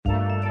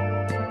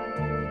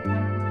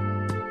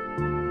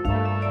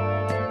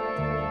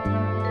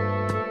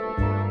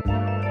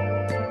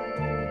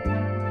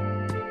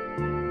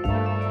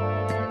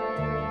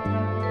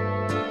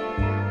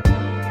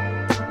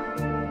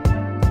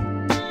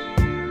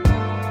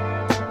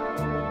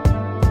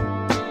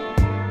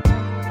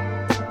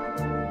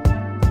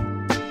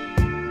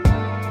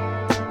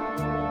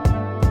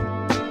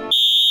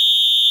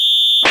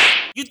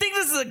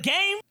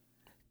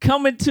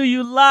coming to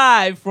you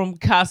live from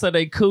Casa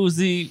de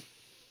Koozie.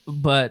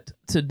 But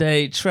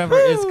today, Trevor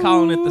is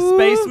calling it the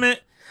Spacement.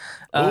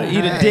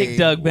 Eat a dick,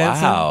 Doug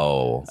Benson.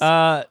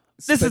 Wow.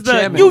 This is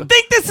the. You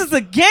think this is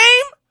a game?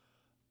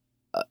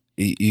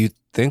 You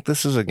think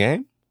this is a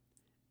game?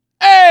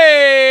 Hey,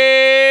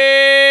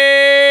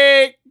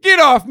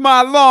 get off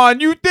my lawn.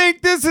 You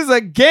think this is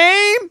a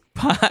game?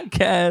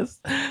 Podcast.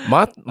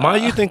 My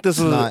you think this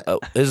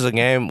is a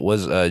game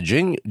was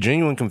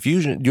genuine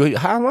confusion.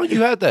 How long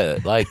you had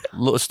that? Like,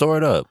 store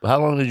it up. How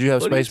long did you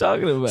have What are you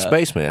talking about?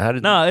 Spaceman? How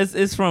did? No, it's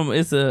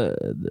a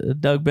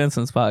Doug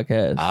Benson's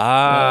podcast.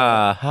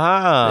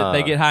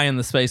 They get high in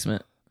the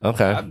Spacement.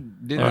 Okay. I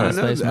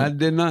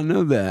did not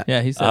know that.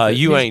 Yeah, he said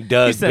you ain't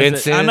Doug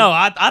Benson. I know.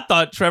 I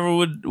thought Trevor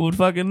would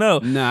fucking know.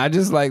 Nah, I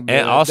just like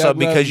and also Doug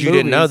because you movies.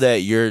 didn't know that,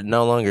 you're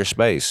no longer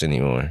space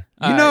anymore.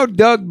 You know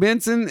Doug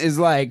Benson is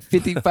like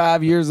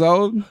 55 years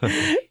old?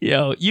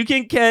 Yo, you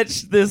can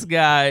catch this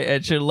guy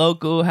at your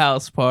local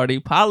house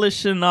party,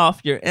 polishing off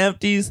your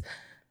empties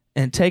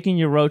and taking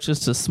your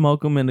roaches to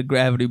smoke them in the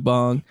gravity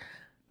bong.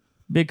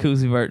 Big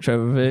Koozie Vert,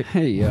 Trevor Vick.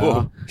 Hey,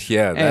 y'all.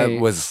 Yeah, that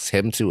was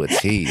him to a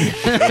T.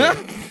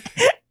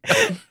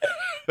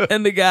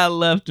 And the guy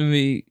left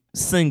me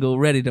single,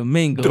 ready to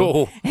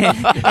mingle. Oh.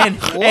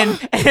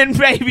 And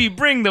baby,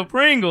 bring the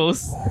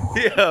Pringles.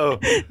 Yo,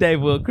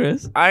 Dave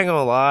Wilchrist. I ain't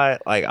gonna lie.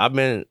 Like, I've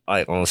been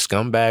like on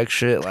scumbag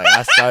shit. Like,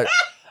 I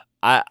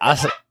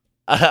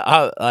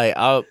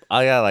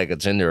got like a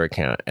Tinder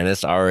account and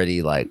it's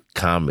already like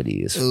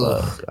comedy as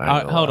fuck.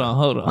 Hold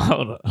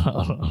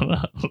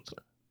on.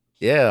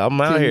 Yeah, I'm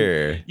out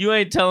here. You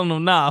ain't telling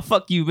them, nah,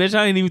 fuck you, bitch.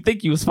 I didn't even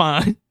think you was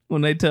fine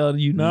when they tell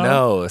you no.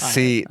 No,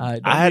 see, I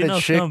had a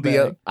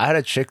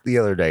chick the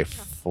other day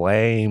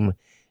flame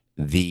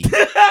the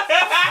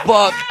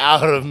fuck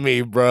out of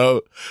me,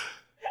 bro.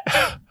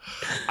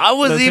 I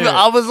was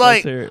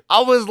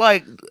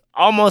like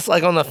almost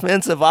like on the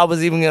fence if I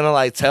was even gonna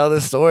like tell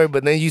this story,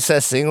 but then you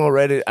said single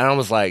Reddit, and I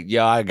was like,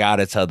 yo, I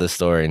gotta tell this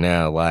story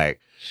now. Like,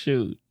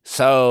 shoot.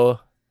 So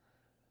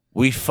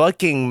we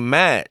fucking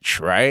match,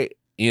 right?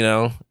 You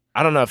know,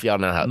 I don't know if y'all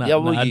know how.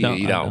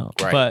 You don't.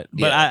 Right.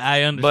 But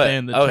I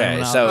understand the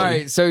terminology. So all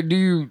right. So do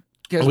you?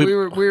 Because we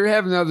were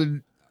having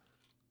another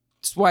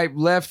swipe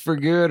left for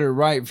good or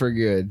right for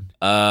good.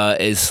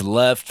 It's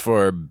left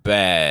for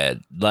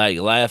bad. Like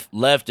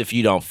left if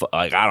you don't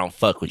like. I don't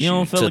fuck with you. You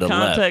don't feel to the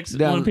context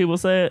left. when people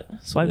say it.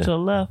 Swipe to the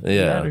left.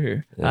 Get out of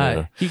here. Yeah. All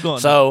right, keep going.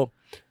 So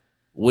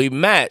we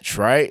match,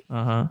 right?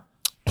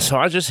 So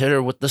I just hit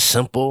her with the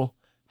simple,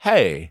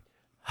 "Hey,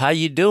 how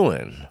you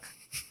doing?"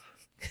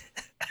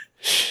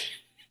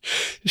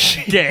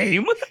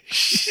 Game.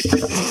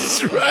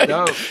 Right.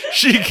 No.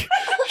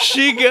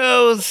 She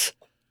goes,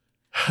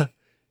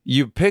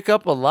 "You pick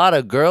up a lot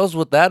of girls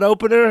with that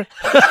opener?"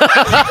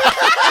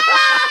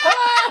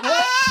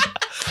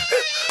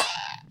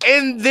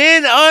 And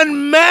then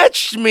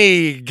unmatched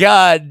me.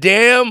 God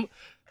damn.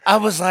 I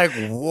was like,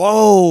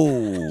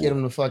 whoa. Get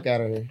him the fuck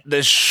out of here.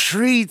 The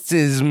streets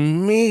is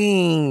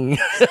mean. Yo,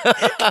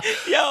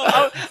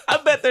 I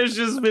bet there's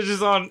just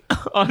bitches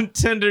on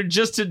Tinder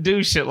just to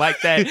do shit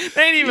like that.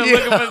 They ain't even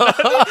looking for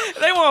nothing.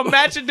 They want to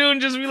match a dude and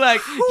just be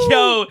like,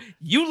 yo,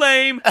 you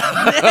lame.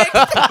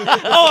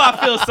 Oh, I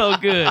feel so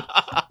good.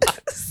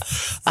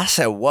 I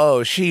said,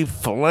 whoa, she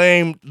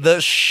flamed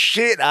the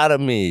shit out of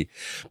me.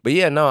 But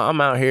yeah, no,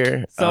 I'm out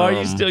here. So are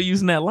you still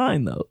using that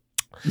line, though?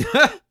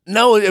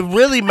 No, it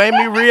really made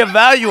me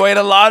reevaluate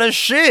a lot of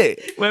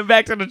shit. Went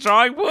back to the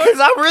drawing board?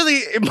 Because I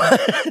really,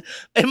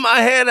 in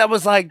my head, I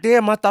was like,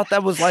 damn, I thought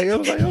that was like, I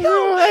was like,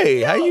 oh,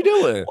 hey, how you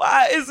doing?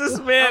 Why is this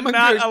man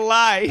not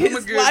alive?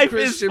 His life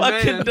is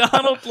fucking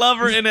Donald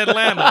Glover in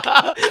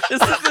Atlanta. This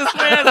is this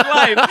man's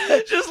life.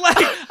 Just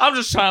like, I'm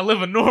just trying to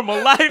live a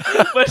normal life,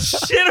 but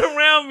shit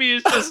around me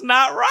is just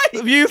not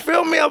right. You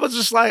feel me? I was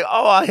just like,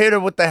 oh, I hit her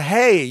with the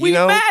hey, you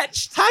know? We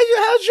matched.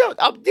 How's your,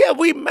 yeah,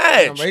 we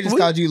matched. They just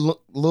called you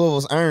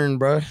Louisville's Earn,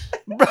 bro.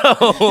 Bro,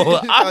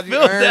 I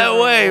feel that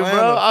way,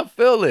 bro. I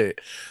feel it.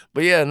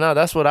 But yeah, no,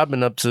 that's what I've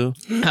been up to.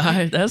 All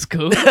right, that's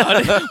cool. We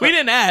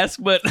didn't ask,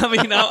 but I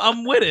mean,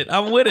 I'm with it.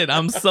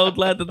 I'm so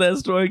glad that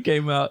story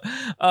came out.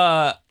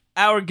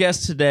 Our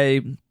guest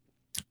today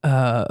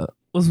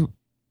was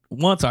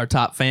once our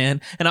top fan,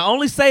 and I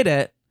only say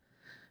that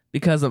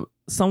because of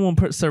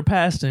someone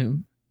surpassed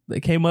him. They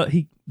came up.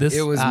 It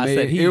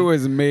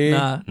was me.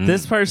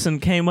 This person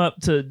came up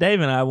to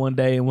Dave and I one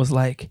day and was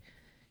like,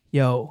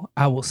 yo,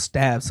 I will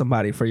stab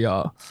somebody for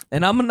y'all.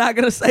 And I'm not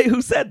going to say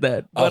who said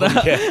that. But,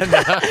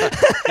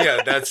 yeah,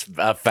 that's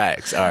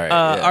facts. All right.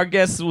 Our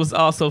guest was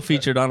also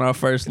featured on our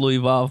first Louis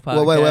Vuitton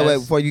podcast. Well,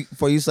 wait.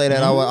 Before you say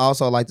that, I would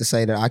also like to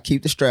say that I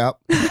keep the strap.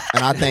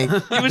 And I think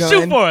you would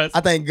shoot for us. I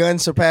think gun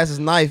surpasses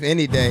knife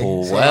any day.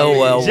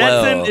 Well.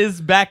 Jetson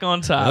is back on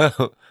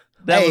top.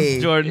 That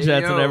was Jordan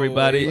Jetson,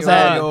 everybody.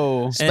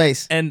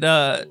 Space. And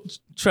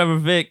Trevor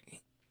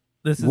Vick,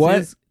 this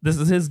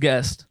is his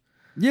guest.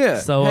 Yeah.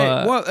 So,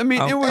 well, I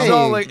mean, it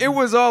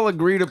was all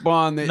agreed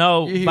upon that.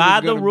 No,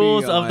 by the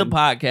rules of the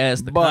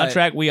podcast, the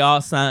contract we all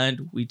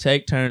signed, we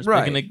take turns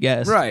picking a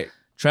guest. Right.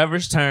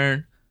 Trevor's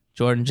turn,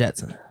 Jordan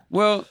Jetson.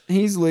 Well,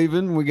 he's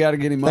leaving. We got to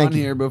get him on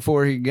here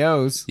before he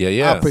goes.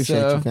 Yeah. I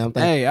appreciate you, fam.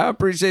 Hey, I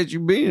appreciate you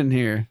being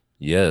here.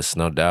 Yes,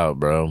 no doubt,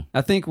 bro.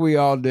 I think we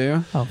all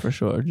do. Oh, for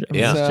sure.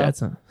 Yeah.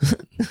 Jetson.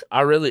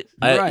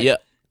 Right.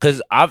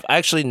 Because I've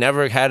actually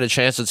never had a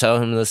chance to tell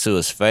him this to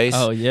his face.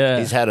 Oh, yeah.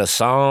 He's had a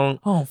song.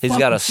 Oh, he's fuck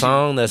got a with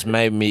song that's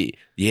made me.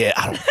 Yeah,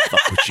 I don't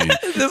fuck with you.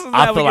 This is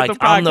I how feel we like get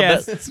the I'm the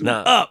podcast best.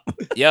 Up,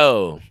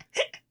 yo.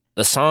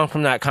 The song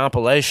from that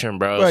compilation,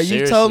 bro. Bro, you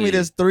seriously. told me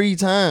this 3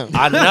 times.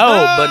 I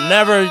know, but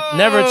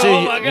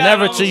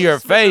never to your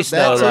face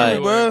though. That too,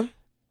 Like, bro.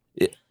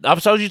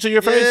 I've told you to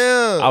your face.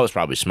 Yeah. I was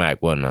probably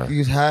smacked, wasn't I?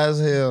 You high as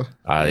hell.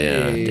 Oh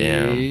yeah,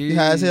 damn, You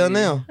high as hell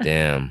now.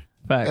 damn.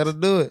 Facts. Gotta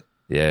do it.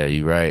 Yeah,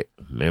 you right.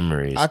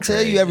 Memories. I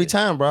tell you every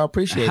time, bro. I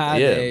appreciate High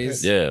it. Yeah,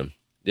 days.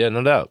 yeah,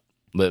 no doubt.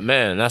 But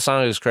man, that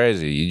song is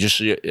crazy.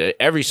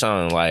 Every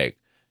song like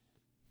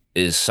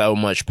is so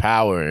much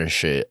power and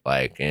shit.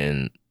 Like,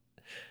 and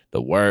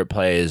the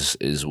wordplay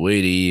is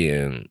witty,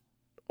 and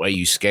the way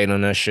you skate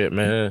on that shit,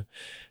 man.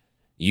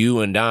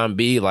 You and Don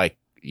B, like,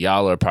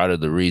 y'all are part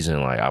of the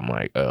reason. Like, I'm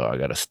like, oh, I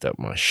gotta step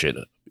my shit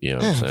up. You know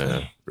what I'm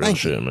saying? Real Thank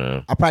shit, you.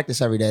 man. I practice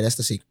every day. That's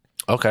the secret.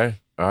 Okay,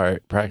 all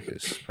right,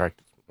 practice.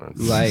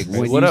 Like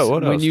when What you,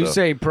 else, when you though?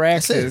 say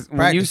practice,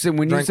 when you say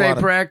Drink water.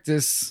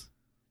 practice,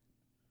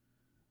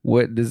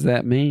 what does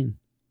that mean?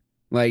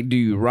 Like, do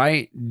you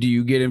write? Do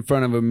you get in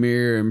front of a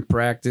mirror and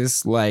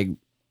practice? Like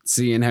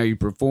seeing how you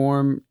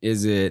perform?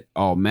 Is it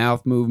all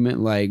mouth movement?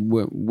 Like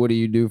what do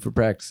you do for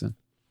practicing?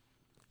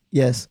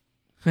 Yes.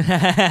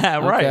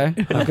 Right.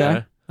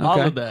 Okay.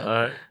 All of that. All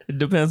right. It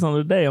depends on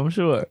the day, I'm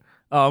sure.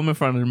 Oh, I'm in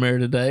front of the mirror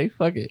today.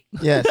 Fuck it.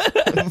 Yes.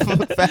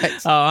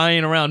 Facts. Oh, I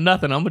ain't around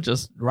nothing. I'm gonna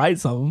just write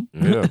something.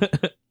 Yeah.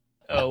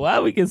 Oh, why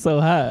we get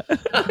so high?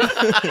 Let's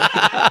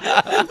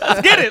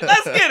get it.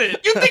 Let's get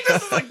it. You think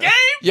this is a game?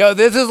 Yo,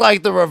 this is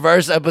like the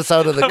reverse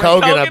episode of the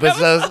Kogan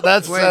episodes.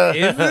 That's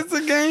Is this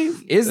a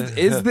game? Is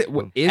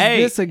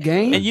this a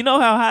game? And you know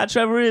how high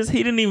Trevor is? He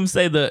didn't even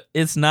say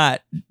it's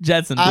not.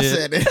 Jetson did. I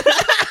said it.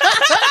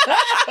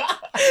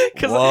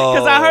 Because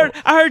I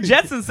heard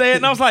Jetson say it,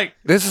 and I was like,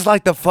 this is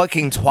like the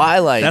fucking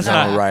Twilight "That's Zone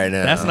not right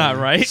now. That's not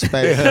right.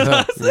 Space.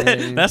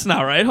 That's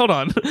not right. Hold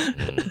on."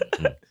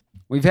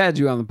 We've had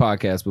you on the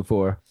podcast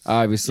before,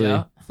 obviously.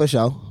 Yeah. For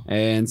sure.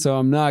 And so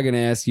I'm not going to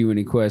ask you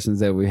any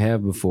questions that we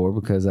have before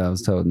because I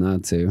was told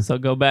not to. So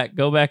go back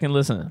and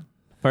listen.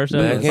 First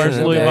Back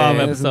in. Louis Okay. Bob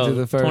Listen to episode,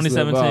 the first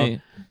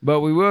 2017. But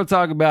we will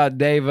talk about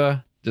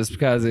Deva just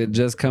because it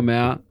just come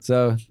out.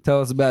 So tell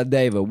us about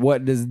Deva.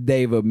 What does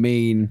Deva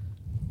mean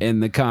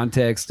in the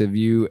context of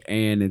you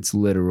and its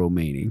literal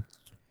meaning?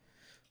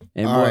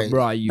 And All what right.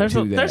 brought you There's to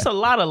a, that? there's a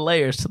lot of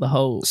layers to the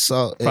whole.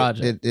 So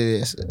Project. it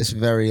is. It's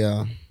very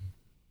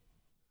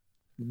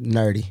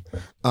nerdy.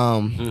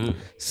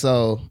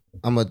 So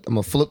I'm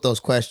gonna flip those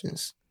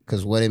questions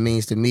because what it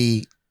means to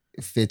me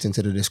fits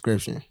into the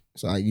description.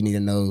 So you need to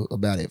know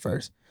about it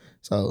first.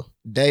 So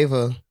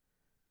Deva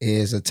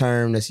is a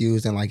term that's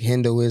used in like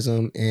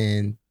Hinduism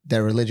and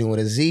that religion with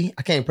a Z.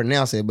 I can't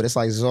pronounce it, but it's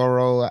like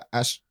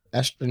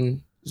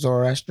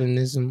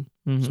Zoroastrianism,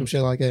 some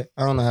shit like that.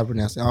 I don't know how to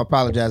pronounce it. I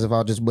apologize if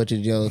I just butchered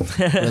your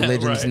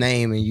religion's Right.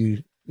 name and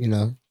you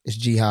know it's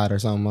jihad or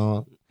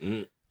something.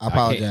 I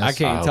apologize. I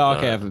can't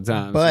talk half the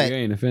time, But- so you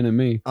ain't offending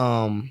me.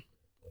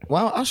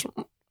 Well,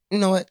 you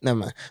know what? Never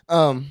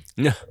mind.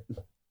 Yeah.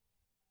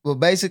 Well,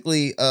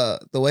 basically, the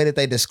way that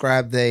they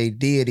describe their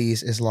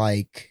deities is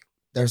like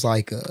there's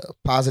like a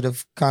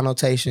positive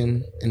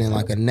connotation and then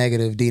like a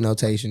negative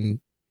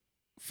denotation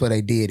for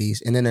their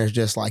deities, and then there's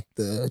just like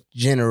the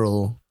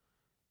general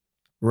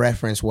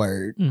reference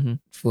word Mhm.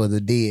 for the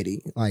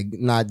deity, like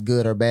not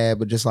good or bad,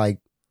 but just like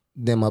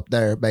them up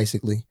there,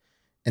 basically,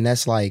 and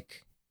that's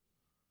like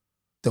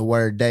the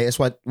word day. It's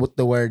what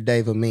the word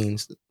Deva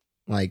means.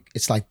 Like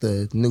it's like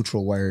the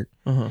neutral word.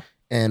 Uh-huh.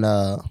 And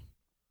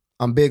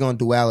I'm big on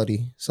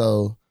duality,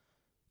 so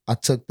I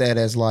took that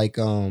as like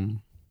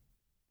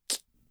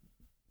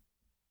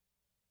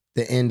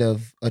the end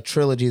of a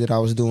trilogy that I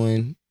was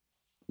doing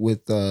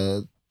with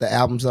the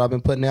albums that I've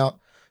been putting out.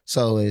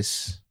 So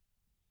it's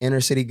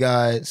Inner City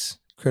Guides,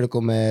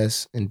 Critical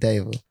Mass, and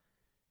Deva.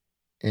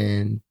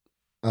 And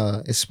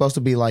it's supposed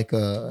to be like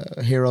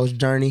a hero's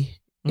journey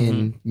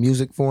in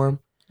music form.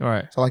 All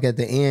right. So like at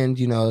the end,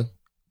 you know,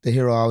 the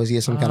hero always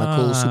gets some kind of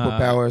cool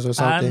superpowers or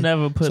something. I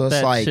never put So it's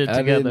that like- shit I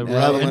together, didn't- bro.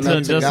 leveling Until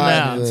up to just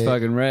God, now. It's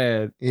fucking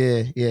rad.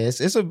 Yeah.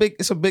 It's a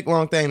big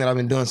long thing that I've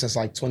been doing since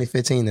like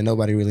 2015 that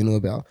nobody really knew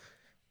about.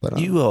 But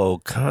You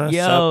old concept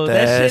Yo,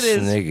 that ass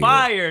shit is nigga.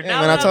 fire. Yeah,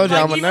 Now man, I that told you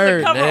like, I'm a even nerd.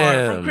 The cover art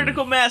Damn. from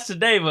Critical Mass to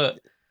Deva.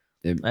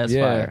 That's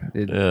fire.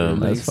 It Yeah,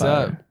 links that's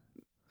up. fire.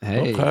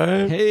 Hey.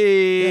 Okay.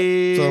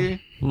 Hey.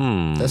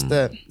 So that's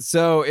that.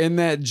 So in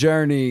that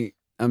journey,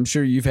 I'm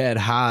sure you've had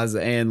highs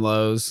and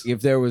lows.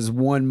 If there was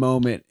one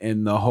moment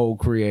in the whole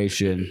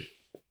creation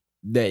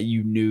that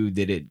you knew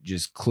that it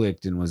just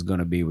clicked and was going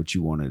to be what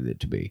you wanted it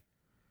to be.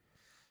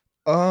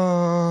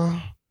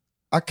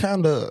 I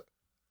kind of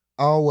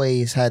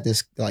always had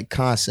this like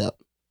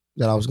concept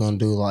that I was gonna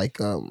do like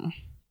a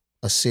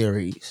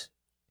series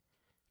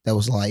that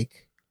was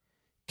like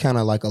kind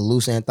of like a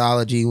loose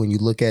anthology when you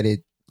look at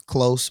it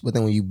close, but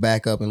then when you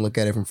back up and look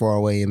at it from far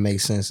away, it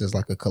makes sense as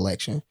like a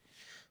collection.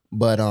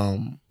 But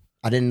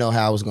I didn't know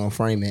how I was gonna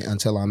frame it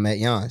until I met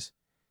Jans.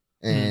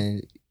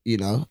 And you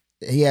know,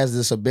 he has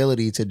this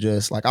ability to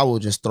just like, I will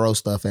just throw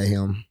stuff at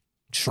him,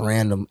 just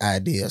random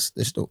ideas,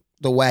 just the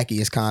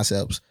wackiest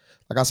concepts.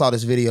 Like I saw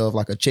this video of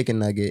like a chicken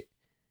nugget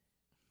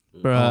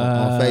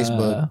on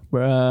Facebook,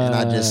 and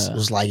I just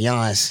was like,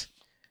 Jans,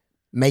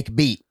 make a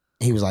beat.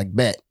 He was like,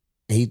 bet.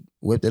 And he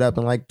whipped it up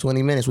in like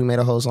 20 minutes. We made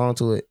a whole song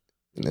to it.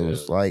 And it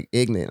was like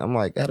ignorant. I'm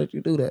like, how did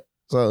you do that?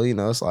 So, you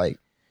know, it's like,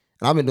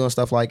 and I've been doing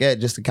stuff like that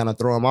just to kind of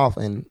throw him off.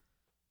 And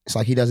it's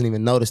like he doesn't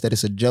even notice that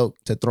it's a joke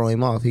to throw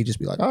him off. He just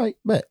be like, all right,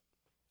 bet.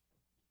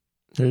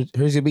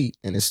 Here's your beat.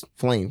 And it's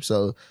flame.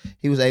 So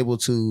he was able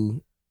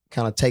to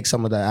kind of take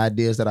some of the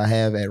ideas that I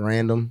have at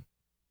random,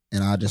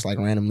 and I'll just like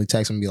randomly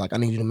text him and be like, I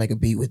need you to make a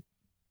beat with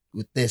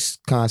this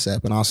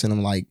concept. And I'll send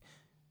him like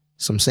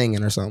some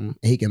singing or something.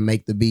 He can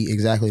make the beat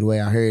exactly the way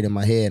I heard it in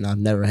my head, and I've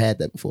never had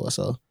that before.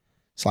 So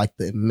it's like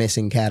the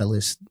missing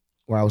catalyst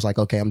where I was like,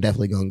 okay, I'm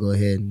definitely gonna go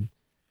ahead and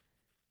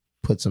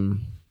put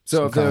some.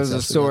 So if there was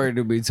a story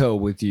to be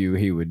told with you,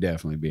 he would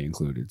definitely be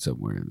included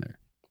somewhere in there.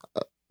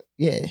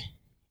 Yeah.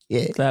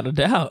 Without a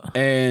doubt.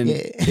 And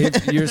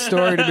if your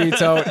story to be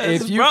told,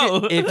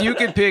 if you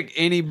could pick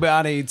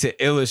anybody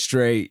to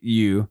illustrate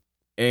you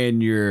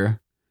and you're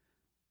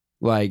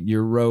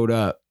rode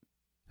up,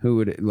 who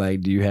would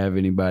like? Do you have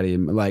anybody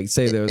like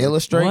say there was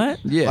illustrate? What?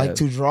 Yeah, like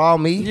to draw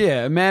me.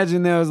 Yeah,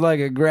 imagine there was like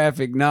a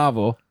graphic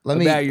novel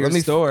about your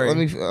story. I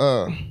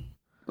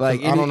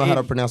don't know how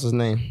to pronounce his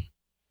name.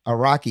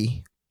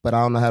 Araki, but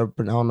I don't know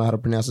how to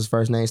pronounce his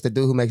first name. It's the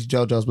dude who makes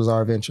JoJo's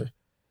Bizarre Adventure.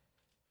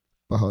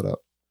 But hold up,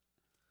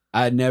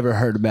 I'd never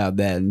heard about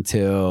that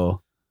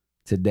until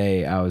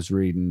today. I was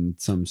reading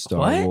some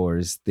Star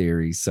Wars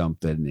theory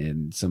something,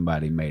 and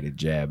somebody made a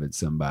jab at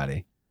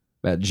somebody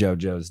about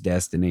JoJo's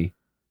Destiny.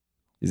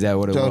 Is that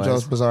what it was?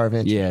 JoJo's Bizarre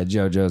Adventure. Yeah,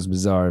 JoJo's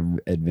Bizarre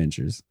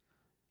Adventures.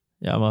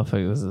 Yeah,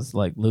 motherfuckers is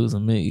like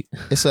losing me.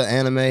 It's an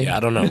anime. Yeah, I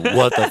don't know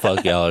what the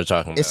fuck y'all are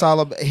talking about. It's all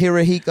about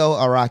Hirohiko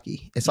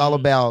Araki. It's all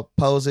about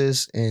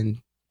poses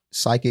and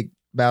psychic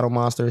battle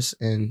monsters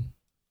and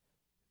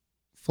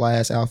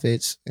fly-ass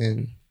outfits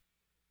and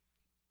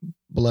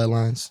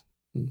bloodlines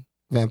and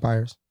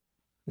vampires.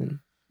 And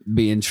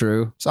being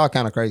true. it's all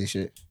kind of crazy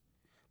shit.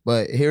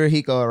 But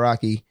Hirohiko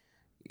Araki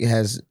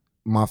has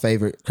my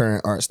favorite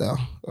current art style.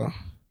 So,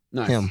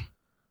 Nice. him.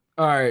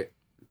 All right.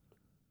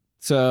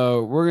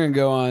 So we're going to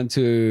go on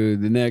to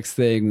the next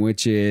thing,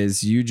 which is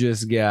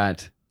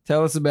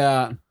tell us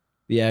about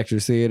the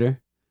Actors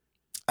Theater.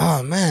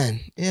 Oh,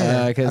 man.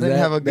 Yeah. I didn't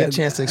have a good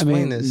chance to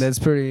explain this. That's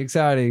pretty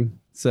exciting.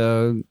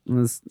 So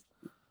What's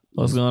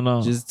going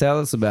on? just tell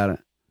us about it.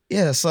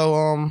 Yeah,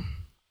 so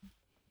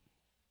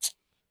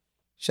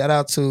shout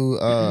out to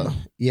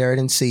Yared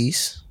and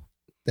Cease.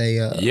 They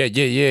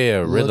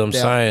Rhythm, looked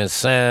out- science,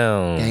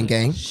 sound.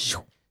 gang.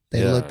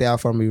 They looked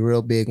out for me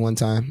real big one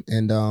time.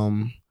 And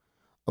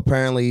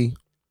apparently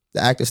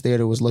the Actors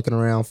Theater was looking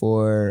around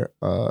for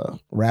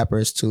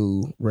rappers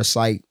to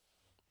recite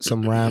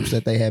some rhymes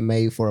that they had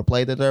made for a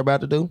play that they're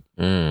about to do.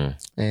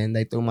 And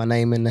they threw my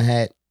name in the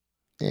hat,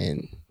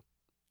 and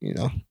you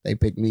know, they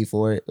picked me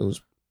for it. It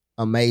was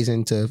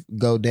amazing to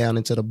go down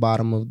into the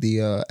bottom of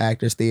the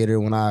Actors Theater.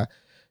 The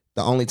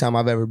only time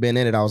I've ever been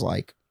in it, I was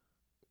like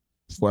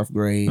 4th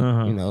grade,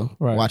 you know,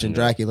 watching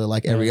Dracula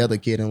like every other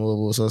kid in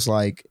Louisville. So it's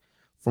like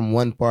from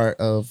one part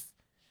of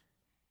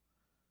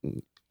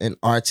an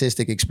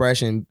artistic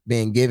expression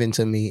being given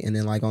to me, and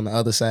then like on the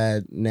other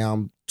side, now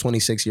I'm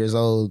 26 years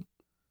old,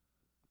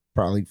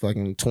 probably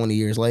fucking 20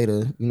 years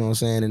later, you know what I'm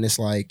saying? And it's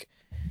like,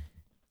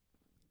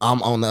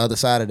 I'm on the other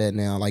side of that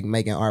now, like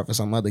making art for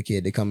some other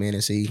kid to come in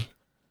and see.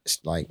 It's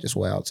like just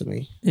wild to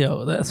me.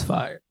 Yo, that's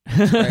fire.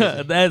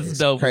 That's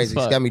dope. Crazy.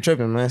 It's got me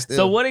tripping, man. Still.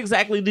 So what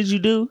exactly did you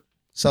do?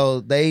 So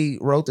they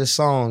wrote this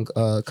song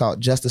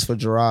called Justice for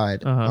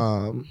Gerard.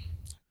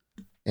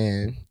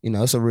 And you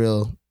know, it's a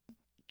real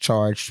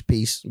charged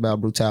piece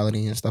about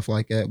brutality and stuff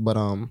like that. But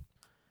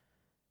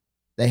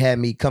they had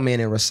me come in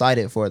and recite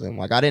it for them.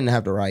 Like I didn't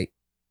have to write,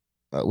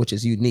 which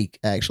is unique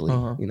actually.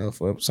 You know,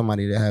 for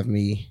somebody to have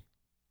me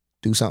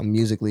do something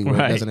musically where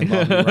it doesn't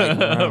involve me writing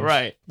rhymes.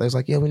 Right. They was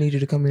like, yeah, we need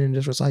you to come in and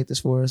just recite this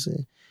for us.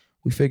 And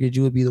we figured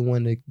you would be the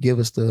one to give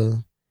us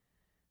the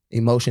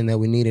emotion that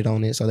we needed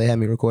on it. So they had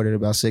me recorded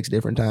about 6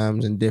 different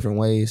times in different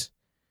ways.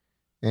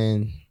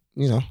 And,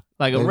 you know.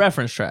 Like a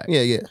reference track.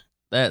 Yeah.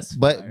 That's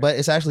But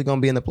it's actually going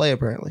to be in the play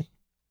apparently.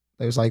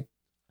 They was like,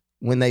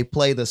 when they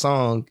play the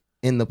song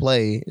in the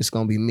play, it's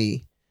going to be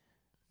me,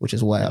 which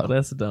is wild. Oh,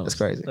 that's dope. That's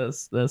crazy.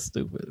 That's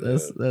stupid.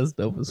 That's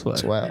dope as fuck.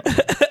 That's wild.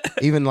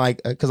 Even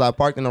like, because I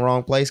parked in the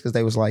wrong place because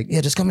they was like, yeah,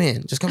 just come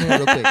in real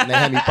quick. And they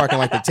had me parking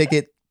like the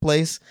ticket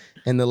place.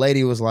 And the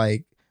lady was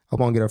like, I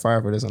won't get her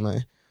fired for this.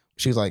 And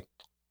she was like,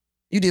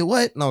 you did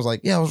what? And I was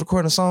like, yeah, I was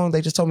recording a song.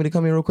 They just told me to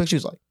come in real quick. She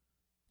was like,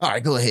 all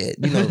right, go ahead.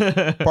 You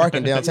know,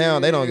 parking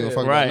downtown, they don't give a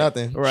fuck about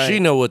nothing. Right. She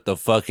know what the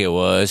fuck it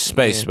was.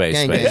 Space.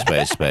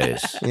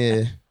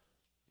 Yeah.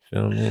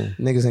 Feel me?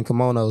 Niggas in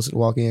kimonos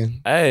walk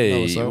in.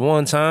 Hey,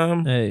 one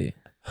time. Hey,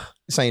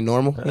 this ain't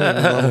normal. He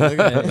ain't normal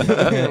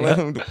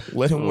nigga.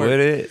 let him work. With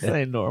it. this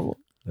ain't normal.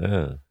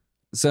 Yeah.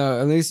 So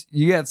at least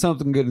you got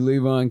something good to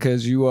leave on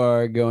because you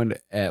are going to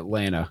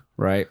Atlanta,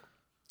 right?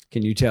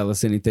 Can you tell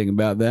us anything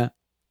about that?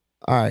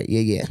 All right,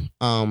 yeah.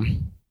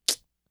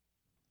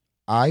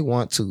 I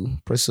want to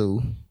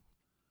pursue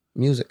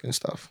music and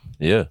stuff.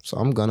 Yeah. So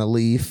I'm gonna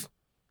leave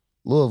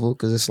Louisville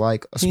because it's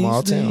like a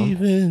small town.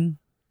 Leaving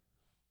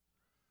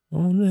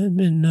on that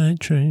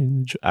midnight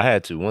train. I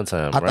had to one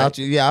time. I right? thought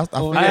you, yeah. I I,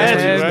 figured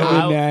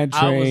had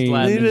that's what you to, was doing. I was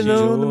glad that Leaving you.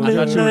 on the I thought you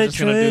were midnight just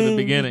gonna do the train.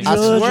 beginning. I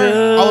swear,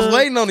 Georgia. I was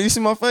waiting on it. You see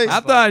my face? I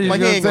thought you was Like,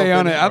 he gonna ain't say gonna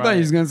on it. finish. I thought you Right.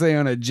 was gonna say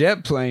on a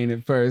jet plane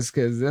at first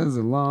because that was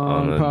a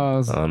long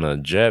pause. On a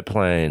jet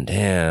plane.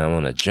 Damn,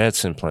 on a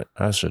Jetson plane.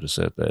 I should have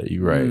said that.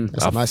 You're right.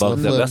 That's I a nice fucked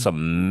little up. flip. That's a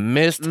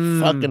missed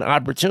fucking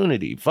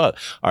opportunity. Fuck.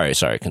 All right,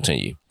 sorry.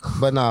 Continue.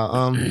 But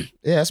nah,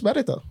 yeah, that's about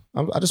it though.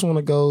 I just want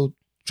to go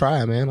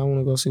try it, man. I want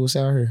to go see what's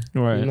out here.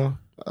 Right. You know,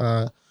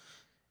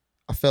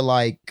 I feel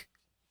like,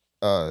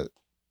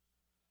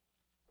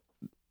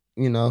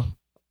 you know,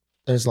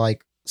 there's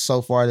like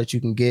so far that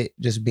you can get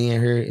just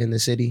being here in the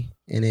city,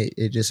 and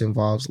it just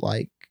involves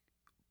like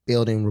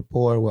building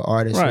rapport with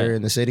artists Right. here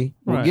in the city.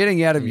 Well, Right.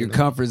 getting out of You your know.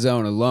 comfort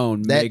zone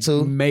alone That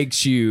too.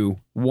 makes you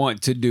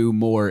want to do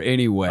more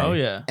anyway. Oh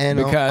yeah. And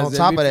Because on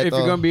top of that, if you're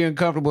though, going to be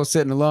uncomfortable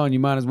sitting alone, you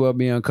might as well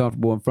be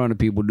uncomfortable in front of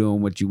people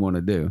doing what you want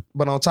to do.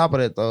 but on top of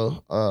that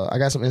though, I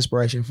got some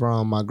inspiration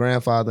from my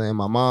grandfather and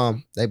my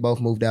mom. They both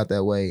moved out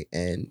that way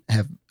and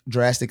have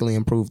drastically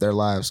improved their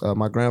lives.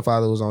 My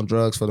grandfather was on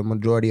drugs for the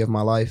majority of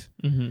my life.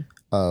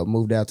 Mm-hmm.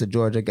 Moved out to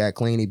Georgia, got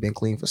clean. He'd been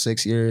clean for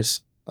 6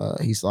 years.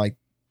 He's like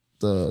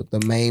the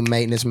main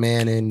maintenance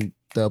man in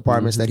the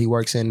apartments that he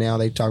works in now.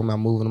 They talking about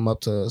moving him up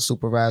to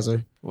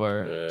supervisor.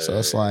 Word. So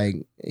it's like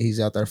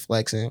he's out there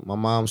flexing. My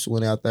mom's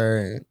went out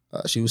there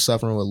and she was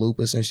suffering with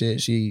lupus and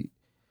shit. She's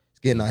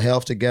getting her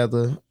health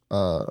together.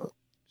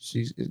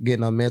 She's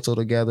getting her mental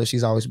together.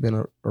 She's always been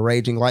a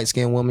raging light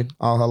skinned woman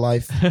all her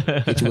life.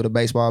 Hit you with a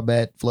baseball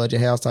bat, flood your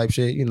house type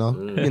shit. You know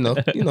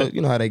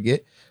how they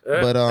get.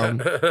 But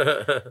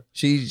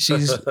she's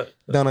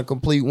done a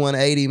complete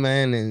 180,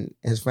 man, and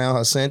has found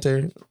her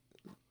center.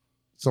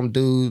 Some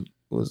dude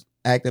was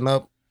acting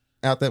up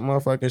out that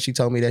motherfucker. She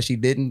told me that she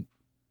didn't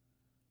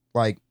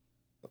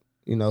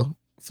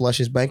flush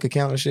his bank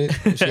account and shit.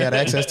 She had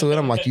access to it.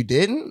 I'm like, you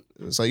didn't?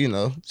 So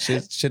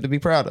shit to be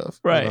proud of.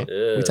 Right.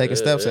 We taking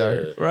steps out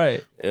here.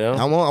 Right. Yeah.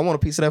 I want a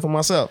piece of that for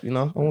myself. I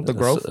want the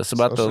growth. It's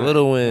about the shit.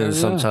 little wins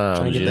Yeah. sometimes.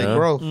 Trying to You get that know?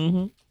 growth.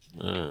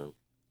 Mm-hmm.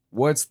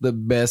 What's the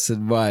best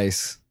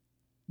advice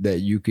that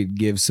you could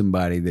give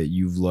somebody that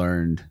you've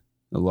learned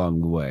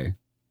along the way?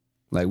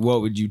 Like,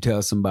 what would you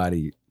tell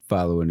somebody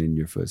following in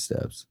your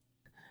footsteps?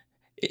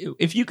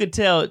 If you could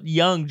tell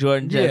young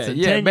Jordan Jetson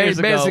 10 years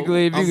ago,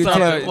 basically, if you could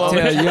something tell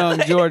close. young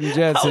Jordan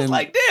Jetson. I was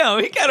like,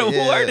 damn, he kind of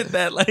Yeah. worded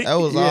that. Like, That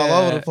was Yeah.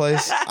 all over the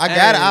place. I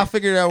got it. I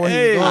figured out where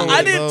he was going. I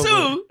with it, did though,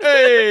 too.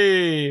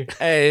 hey,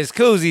 Hey, it's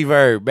koozie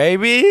verb,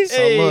 baby.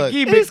 So look,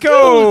 keep It's it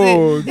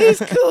cold. koozie. It's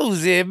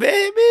koozie,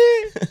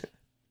 baby.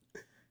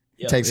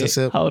 Yo, Takes a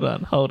sip. Hold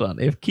on.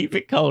 If keep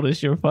it cold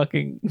is your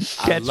fucking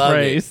I love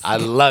it. catchphrase, I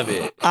love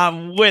it.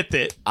 I'm with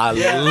it. I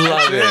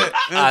love it.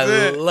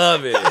 I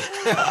love it.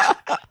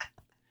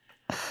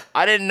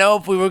 I didn't know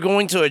if we were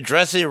going to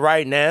address it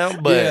right now,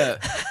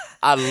 but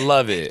I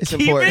love it. It's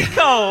Keep important. it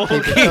cold.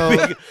 Keep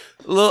it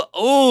Look,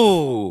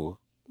 ooh,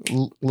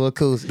 Little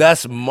koozie.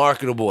 that's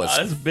marketable as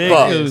That's big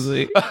fuck.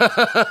 koozie.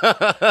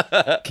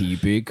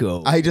 Keep it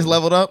cold. He just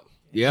leveled up.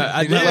 Yeah,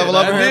 I You just level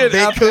up I in here, did.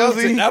 big I felt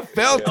koozie. it. I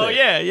felt Oh it.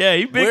 yeah,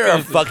 he big We're a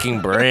koozie.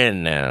 fucking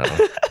brand now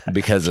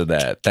because of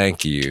that.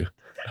 Thank you.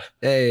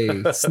 Hey,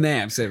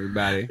 snaps,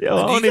 everybody. Yo,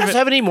 I Do you don't guys even.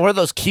 have any more of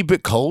those keep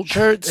it cold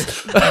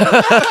shirts?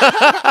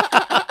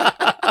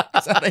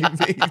 That's how they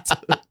be.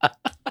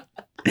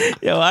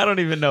 Yo, I don't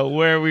even know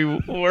where we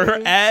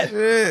were at.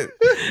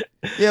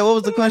 Yeah, what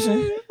was the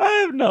question? I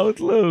have no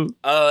clue.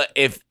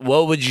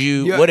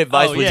 What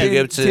advice would you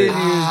give to? 10 years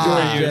Ah,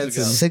 Jordan years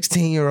Jetson.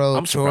 16-year-old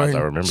I'm surprised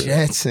Jordan I remember that.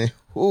 Jetson.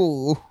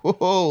 Ooh,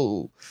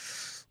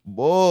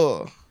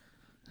 boy.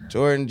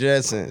 Jordan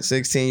Jetson,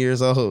 16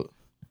 years old.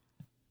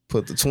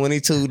 Put the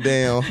 22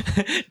 down.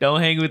 Don't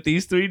hang with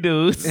these three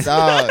dudes.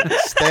 Dog,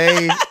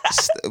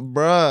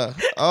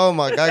 bruh. Oh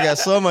my God, I got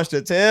so much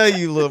to tell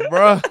you, little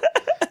bruh.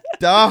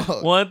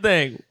 Dog, One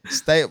thing.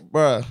 stay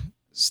out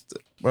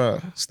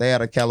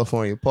of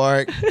California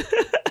Park.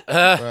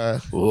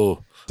 Bruh.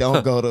 Whoa,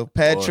 Don't go to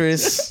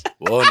Petrus.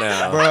 whoa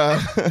now,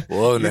 Bruh.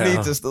 whoa You now,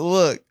 need to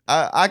look.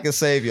 I can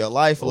save your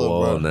life,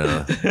 little whoa bro.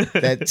 now.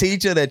 That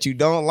teacher that you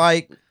don't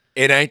like.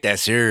 It ain't that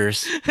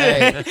serious.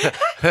 Hey,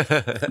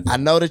 I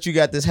know that you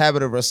got this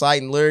habit of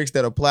reciting lyrics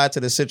that apply to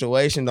the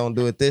situation. Don't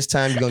do it this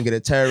time. You're gonna get a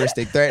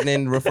terroristic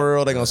threatening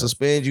referral. They're gonna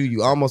suspend you.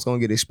 You almost gonna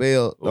get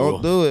expelled. Don't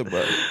Ooh. do it,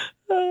 bro.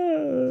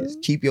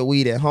 Just keep your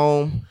weed at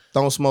home.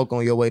 Don't smoke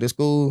on your way to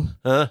school.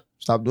 Huh?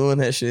 Stop doing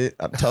that shit.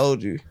 I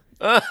told you.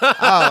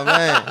 Oh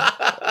man,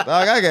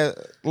 dog.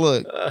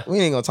 Look. We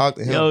ain't gonna talk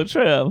to him. Yo,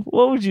 Trev,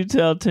 what would you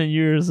tell 10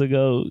 years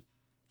ago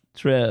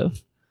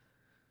Trev.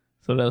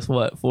 So that's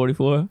what,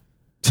 44?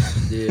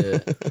 Yeah.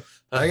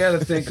 I got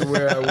to think of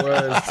where I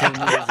was 10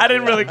 years ago. I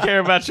didn't really care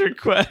about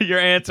your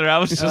answer. I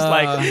was just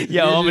like,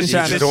 yo, I'm going to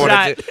shoot this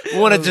shot.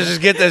 Wanted to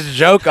just get this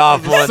joke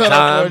off one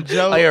time.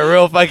 Like a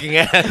real fucking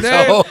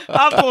asshole.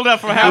 I pulled up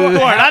from half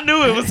court. I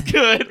knew it was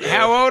good.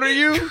 How old are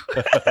you?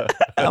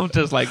 I'm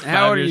just like,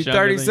 how old are you?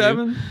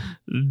 37?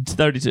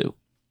 32.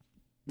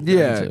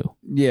 Yeah. 32.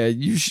 Yeah.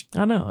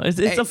 I know. It's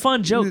a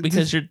fun joke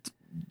because you're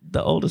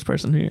the oldest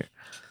person here.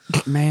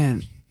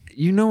 Man,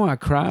 you know I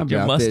cry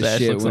about this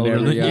shit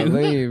whenever y'all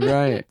leave,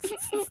 right?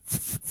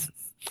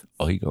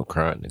 Oh, he gonna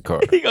cry in the car.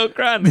 He gonna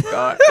cry in the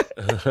car.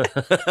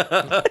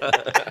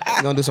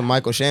 He gonna do some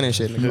Michael Shannon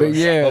shit in the car. But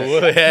yeah. Oh,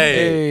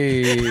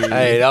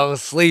 hey, don't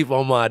sleep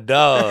on my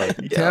dog.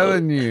 I'm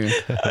telling you.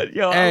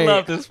 Yo, I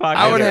love this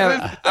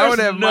podcast. I would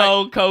have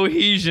no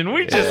cohesion.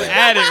 We just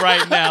at it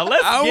right now.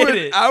 Let's get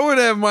it. I would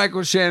have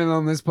Michael Shannon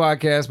on this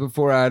podcast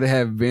before I'd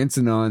have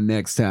Vincent on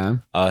next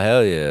time. Oh,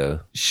 hell yeah.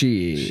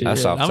 Shit.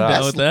 That's off I'm top.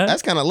 down with that.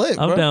 That's kind of lit,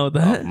 bro. I'm down with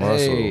that.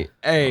 Muscle.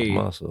 Hey.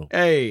 Muscle.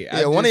 Hey.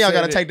 Yeah, one of y'all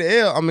got to take the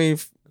L. I mean,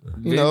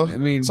 you know,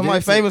 somebody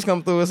Vincent, famous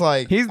come through. It's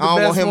like he's the I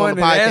don't want best him one on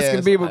the at podcast.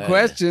 asking people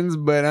questions,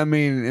 but I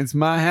mean, it's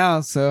my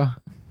house, so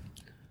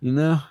you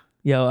know.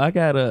 Yo, I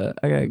got a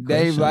Dave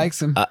question. likes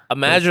him.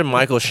 Imagine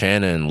Michael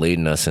Shannon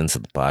leading us into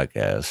the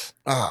podcast.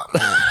 Oh,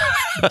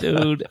 man.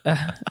 Dude,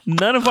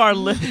 none of our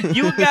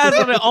you guys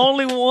are the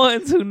only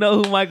ones who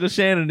know who Michael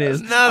Shannon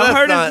is. I've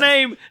heard his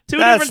name 2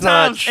 different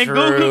times and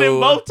Googled him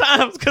both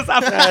times because I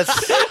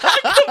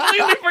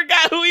completely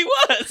forgot who he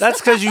was.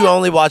 That's because you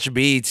only watch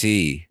BET.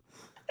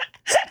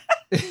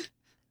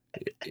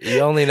 You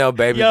only know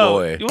Baby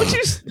Boy.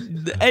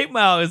 The 8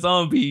 Mile is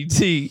on BET.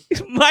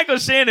 Michael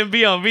Shannon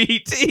be on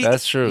BET.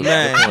 That's true.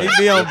 Man, he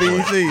be on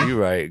BET. You're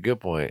right. Good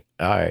point.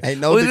 All right. Ain't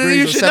no degrees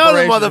you of should know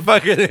the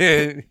separation. motherfucker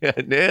then.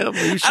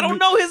 Goddamn. I don't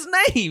know his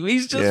name.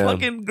 He's just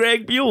fucking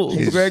Greg Buell.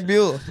 He's Greg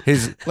Buell.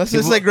 Let's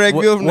just say Greg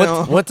Buell from now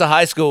on. Went to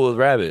high school with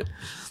Rabbit.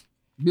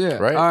 Yeah.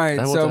 Right? All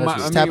right. So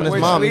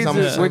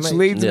which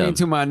leads me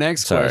to my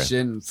next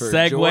question. For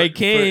Segway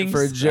Kings.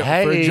 For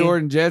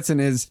Jordan Jetson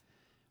is,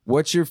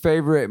 what's your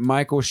favorite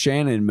Michael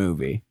Shannon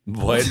movie?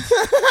 What?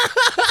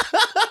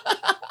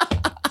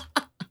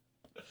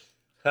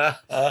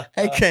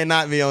 He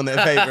cannot be on that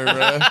paper,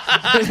 bro.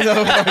 There's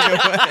no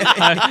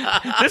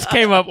fucking way. This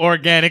came up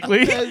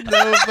organically. There's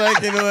no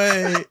fucking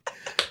way.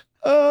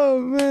 Oh,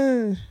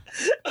 man.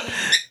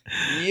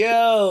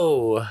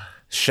 Yo.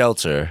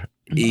 Shelter.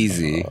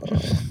 Easy.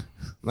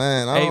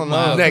 Man, I don't 8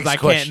 Mile, know. 'cause I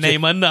can't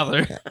name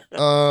another.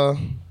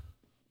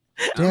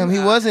 Damn, he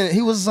was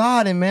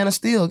Zod in Man of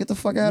Steel. Get the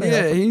fuck out of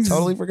here. Yeah, he's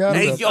totally forgot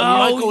about Yo,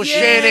 Michael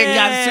Shannon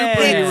got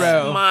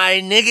superhero.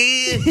 My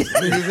nigga.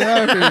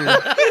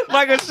 Exactly.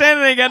 Michael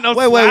Shannon ain't got no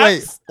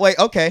Wait,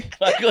 okay.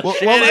 Michael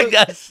Shannon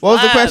got what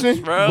was the slaps,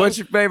 question? bro. What's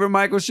your favorite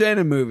Michael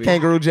Shannon movie?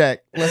 Kangaroo Jack.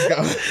 Let's go.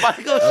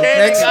 Michael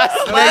Shannon got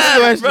slaps,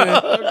 Next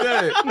question. bro.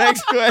 Okay.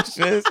 Next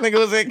question. This nigga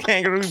was in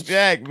Kangaroo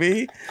Jack,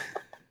 B.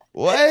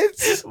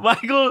 What?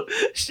 Michael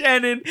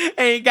Shannon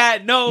ain't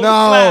got no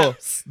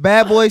slaps.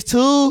 Bad Boys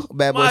 2?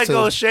 Bad Boys 2.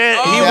 Michael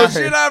Shannon. He He was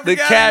was the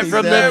cat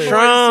from the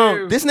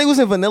trunk. This nigga was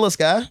in Vanilla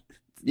Sky.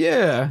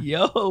 Yeah.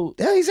 Yo.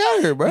 Yeah, he's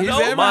out here, bro. He's No,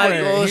 everywhere.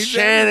 Michael He's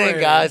Shannon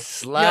everywhere. got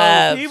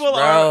slaps,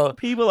 bro.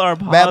 People are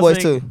pausing, Bad Boys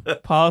 2.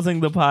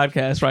 pausing the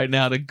podcast right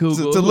now to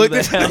Google To who look the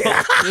this- hell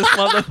this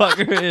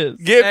motherfucker is.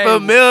 Get Hey,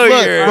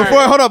 familiar.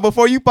 Look,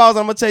 before you pause,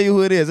 I'm gonna tell you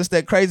who it is. It's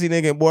that crazy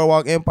nigga in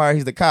Boardwalk Empire.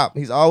 He's the cop.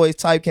 He's always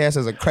typecast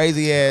as a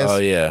crazy ass. Oh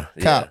yeah,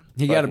 Cop.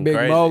 He got a Fucking big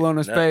crazy. mole on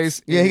his Nuts.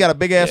 face. Yeah, he got a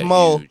big ass Yeah,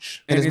 mole,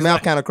 huge. and his he's mouth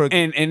like- kind of crooked.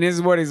 And this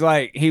is what he's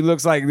like. He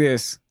looks like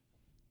this.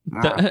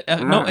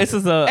 No, this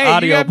is a Hey, you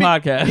audio gotta be-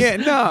 podcast. Yeah,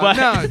 no, But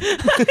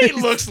no. he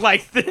looks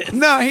like this.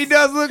 No, he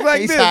does look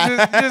like He's this.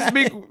 high. Just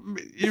be.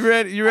 You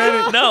ready? You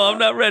ready? No, I'm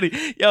not ready.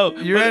 Yo,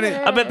 You ready?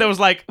 I bet there was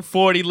like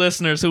 40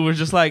 listeners who were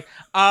just like,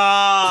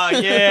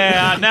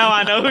 yeah, now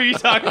I know who you're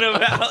talking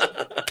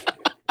about.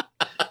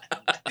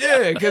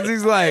 Yeah, because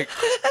he's like.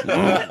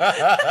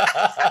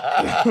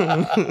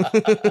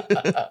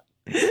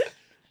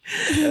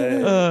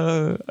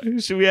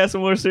 Should we ask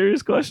some more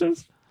serious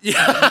questions?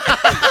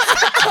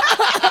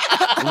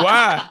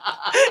 Why?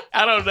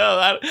 I don't know.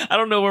 I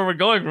don't know where we're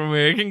going from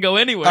here. It can go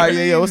anywhere. All right,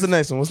 yeah. What's the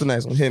next one?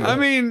 Hit me. I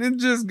mean, it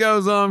just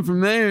goes on from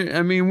there.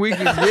 I mean, we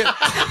could get.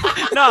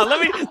 No, let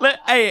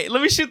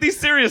me shoot these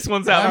serious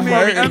ones out.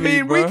 I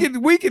mean, bro.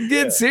 we could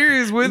get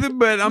serious with it,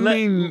 but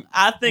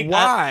I think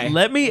why?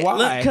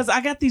 Why? because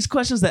I got these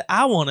questions that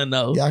I want to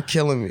know. Y'all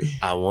killing me.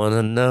 I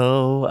wanna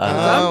know.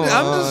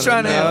 I'm just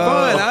trying to have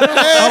fun.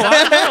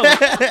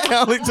 I don't.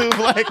 Only 2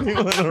 black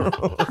people in the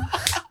room.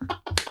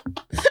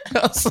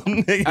 Some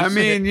nigga I mean,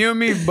 shit. you and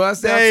me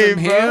bust out Dave,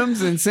 some bro.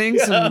 hymns and sing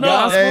some No,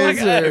 gospels.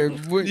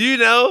 Dave, or, You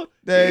know.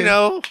 Dave. You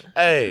know.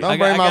 Hey. Don't I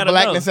bring my gotta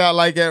blackness out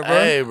like that, bro.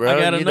 Hey, bro. I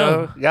gotta you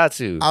know. Got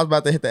to. I was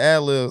about to hit the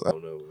ad libs.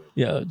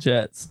 Yo,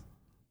 Jets.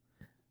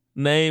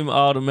 Name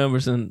all the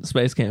members in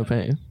Space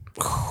Campaign.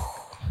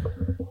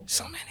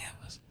 So many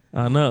of us.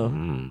 I know.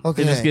 Mm.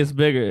 Okay. It just gets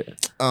bigger.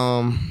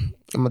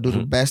 I'm gonna do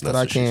the best that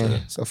I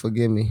can. So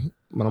forgive me,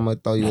 but I'm gonna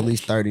throw you at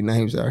least 30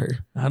 names out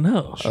here. I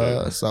know.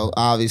 So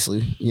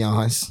obviously,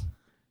 Giannis.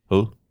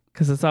 Who?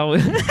 Because it's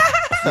always.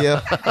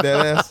 Yeah,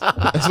 that's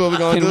what we're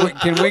gonna do.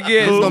 Can we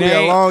get? It's gonna be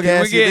a long can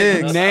ass we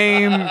get dig.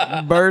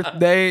 name, birth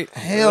date?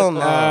 Hell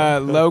no.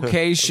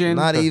 Location.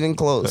 Not even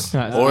close.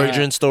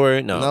 Origin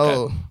story? No. No.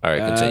 Okay. All right,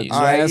 continue.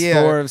 all right, Last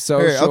yeah. four of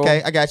social. Here,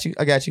 okay, I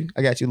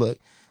got you. Look,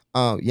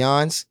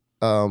 Jans,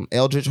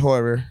 Eldridge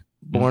Horver,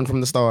 Born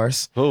from the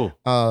Stars. Who?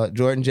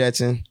 Jordan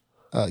Jetson,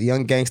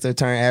 young gangster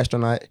turned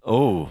astronaut.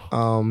 Oh.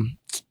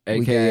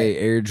 AKA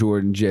Air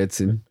Jordan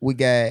Jetson. We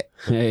got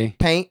Hey.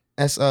 Paint.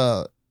 That's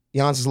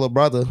Jans' little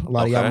brother. A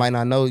lot of y'all might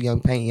not know Young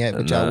Paint yet,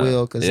 but y'all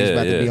will because he's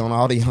about to be on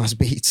all the Jans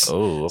beats.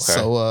 Oh, okay.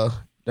 So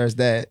there's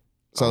that.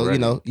 So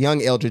Already.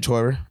 young Eldridge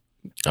Horver.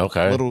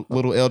 Okay.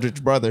 Little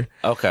Eldridge brother.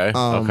 Okay.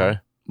 Okay.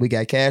 We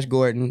got Cash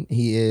Gordon.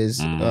 He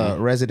is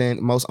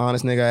resident, most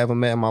honest nigga I ever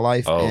met in my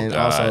life, and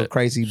God. also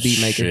crazy beat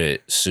maker.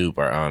 Shit,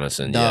 super honest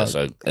and Dog, yes,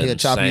 an he'll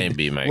chop you- insane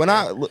beat maker. When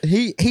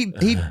he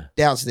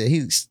doubts it.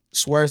 He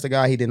swears to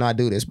God he did not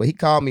do this, but he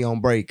called me on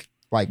break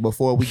like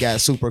before we got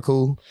super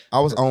cool.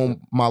 I was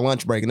on my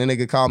lunch break, and the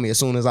nigga called me as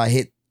soon as I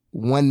hit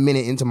 1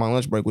 minute into my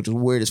lunch break, which was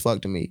weird as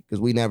fuck to me because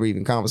we never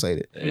even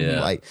conversated. Yeah.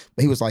 Like,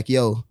 but he was like,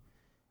 "Yo,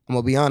 I'm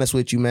gonna be honest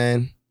with you,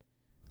 man.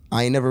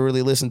 I ain't never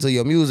really listened to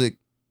your music,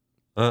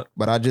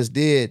 but I just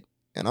did."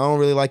 And I don't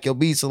really like your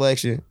beat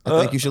selection. I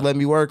think you should let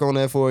me work on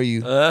that for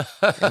you. And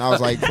I was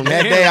like, from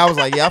that day, I was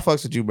like, yeah, I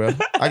fucks with you, bro.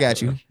 I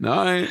got you. No,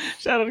 I ain't.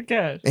 Shout out to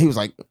Cash. And he was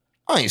like,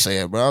 I ain't say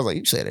it, bro. I was like,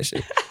 you said that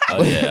shit.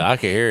 Oh yeah, I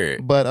can hear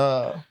it.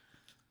 But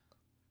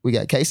we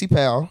got Casey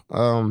Powell.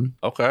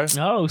 Okay.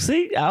 Oh,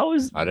 see, I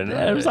didn't know.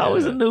 There's that,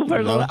 always yeah. a new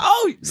person. No. Like,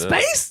 oh,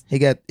 space. He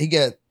got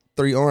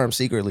 3 arms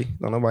secretly.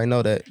 Don't nobody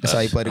know that. That's how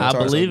he played the I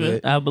guitar. believe so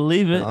it. good. I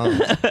believe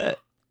it.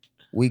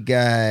 We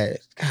got,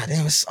 God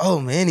damn, it's so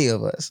many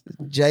of us.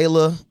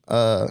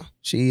 Jayla,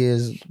 she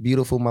is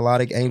beautiful,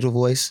 melodic angel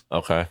voice.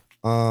 Okay.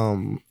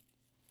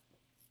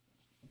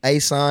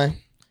 A-Sign,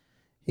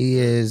 he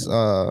is,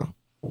 man,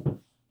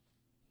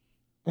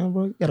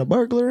 bro, got a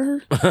burglar in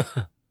her?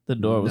 The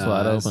door was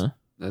wide open.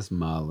 That's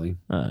Molly.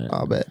 All right.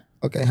 I'll bet.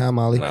 Okay, hi,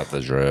 Molly. Not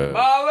the drug.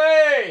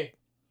 Molly!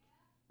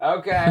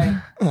 Okay.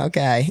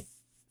 Okay.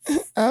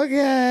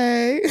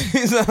 Okay.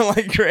 You sound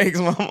like Craig's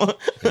mama.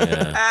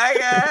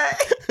 Yeah.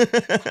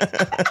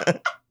 Okay.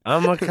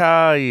 I'ma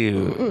call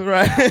you.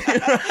 Right.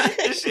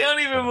 She don't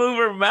even move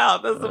her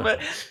mouth. That's the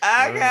best.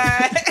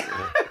 Okay.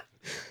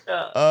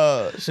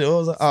 Shit, what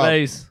was it? Oh,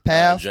 Space.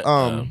 Path.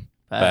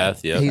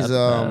 Path, yeah. He's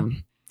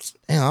damn,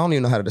 I don't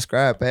even know how to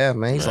describe Path,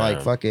 man. He's like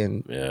Man.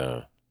 fucking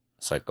Yeah.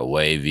 It's like a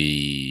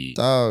wavy.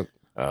 dog.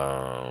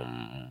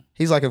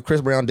 He's like if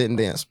Chris Brown didn't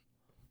dance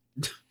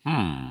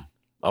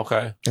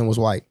Okay. and was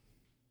white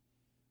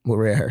with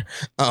red hair.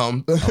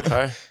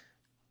 Okay.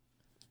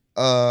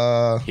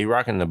 He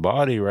rocking the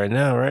body right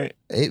now, right?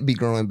 It'd be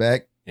growing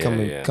back,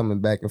 Yeah, coming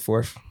back and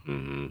forth.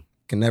 Mm-hmm.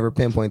 Can never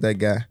pinpoint that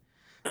guy.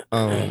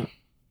 I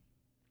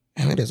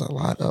mean, there's a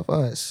lot of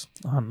us.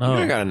 I You know.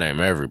 ain't gotta name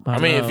everybody. I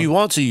I mean, know. if you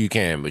want to, you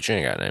can, but you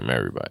ain't gotta name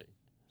everybody.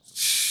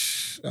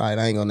 All right,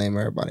 I ain't gonna name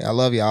everybody. I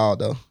love y'all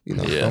though. You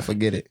know, Yeah. don't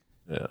forget it.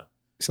 Yeah.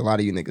 It's a lot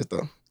of you niggas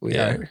though. We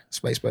Yeah. out here.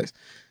 Space.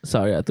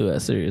 Sorry, I threw that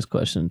serious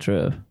question,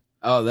 Trev.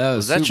 Oh, that was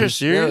Was that super, your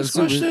serious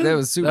question? That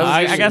was super.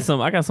 I got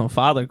some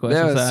father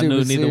questions was that I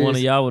knew super neither one of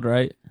serious. y'all would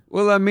write.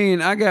 Well, I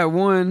mean, I got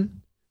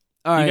one.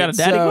 All right, You got a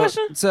daddy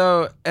question?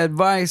 So,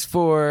 advice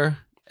for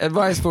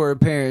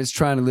parents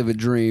trying to live a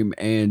dream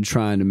and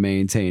trying to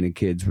maintain a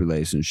kid's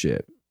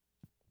relationship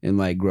and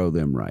like grow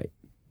them right.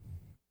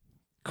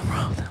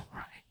 Grow them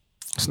right.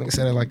 This nigga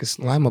said it like it's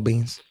lima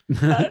beans.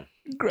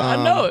 I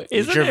know.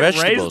 Isn't your it raise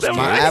vegetables, them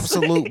man. My right?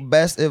 absolute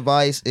best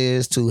advice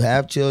is to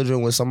have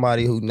children with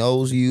somebody who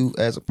knows you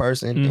as a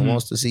person Mhm. and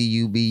wants to see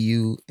you be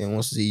you and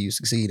wants to see you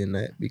succeed in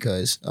that.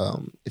 Because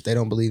if they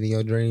don't believe in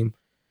your dream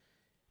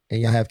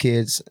and y'all have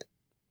kids,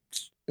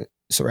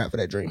 it's a wrap for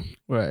that dream.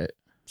 Right.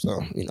 So,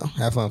 you know,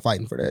 have fun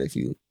fighting for that if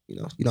you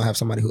don't have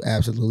somebody who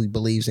absolutely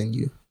believes in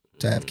you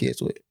to have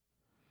kids with.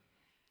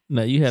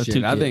 No, you have Shit,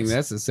 2 kids. I think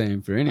that's the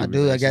same for any. I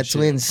do. I got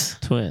relationship. twins.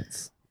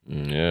 twins.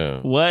 Yeah.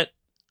 What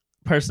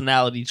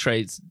personality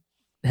traits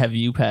have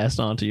you passed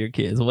on to your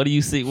kids? What do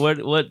you see?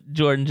 What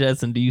Jordan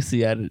Jetson do you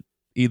see out of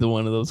either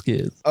one of those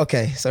kids?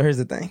 Okay, so here's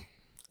the thing.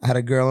 I had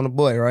a girl and a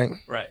boy, right?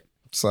 Right.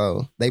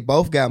 So they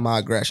both got my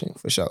aggression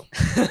for sure.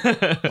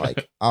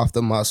 Like off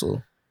the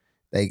muscle.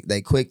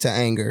 They quick to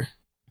anger.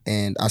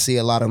 And I see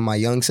a lot of my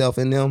young self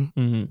in them.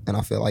 Mm-hmm. And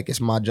I feel like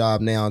it's my job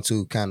now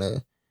to kind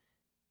of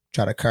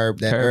try to curb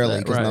that early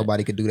because right.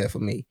 nobody could do that for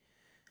me.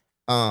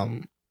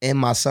 And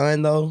my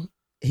son though,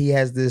 he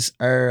has this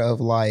air of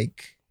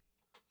like,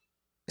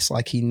 it's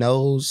like he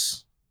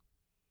knows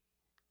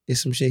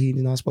it's some shit he's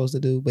not supposed to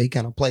do, but he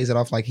kind of plays it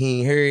off like he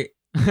ain't hear it.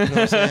 You know what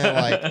I'm saying?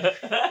 Like,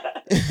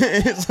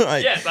 it's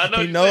like yes, I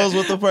know he knows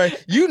what the person.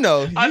 You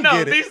know, you I know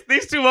get it.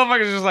 these 2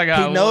 motherfuckers just like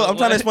He knows. I'm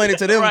trying to explain it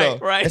to them right,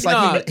 though. Right. It's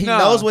like he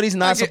knows what he's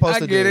not supposed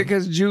to do. I get it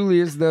because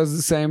Julius does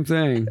the same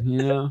thing.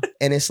 You know.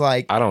 And it's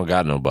like, I don't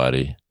got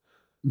nobody.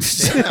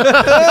 damn.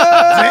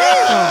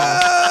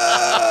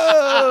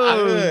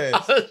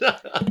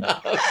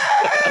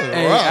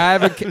 Hey, I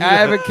have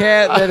a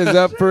cat that is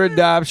up for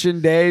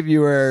adoption. Dave,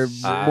 you are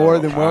more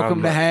than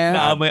welcome to have. No,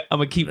 I'm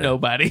gonna keep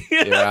nobody.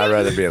 Yeah, I'd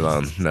rather be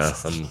alone. No,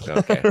 I'm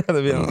okay.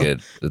 I'm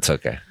good. It's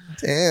okay.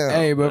 Damn.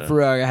 Hey, but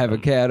for I have a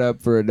cat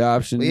up for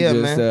adoption. Yeah,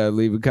 just man.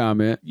 Leave a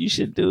comment. You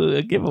should do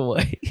a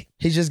giveaway.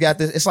 He's just got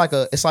this. It's like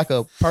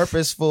a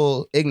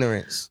purposeful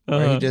ignorance.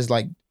 Where he just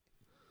like.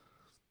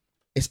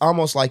 It's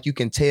almost like you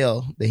can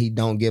tell that he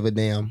don't give a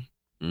damn,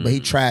 but he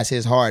tries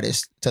his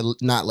hardest to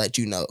not let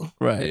you know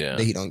Right. that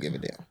he don't give a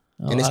damn.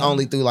 And it's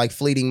only through like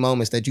fleeting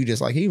moments that you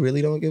just like, he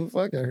really don't give a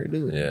fuck out here,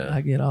 do it. Yeah.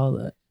 I get all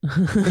that.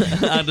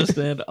 I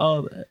understand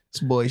all that. It's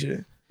boy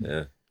shit.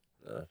 Yeah.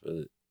 I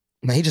feel it.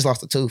 Man, he just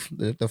lost a tooth,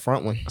 the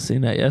front one. I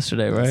seen that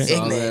yesterday, right?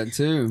 Saw that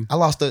too. I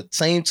lost the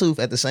same tooth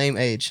at the same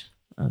age.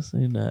 I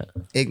seen that.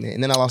 Ignorant.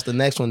 And then I lost the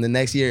next one the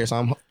next year. So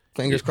I'm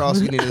fingers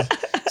crossed you need to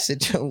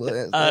sit your little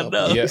ass I down.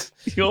 know. Yeah.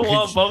 You don't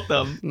want both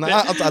of them. No,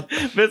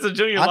 Vincent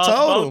Jr. I lost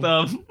told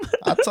both of them.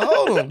 I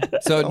told him.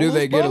 So do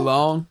they get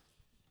along?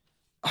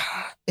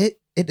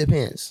 It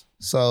depends.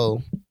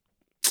 So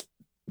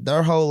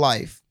their whole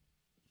life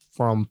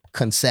from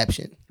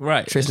conception,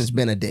 Right. Tristan's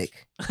been a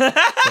dick. To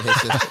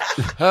his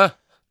sister. Huh?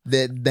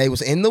 That they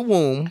was in the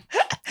womb.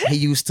 He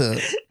used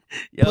to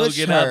Yo, push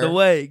get her. out the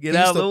way. Get he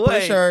out used the to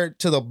push way. her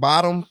to the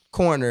bottom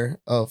corner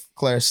of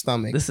Claire's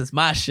stomach. This is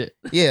my shit.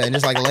 Yeah, and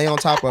just like lay on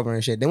top of her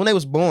and shit. Then when they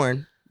was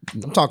born,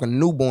 I'm talking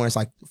newborns,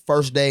 like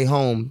first day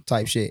home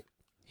type shit.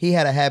 He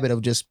had a habit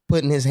of just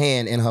putting his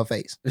hand in her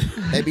face.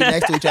 They'd be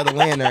next to each other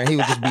laying there, and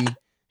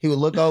he would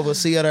look over,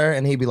 see at her,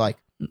 and he'd be like,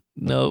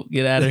 Nope,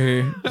 get out of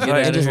here. Get Right. out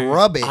and of just here.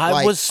 rub it. I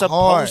like, was supposed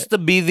hard. to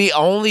be the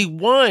only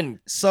one.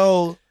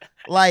 So,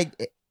 like,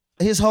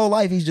 his whole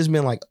life, he's just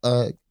been like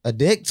a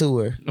dick to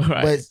her.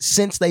 Right. But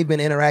since they've been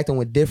interacting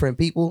with different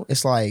people,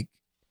 it's like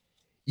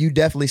you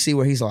definitely see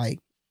where he's like,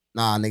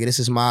 nah, nigga, this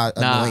is my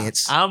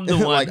annoyance. I'm the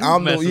one. Like, who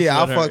I'm the messes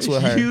I with her. fucks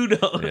with her. You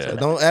don't. Yeah. So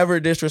don't ever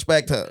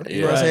disrespect her.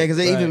 You know what I'm saying? Because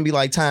there even be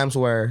like times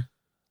where,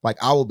 like,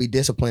 I will be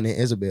disciplining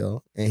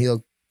Isabel, and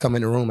he'll come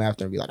in the room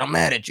after and be like, I'm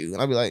mad at you,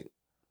 and I'll be like,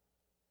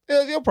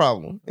 hell's your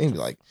problem? And he'll be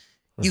like,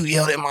 you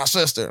yelled at my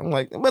sister. I'm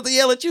like, I'm about to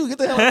yell at you. Get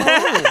the hell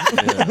out of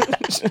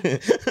my room.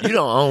 You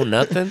don't own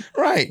nothing.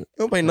 Right. You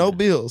don't pay no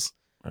bills.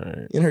 All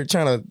right. In her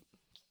trying to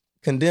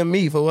condemn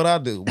me for what I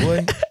do,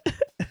 boy.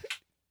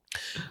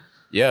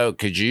 Yo,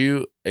 could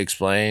you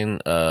explain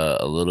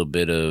a little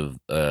bit of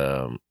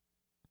the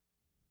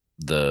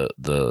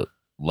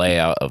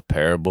layout of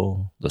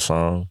Parable, the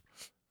song?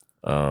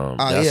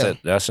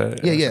 That's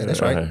it. Yeah,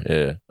 that's right.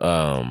 Yeah.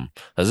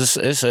 'Cause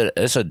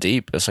it's a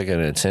deep, it's like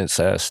an intense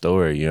sad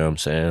story, you know what I'm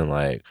saying?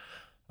 Like,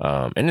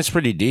 and it's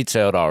pretty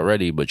detailed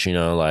already, but you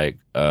know, like,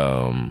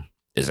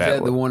 is Is that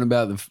that the one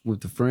about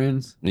with the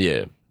friends?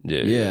 Yeah.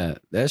 Yeah,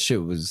 that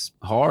shit was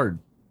hard.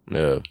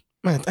 Yeah.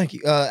 Man, thank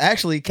you.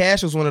 Actually,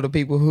 Cash was one of the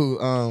people who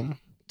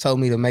told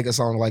me to make a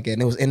song like that.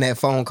 And it was in that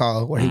phone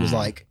call where he was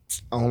like,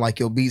 I don't like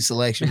your beat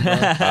selection, bro.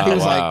 He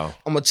was like,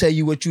 I'm going to tell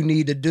you what you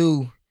need to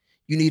do.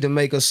 You need to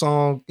make a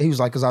song. He was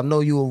like, because I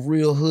know you a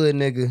real hood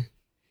nigga.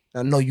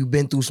 I know you've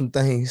been through some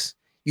things.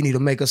 You need to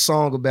make a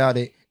song about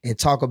it and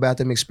talk about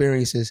them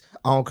experiences.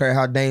 I don't care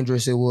how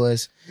dangerous it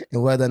was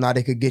and whether or not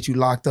it could get you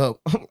locked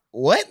up.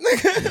 What,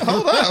 nigga?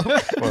 Hold up.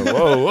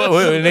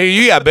 Whoa, nigga,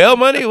 you got bail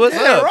money? What's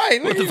Yeah, up? right,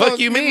 What nigga, the you fuck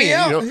gonna you get me mean?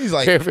 out? You don't He's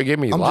like, care if it get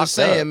me I'm locked just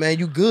saying, up. man,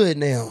 you good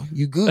now.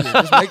 You good.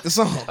 Just make the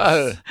song.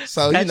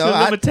 So, you Statute know,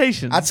 of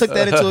limitations. I took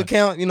that into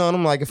account, you know, and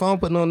I'm like, if I don't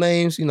put no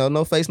names, you know,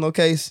 no face, no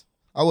case,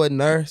 I wasn't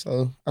there.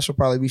 So I should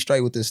probably be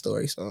straight with this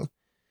story. So, you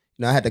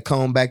know, I had to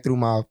comb back through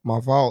my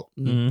vault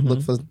and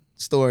look for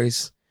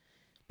stories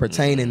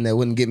pertaining that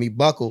wouldn't get me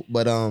buckled.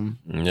 But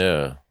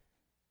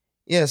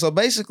yeah, so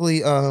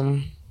basically,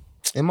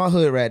 in my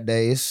hood rat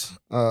days,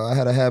 I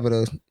had a habit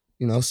of,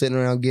 you know, sitting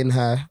around getting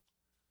high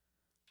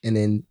and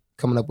then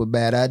coming up with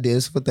bad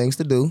ideas for things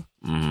to do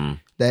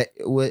that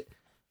would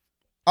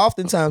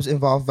oftentimes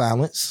involve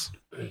violence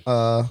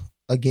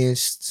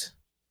against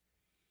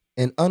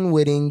an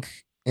unwitting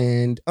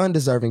and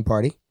undeserving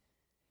party.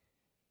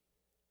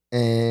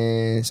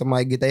 And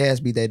somebody get their ass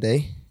beat that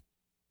day.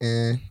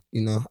 And,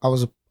 you know, I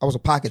was a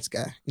pockets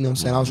guy. You know what I'm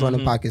saying? I was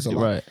running pockets a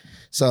lot. Right.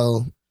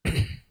 So,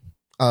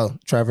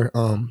 Trevor,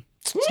 so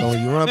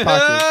when you run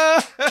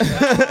pockets,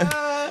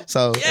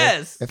 so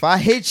Yes. if I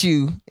hit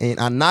you and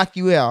I knock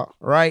you out,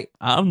 right?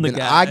 I'm the then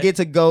guy. I get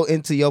to go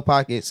into your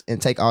pockets and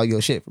take all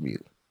your shit from you,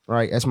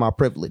 right? That's my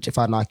privilege if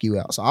I knock you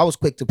out. So I was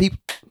quick to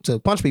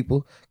punch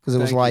people because it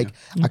was like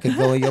I could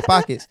go in your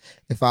pockets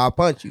if I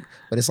punch you.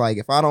 But it's like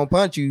if I don't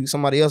punch you,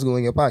 somebody else go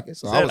in your pockets.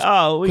 So I was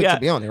quick to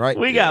be on it, right?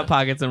 We got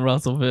pockets in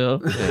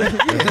Russellville.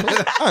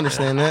 I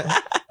understand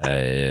that.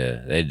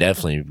 yeah, they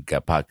definitely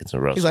got pockets in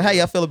Russell. He's like, how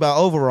y'all feel about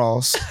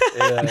overalls?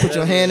 You put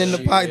your hand in the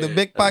pocket, the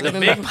big pocket,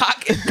 The in big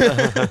pocket.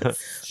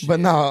 But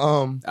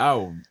no,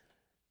 and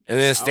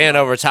then stand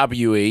over top of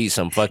you and eat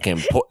some fucking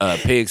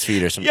pig's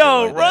feet or something.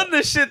 Yo, like run that.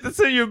 the shit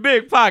that's in your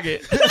big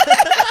pocket.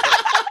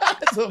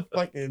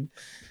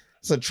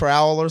 it's a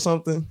trowel or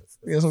something.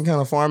 Get some kind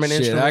of farming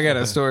Shit, instrument. I got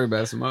a story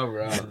about some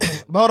over.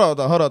 But hold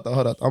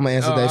on. I'm gonna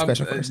answer Dave's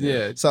question first.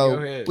 Yeah.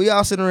 So we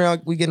all sitting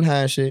around, we getting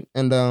high and shit,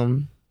 and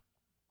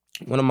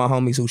one of my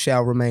homies who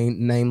shall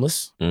remain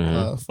nameless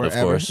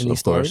forever in these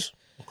stories.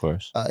 Of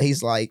course.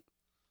 He's like,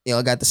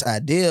 I got this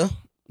idea.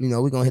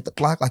 We're gonna hit the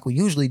clock like we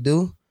usually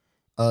do.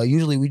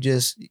 Usually we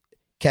just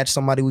catch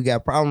somebody we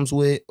got problems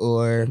with,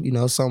 or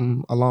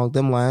something along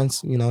them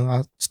lines.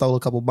 I stole a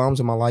couple bombs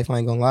in my life. I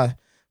ain't gonna lie,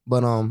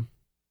 but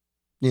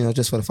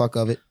just for the fuck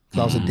of it, 'cause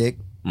I was a dick.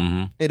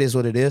 Mm-hmm. It is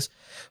what it is.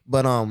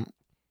 But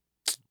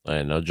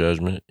hey, no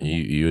judgment.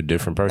 You a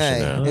different person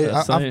now.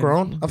 I've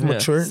grown. I've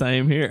matured.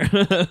 Same here.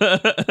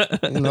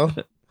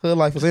 Hood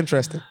life was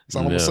interesting. That's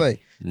all I'm gonna say.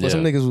 But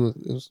some niggas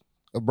was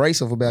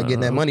abrasive about getting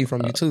that money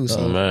from you too.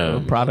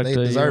 So product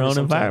of your own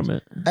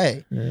environment.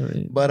 Hey,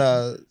 but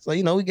so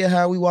we get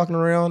high, we walking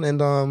around,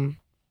 and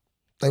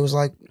they was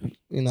like,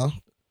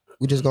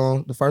 we just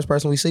gonna, the first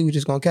person we see, we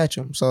just gonna catch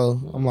him. So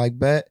I'm like,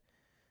 bet.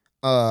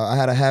 I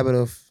had a habit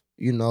of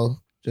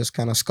just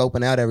kind of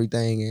scoping out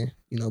everything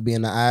and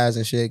being the eyes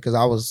and shit, because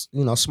I was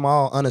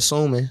small,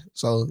 unassuming,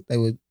 so they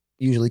would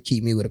usually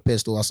keep me with a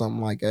pistol or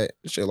something like that,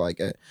 shit like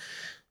that.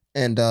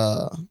 And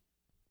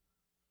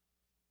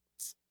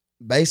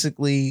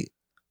basically,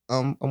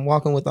 I'm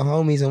walking with the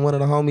homies, and one of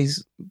the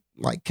homies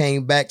like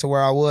came back to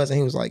where I was, and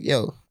he was like,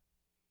 "Yo,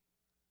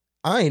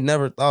 I ain't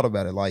never thought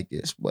about it like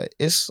this, but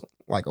it's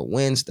like a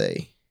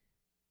Wednesday.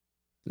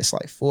 It's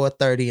like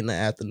 4:30 in the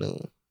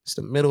afternoon. It's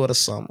the middle of the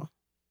summer."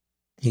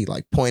 He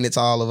like pointed to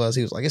all of us.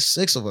 He was like, "It's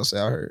 6 of us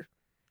out here.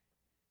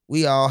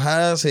 We all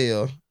high as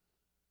hell.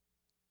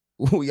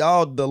 We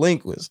all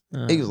delinquents."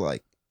 He was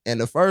like,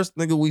 "And the first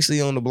nigga we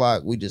see on the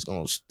block, we just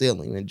gonna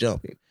steal him and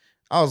jump him."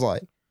 I was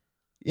like,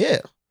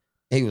 "Yeah."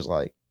 He was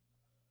like,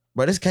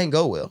 "Bro, this can't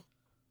go well.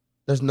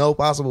 There's no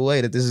possible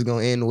way that this is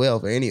gonna end well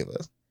for any of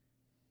us."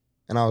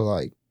 And I was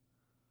like,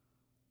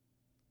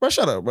 "Bro,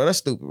 shut up, bro. That's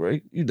stupid, bro.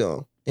 You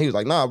dumb." He was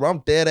like, "Nah, bro, I'm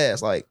dead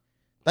ass. Like,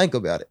 think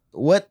about it.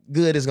 What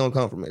good is gonna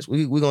come from this?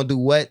 We gonna do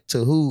what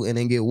to who and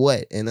then get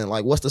what? And then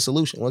like, what's the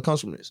solution? What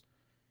comes from this?"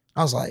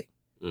 I was like,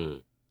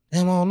 "Damn, I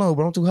don't know,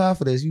 bro. I'm too high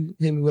for this. You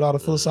hit me with all the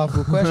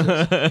philosophical questions.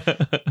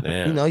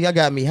 Y'all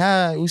got me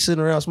high. We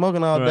sitting around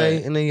smoking all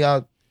day, and then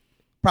y'all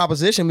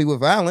proposition me with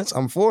violence.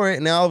 I'm for it.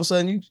 And now all of a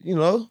sudden,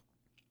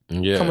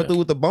 coming through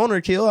with the boner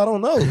kill. I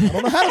don't know. I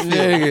don't know how to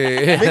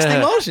feel. Mixed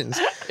emotions."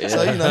 So he's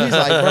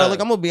like, "Bro, look,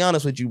 I'm gonna be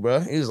honest with you, bro."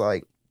 He was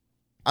like,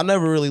 "I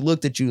never really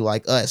looked at you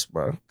like us,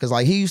 bro." Because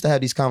like he used to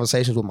have these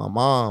conversations with my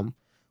mom,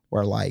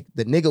 where like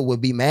the nigga would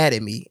be mad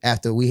at me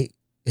after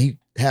he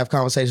have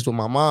conversations with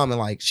my mom, and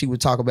like she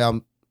would talk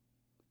about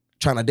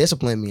trying to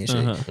discipline me and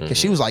shit. Because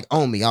she was like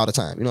on me all the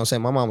time. You know what I'm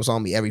saying? My mom was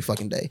on me every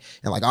fucking day,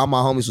 and like all my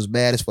homies was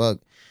bad as fuck.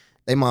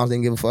 They moms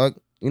didn't give a fuck.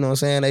 You know what I'm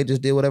saying? They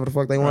just did whatever the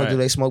fuck they wanted to do.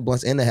 They smoked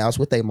blunts in the house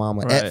with their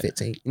mama at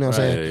 15. You know what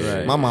I'm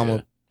saying? My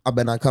mama, I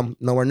better not come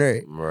nowhere near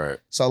it. Right.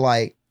 So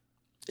like,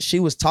 she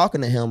was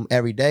talking to him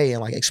every day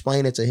and like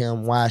explaining to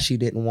him why she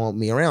didn't want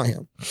me around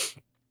him.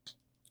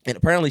 And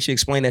apparently she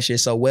explained that shit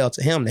so well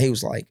to him that he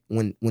was like,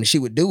 when she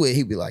would do it,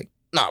 he'd be like,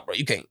 "Nah, bro,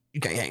 you can't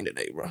hang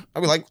today, bro."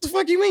 I'd be like, "What the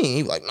fuck you mean?"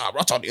 He'd be like, "Nah,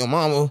 bro, I talked to your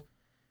mama.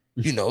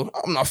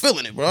 I'm not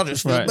feeling it, bro. I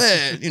just feel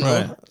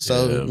bad,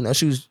 So,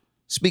 she was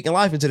speaking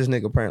life into this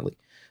nigga apparently.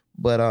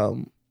 But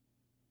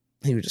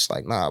he was just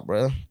like, "Nah,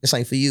 bro, this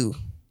ain't for you."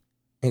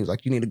 And he was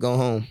like, "You need to go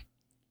home."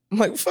 I'm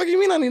like, "What the fuck you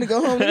mean I need to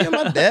go home? Nigga,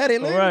 my dad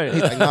in there." Right.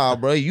 He's like, "Nah,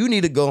 bro, you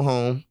need to go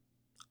home.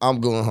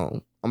 I'm going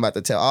home. I'm about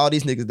to tell all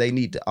these niggas they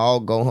need to all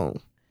go home.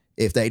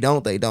 If they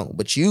don't, they don't.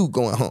 But you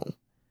going home."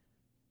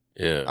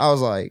 Yeah. I was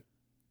like,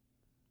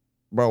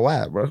 "Bro,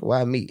 why, bro?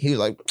 Why me?" He was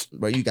like,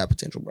 "Bro, you got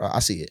potential, bro. I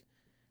see it.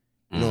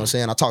 You know what I'm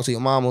saying? I talked to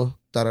your mama,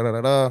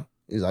 da-da-da-da-da."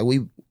 He's like,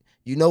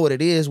 you know what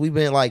it is. We've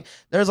been like,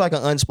 there's like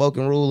an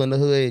unspoken rule in the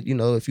hood.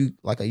 If you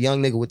like a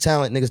young nigga with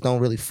talent, niggas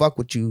don't really fuck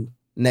with you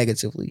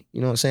negatively.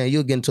 You know what I'm saying?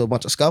 You'll get into a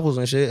bunch of scuffles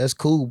and shit. That's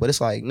cool. But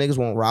it's like niggas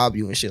won't rob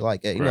you and shit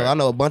like that. I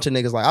know a bunch of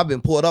niggas, like I've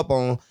been pulled up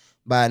on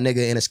by a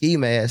nigga in a ski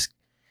mask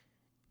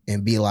and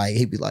he'd be like,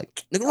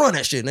 "Nigga, run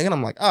that shit, nigga." And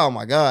I'm like, "Oh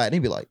my God." And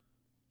he'd be like,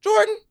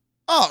 "Jordan,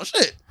 oh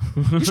shit.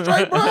 You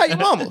straight, bro? How your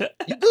mama?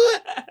 You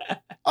good?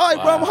 All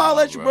right, bro, I'm gonna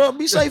holler at you, bro.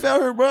 Be safe out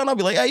here, bro." And I'll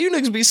be like, "Hey, you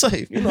niggas be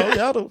safe." Y'all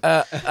don't. You know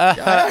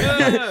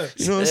what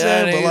I'm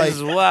saying? But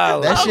like,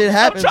 wild. That shit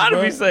happens, I'm trying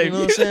bro. to be safe. You know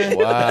what I'm saying?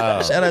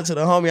 Wow. Shout out to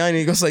the homie. I ain't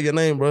even gonna say your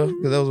name, bro,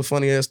 because that was a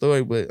funny ass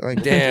story. But I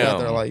ain't gonna put it out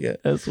there like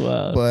that. That's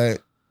wild.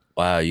 But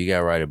wow, you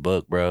gotta write a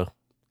book, bro.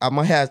 I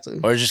might have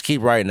to. Or just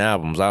keep writing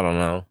albums. I don't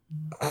know.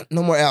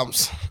 No more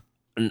albums.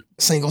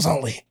 Singles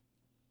only.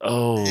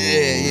 Oh,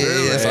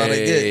 yeah. That's all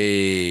they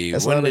get.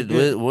 That's all they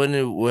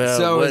get.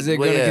 So is it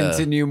going to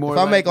continue more? If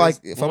I make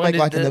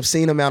like an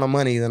obscene amount of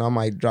money, then I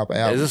might drop an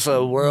album. Is this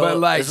a world? But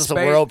like is this a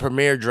world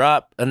premiere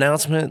drop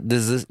announcement?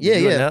 Does this?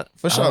 Yeah,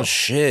 for sure. Oh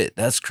shit,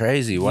 that's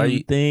crazy. Why you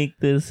think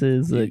this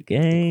is a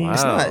game? Wow.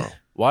 It's not.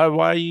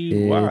 Why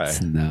you? Why?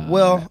 It's not.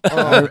 Well,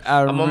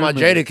 I'm on my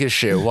Jadakiss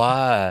shit.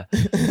 Why?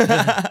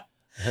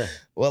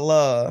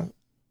 Well,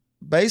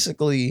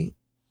 basically,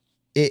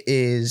 it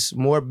is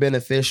more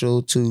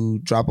beneficial to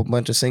drop a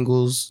bunch of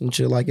singles and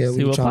shit like that.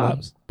 See what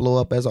pops. blow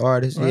up as an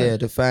artist. Right. Yeah,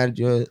 to find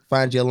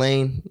your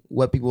lane,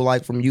 what people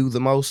like from you the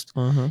most.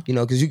 You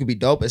know, because you could be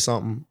dope at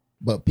something,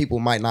 but people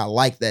might not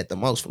like that the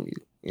most from you.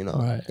 You know,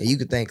 Right. and you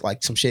could think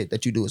like some shit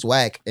that you do is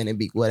whack, and it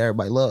be what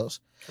everybody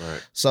loves.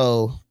 Right.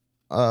 So,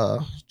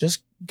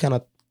 just kind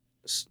of,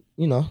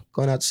 you know,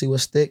 going out to see what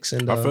sticks.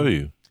 And I feel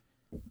you.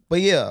 But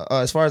yeah,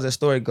 as far as that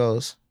story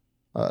goes,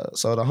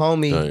 so the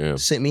homie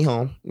sent me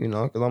home. You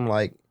know, because I'm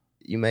like,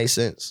 you made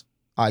sense.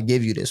 I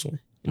give you this one.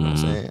 You know what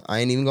I'm saying? I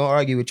ain't even gonna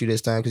argue with you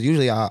this time because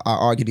usually I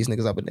argue these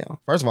niggas up and down.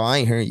 First of all, I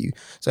ain't hearing you.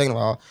 Second of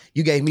all,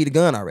 you gave me the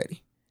gun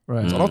already.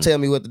 Right. So don't tell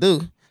me what to do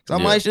because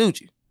I might shoot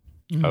you.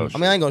 Oh, I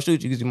mean, I ain't gonna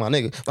shoot you because you're my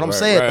nigga. But I'm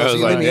saying though, so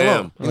you leave me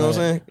alone. You know what I'm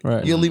saying?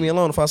 Right. You'll leave me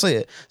alone if I say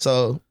it.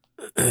 So,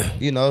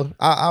 you know,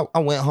 I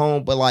went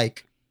home, but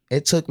like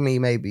it took me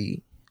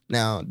maybe,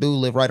 now dude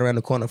lived right around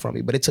the corner from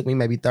me, but it took me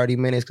maybe 30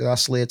 minutes because I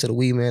slid to the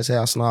weed man's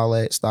house and all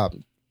that, stopped,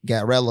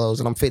 got Rellos,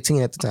 and I'm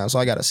 15 at the time. So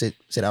I gotta sit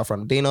out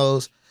front of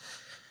Dino's.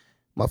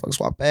 Motherfucker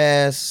swap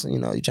ass. You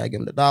know, you try to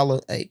give him the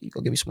 $1. Hey, you go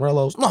give me some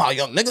Rellos. No,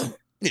 young nigga, you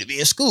need to be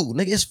in school.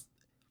 Nigga, it's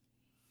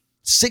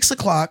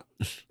 6:00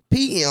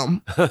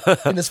 p.m.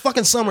 in this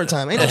fucking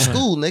summertime. Ain't no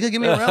school, nigga.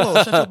 Give me a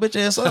Rello. Shut your bitch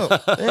ass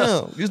up.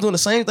 Damn. You was doing the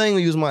same thing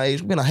when you was my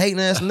age. You been a hating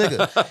ass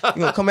nigga.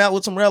 You gonna come out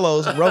with some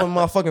Rellos and rub in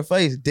my fucking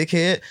face,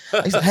 dickhead.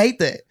 I used to hate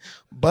that.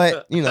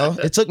 But, you know,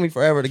 it took me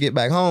forever to get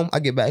back home. I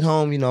get back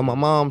home, you know, my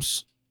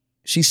mom's,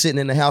 she's sitting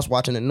in the house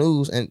watching the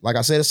news. And like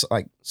I said, it's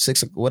like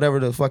 6, whatever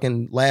the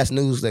fucking last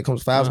news that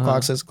comes, 5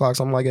 o'clock, 6 o'clock,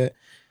 something like that.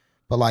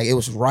 But like, it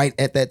was right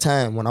at that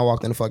time when I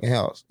walked in the fucking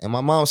house. And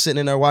my mom's sitting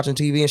in there watching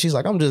TV and she's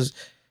like, I'm just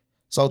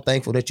so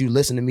thankful that you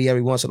listen to me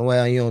every once in a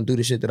while and you don't do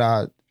the shit that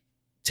I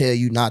tell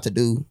you not to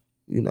do.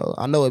 You know,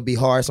 I know it'd be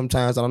hard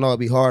sometimes. I know it'd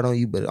be hard on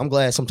you, but I'm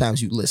glad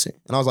sometimes you listen.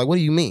 And I was like, what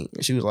do you mean?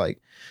 And she was like,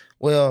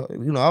 well,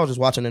 you know, I was just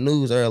watching the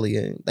news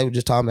earlier and they were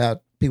just talking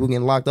about people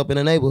getting locked up in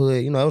the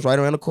neighborhood. You know, it was right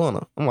around the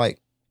corner. I'm like,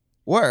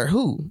 where?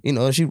 Who? You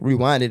know, and she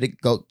rewinded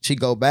it. She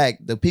go back.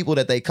 The people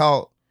that they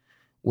caught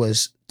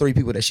was 3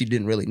 people that she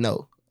didn't really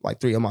know. Like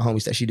 3 of my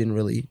homies that she didn't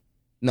really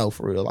know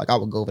for real. Like I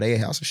would go over their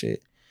house and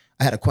shit.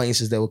 I had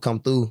acquaintances that would come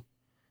through.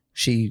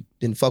 She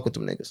didn't fuck with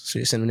them niggas.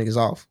 She sent them niggas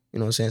off. You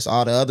know what I'm saying? So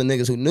all the other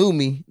niggas who knew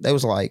me, they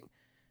was like,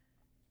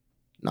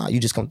 nah, you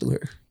just come through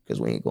here because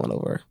we ain't going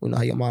over her. We know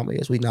how your mama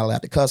is. We not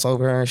allowed to cuss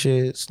over her and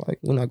shit. It's like,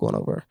 we're not going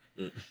over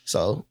her.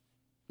 So,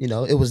 you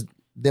know, it was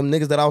them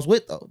niggas that I was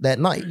with though that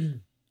night.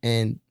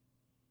 And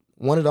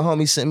one of the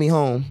homies sent me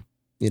home.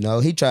 You know,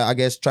 he tried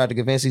to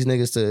convince these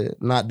niggas to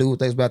not do what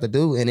they was about to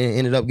do, and then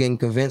ended up getting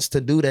convinced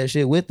to do that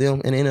shit with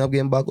them, and ended up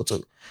getting buckled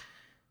too.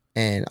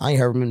 And I ain't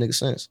heard from them niggas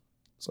since.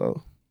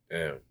 So,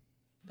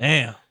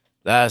 damn,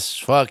 that's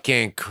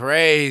fucking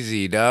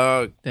crazy,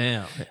 dog.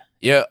 Damn.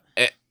 Yeah.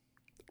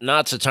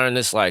 Not to turn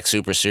this like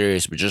super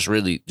serious, but just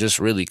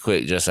really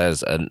quick, just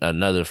as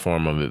another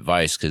form of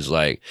advice, because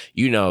like,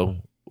 you know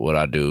what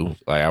I do,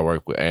 like I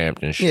work with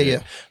Amped and shit.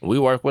 Yeah. We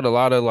work with a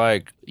lot of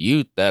like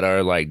youth that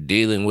are like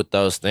dealing with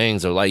those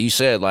things, or like you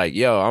said, like,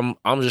 yo,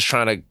 I'm just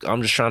trying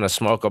to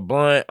smoke a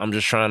blunt. I'm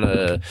just trying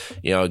to,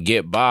 you know,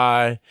 get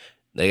by.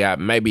 They got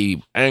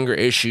maybe anger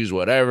issues,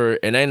 whatever,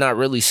 and they not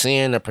really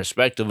seeing the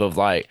perspective of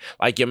like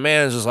your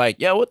man's just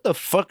like, yo, what the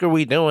fuck are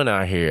we doing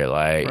out here?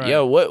 Like, right.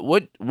 Yo,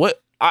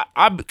 what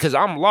I because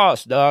I'm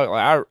lost, dog.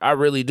 Like I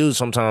really do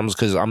sometimes,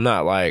 because I'm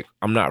not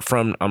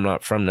from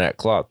that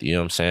cloth. You know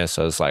what I'm saying?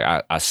 So it's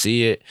like I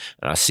see it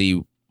and I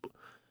see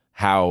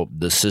how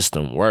the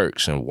system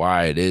works and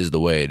why it is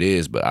the way it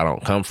is, but I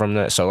don't come from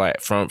that. So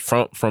like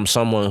from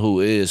someone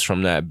who is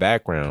from that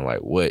background, like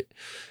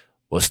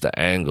what's the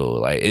angle?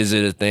 Like, is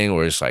it a thing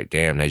where it's like,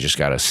 damn, they just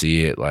gotta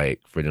see it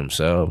like for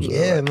themselves?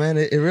 Yeah, like, man,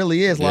 it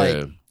really is. Yeah.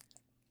 Like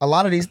a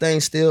lot of these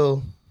things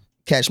still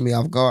catch me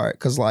off guard,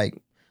 because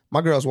like my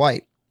girl's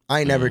white. I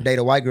ain't never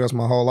dated white girls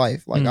my whole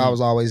life. Like I was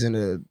always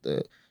into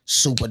the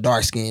super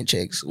dark skinned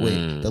chicks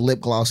with the lip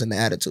gloss and the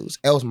attitudes.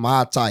 That was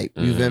my type.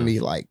 You feel me?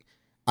 Like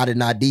I did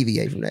not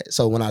deviate from that.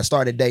 So when I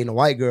started dating a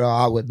white girl,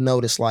 I would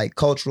notice like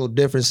cultural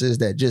differences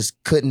that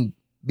just couldn't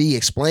be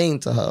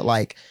explained to her.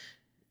 Like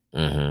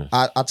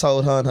I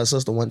told her and her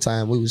sister one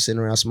time, we was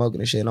sitting around smoking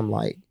and shit, and I'm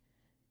like,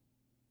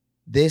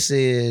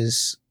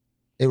 it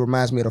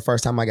reminds me of the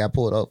first time I got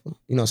pulled over.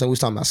 You know, so we was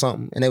talking about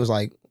something, and they was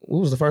like,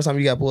 when was the first time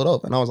you got pulled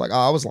over? And I was like,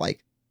 I was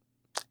like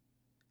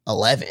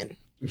 11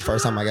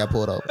 first time I got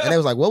pulled over. And they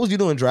was like, what was you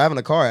doing driving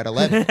a car at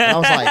 11? And I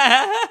was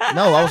like,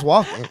 no, I was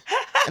walking.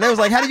 And they was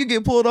like, how do you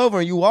get pulled over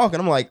and you walk?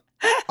 And I'm like,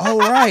 all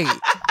right,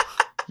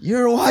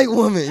 you're a white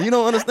woman, you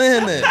don't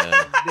understand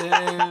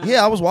that.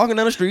 Yeah, I was walking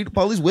down the street, the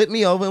police whipped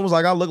me over and was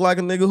like, I look like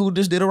a nigga who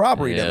just did a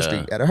robbery down the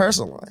street at a hair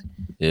salon.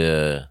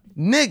 Yeah.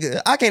 Nigga,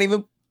 I can't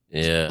even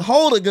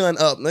hold a gun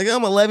up. Nigga,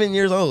 I'm 11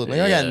 years old.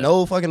 Nigga, I got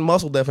no fucking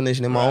muscle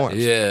definition in my arms.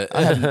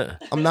 Yeah.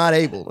 I'm not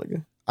able,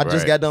 nigga. I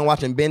just got done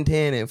watching Ben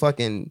 10 and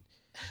fucking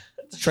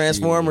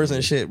Transformers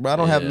and shit, bro. I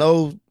don't have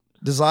no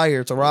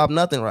desire to rob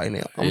nothing right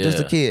now. I'm just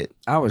a kid.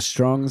 I was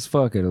strong as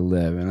fuck at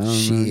 11.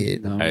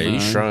 Shit. Hey,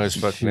 you strong as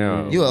fuck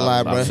now. You a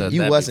lie, bro.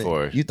 You wasn't.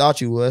 Before. You thought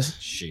you was.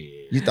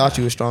 Shit. You thought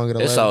you was strong at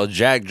 11. It's all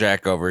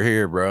Jack over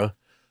here, bro.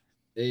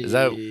 Is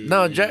that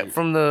no Jack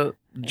from the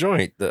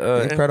joint.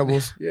 The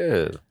Incredibles.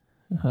 Yeah.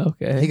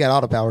 Okay. He got all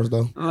the powers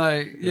though.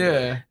 Like,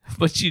 yeah.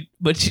 But you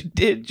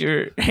did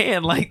your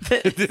hand like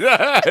this.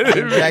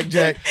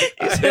 Jack.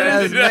 He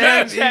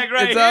said Jack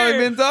right It's all here.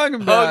 he's been talking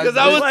about. Because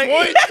I was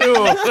pointing to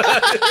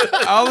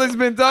him. all he's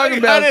been talking I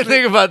about. didn't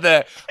think about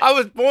that. I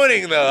was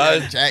pointing though. I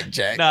was,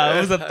 Jack. No, it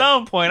was a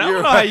thumb point. I don't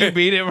You're know how right. you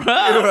beat it, bro.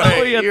 I don't know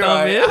where your You're thumb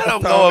right. is. I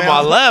don't go with my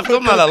left.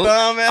 I'm not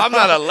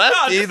a No,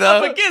 lefty just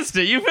though. up against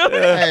it. You feel me?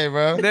 Hey,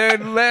 bro. For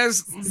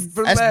That's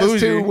the last bougie.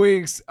 2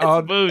 weeks,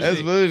 all Bougie.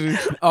 That's bougie.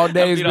 all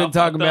day he's beat been off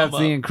my talking about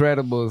thumb The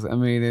Incredibles. I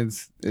mean,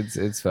 it's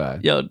fine.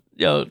 Yo,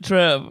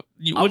 Trev.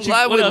 I'm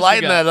glad we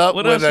lighten that up.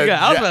 What else you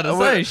got? I was about to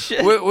say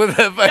shit. With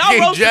a Y'all fucking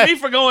roasted Jack. me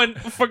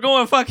for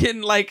going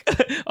fucking like,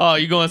 oh,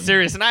 you going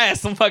serious? And I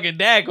asked some fucking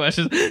dad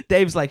questions.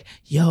 Dave's like,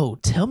 yo,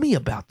 tell me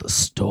about the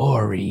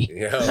story.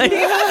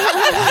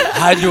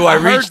 How do I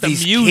heard reach the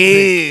these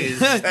music. kids?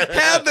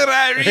 How did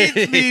I reach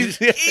these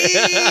kids?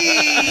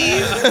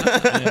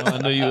 I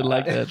knew you would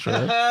like that,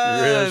 Trev.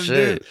 Real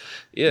shit.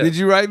 Yeah. Did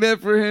you write that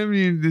for him?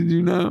 Did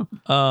you know?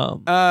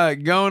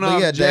 Going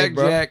off yeah, Jack Dave,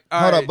 bro. Jack. All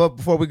Hold right. up, but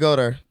before we go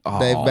there,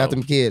 Dave, about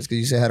them kids, because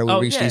you said how do we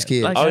reach these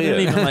kids? Like, I didn't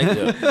even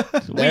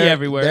like we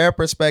everywhere. Their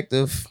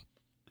perspective,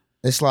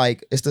 it's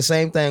like it's the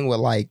same thing with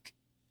like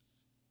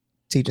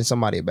teaching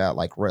somebody about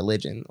like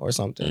religion or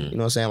something. You know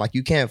what I'm saying? Like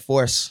you can't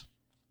force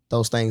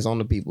those things on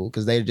the people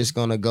because they're just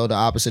gonna go the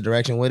opposite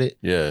direction with it.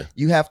 Yeah.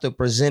 You have to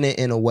present it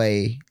in a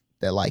way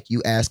that like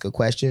you ask a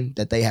question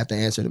that they have to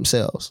answer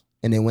themselves.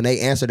 And then when they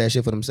answer that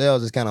shit for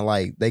themselves, it's kind of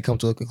like they come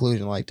to a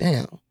conclusion like,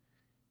 damn,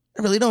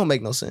 it really don't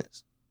make no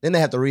sense. Then they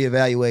have to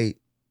reevaluate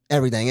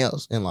everything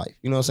else in life.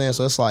 You know what I'm saying?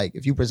 So it's like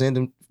if you present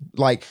them,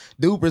 like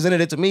dude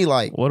presented it to me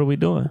like, what are we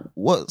doing?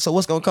 what's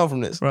gonna come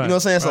from this? Right, You know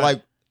what I'm saying? So right.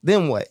 like,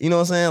 then what? You know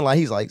what I'm saying? Like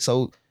he's like,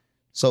 so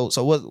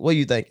what are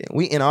you thinking?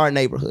 We in our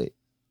neighborhood.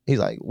 He's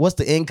like, what's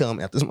the income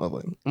at this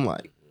motherfucker? I'm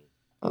like,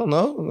 I don't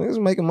know.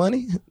 Niggas making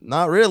money.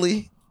 Not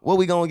really. What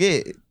we gonna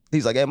get?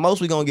 He's like, at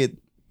most we gonna get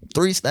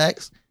 3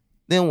 stacks.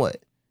 Then what?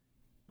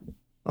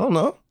 I don't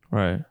know.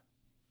 Right.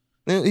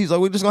 Then he's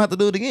like, we're just gonna have to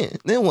do it again.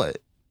 Then what?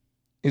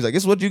 He's like,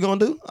 this is what you gonna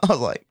do? I was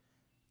like,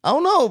 I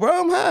don't know,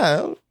 bro. I'm high.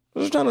 I'm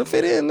just trying to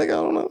fit in, nigga. I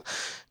don't know.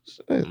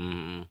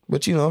 Shit.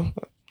 But you know.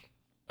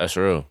 That's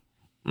real.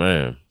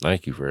 Man,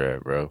 thank you for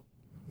that, bro.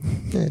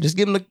 Yeah, just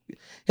hit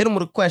them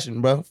with a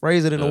question, bro.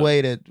 Phrase it in a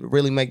way that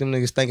really make them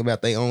niggas think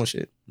about their own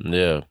shit.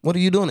 Yeah. What are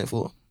you doing it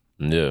for?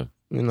 Yeah.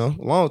 You know,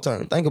 long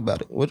term. Think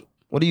about it. What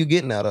are you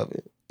getting out of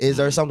it? Is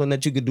there something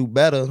that you could do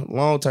better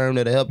long term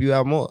that'll help you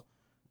out more?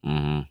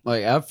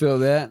 Like I feel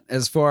that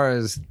as far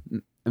as,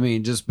 I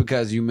mean, just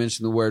because you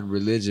mentioned the word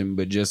religion,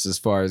 but just as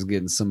far as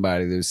getting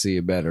somebody to see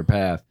a better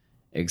path,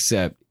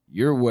 except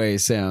your way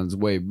sounds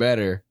way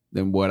better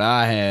than what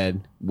I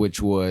had,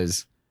 which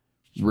was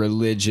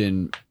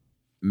religion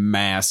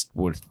masked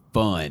with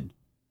fun.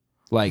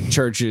 Like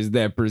churches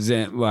that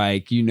present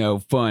like, you know,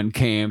 fun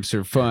camps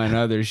or fun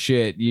other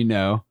shit, you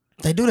know.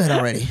 They do that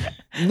already.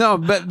 No,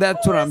 but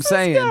that's what I'm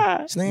saying.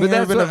 But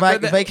that's been a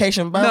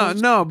vacation bounce.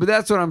 No, but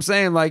that's what I'm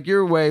saying. Like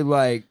your way,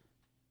 like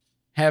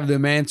have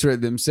them answer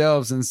it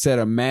themselves instead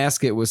of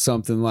mask it with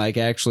something, like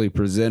actually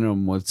present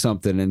them with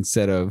something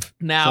instead of.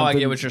 Now I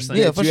get what you're saying.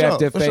 Yeah, that for you sure, have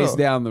to for face sure.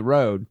 down the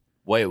road.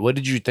 Wait, what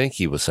did you think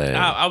he was saying?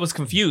 I was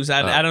confused.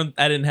 I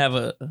didn't have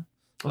a.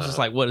 I was just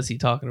like, what is he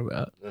talking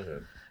about?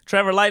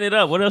 Trevor, light it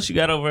up. What else you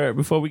got over there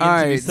before we get All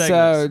to right, these so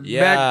segments?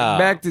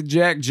 back to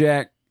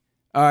Jack.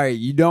 All right,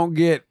 you don't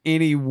get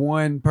any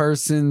one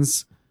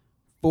person's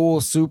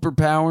full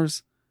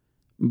superpowers,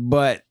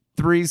 but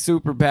 3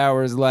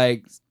 superpowers.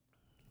 Like,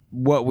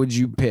 what would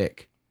you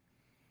pick?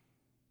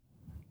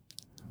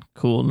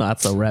 Cool, not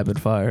so rapid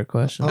fire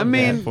question. I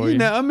mean, for you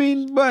know, I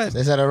mean, but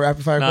Is that a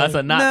rapid fire no, that's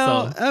question? a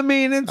not so. I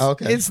mean,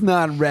 it's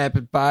not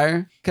rapid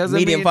fire because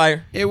Medium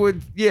fire. It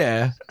would,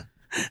 yeah.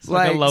 It's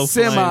like a low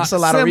semi, flame. It's a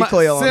lot of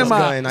recoil on this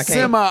gun. I can't.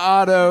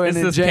 Semi-auto and It's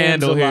it this jams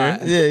candle a here.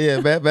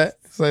 lot. Yeah, bet.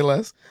 Say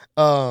less.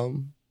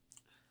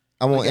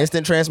 I want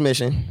instant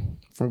transmission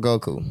from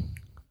Goku.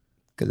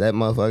 Cause that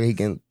motherfucker,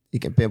 he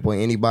can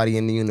pinpoint anybody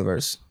in the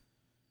universe.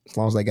 As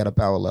long as they got a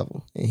power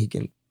level. And he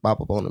can pop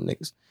up on them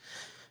niggas.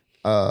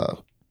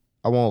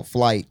 I want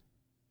flight.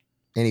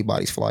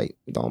 Anybody's flight.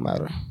 It don't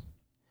matter.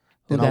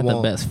 Who Then I got the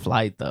want best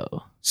flight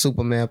though?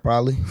 Superman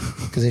probably.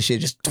 Cause his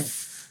shit just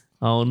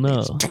Oh no.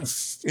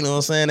 you know what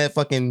I'm saying? That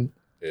fucking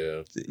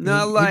Yeah.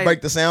 No, he like-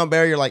 break the sound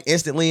barrier like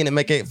instantly and it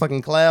make it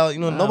fucking cloud. You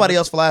know, nobody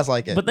else flies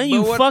like that. But then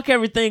you But what- fuck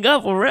everything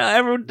up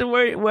wherever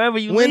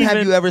you when leave have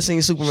it. you ever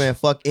seen Superman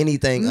fuck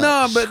anything No,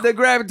 up? but the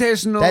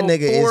gravitational That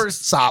nigga is force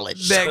solid.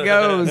 that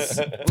goes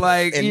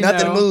like and you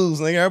nothing know, moves.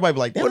 Nigga. Everybody be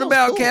like, damn, What that was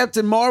about cool.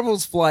 Captain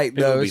Marvel's flight It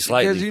would though? be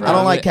slightly 'Cause, you further. I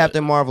don't know, like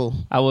Captain Marvel.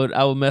 I would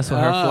mess with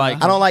her flight.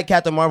 I don't like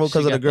Captain Marvel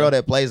because She of the got girl the-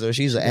 that plays her.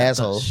 She's an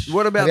asshole.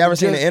 What about Have you ever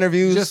seen just- the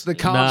interviews? Just the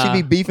Nah.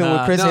 She be beefing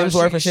with Chris No,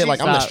 Hemsworth and she- shit.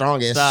 Like, I'm the Stop,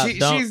 strongest. stop.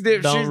 She's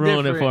Don't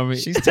ruin it it for me.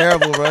 She's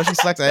terrible, bro. She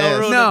sucks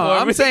ass. No,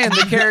 I'm saying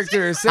the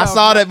character I herself.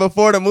 saw that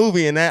before the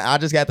movie, and that I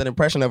just got that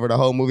impression of her the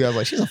whole movie. I was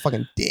like, she's a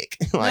fucking dick.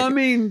 I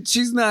mean,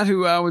 she's not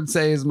who I would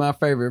say is my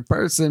favorite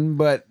person,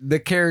 but the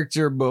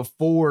character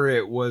before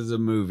it was a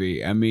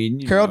movie. I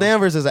mean, Carol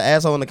Danvers is an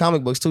asshole in the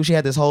comic books too. She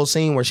had this whole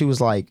scene where she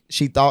was like,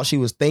 she thought she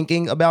was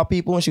thinking about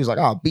people, and she was like,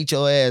 "I'll beat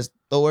your ass,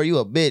 Thor. You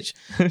a bitch,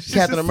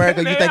 Captain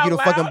America. You think you the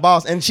fucking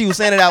boss?" And she was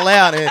saying it out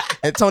loud,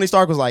 and Tony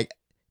Stark was like,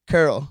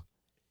 "Carol,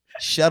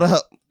 shut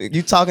up.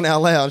 You talking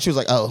out loud." And she was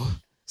like, "Oh."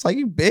 It's like,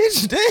 you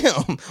bitch,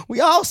 damn. We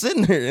all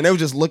sitting here. And they were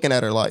just looking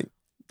at her like.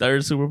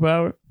 Third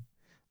superpower?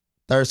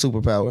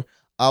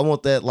 I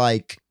want that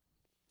like.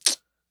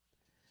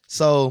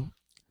 So,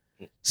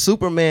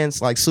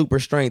 Superman's like super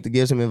strength that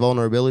gives him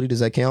invulnerability. Does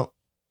that count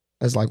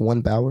as like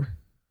one power?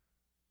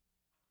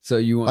 So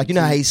you want like, you know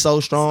how he's so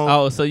strong?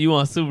 Oh, so you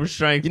want super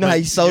strength. You know how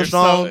he's so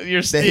strong?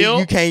 You're still?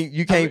 You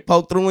can't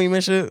poke through him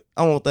and shit?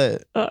 I want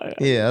that.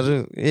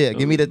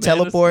 Give me the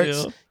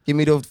teleports, give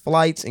me the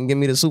flights, and give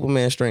me the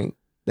Superman strength.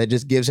 That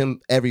just gives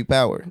him every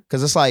power.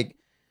 Because it's like,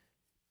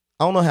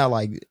 I don't know how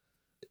like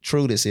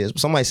true this is, but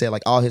somebody said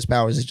like all his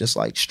powers is just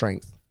like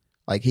strength.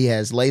 Like he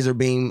has laser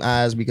beam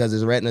eyes because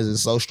his retinas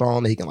is so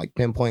strong that he can like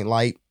pinpoint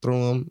light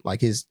through them.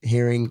 Like his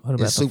hearing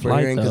is super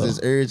hearing because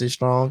his ears is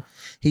strong.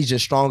 He's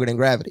just stronger than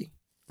gravity.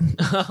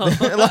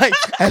 Like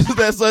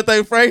that's what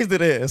they phrased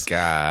it as.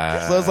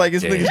 God, so it's like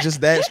this nigga's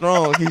just that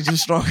strong. He's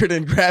just stronger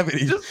than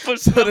gravity.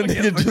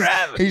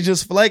 He's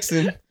just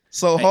flexing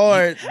so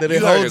hard that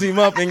it holds him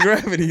up in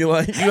gravity.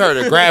 Like you heard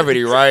of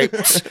gravity, right?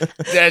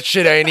 That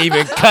shit ain't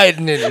even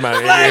cutting it, my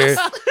nigga.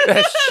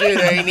 That shit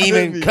ain't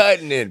even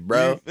cutting it,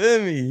 bro. You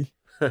feel me?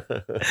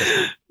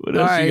 All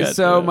right,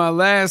 so my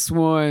last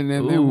one,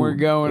 and then we're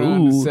going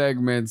on to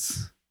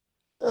segments.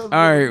 All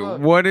right,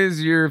 what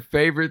is your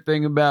favorite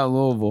thing about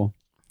Louisville?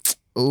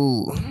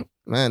 Ooh,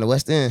 man, the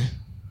West End.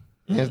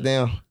 Hands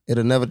down.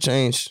 It'll never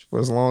change for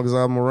as long as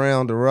I'm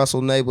around. The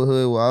Russell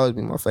neighborhood will always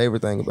be my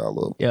favorite thing about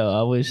Louisville. Yo,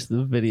 I wish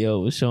the video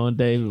was showing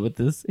David with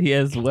this. He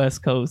has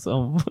West Coast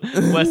on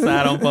West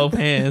Side on both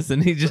hands,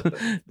 and he just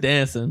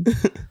dancing.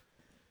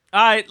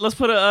 All right, let's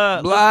put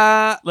a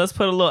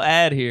little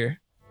ad here.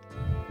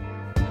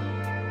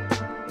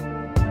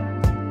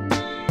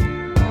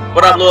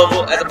 What up,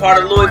 Louisville? As a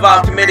part of the Louis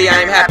Vuitton Committee, I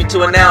am happy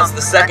to announce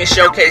the second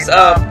showcase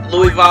of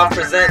Louis Vuitton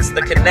Presents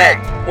The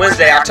Connect,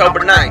 Wednesday,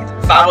 October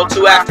 9th,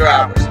 502 After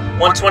Hours,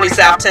 120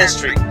 South 10th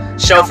Street.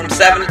 Show from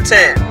 7 to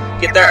 10.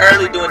 Get there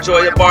early to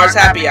enjoy the bar's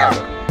happy hour.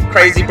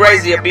 Crazy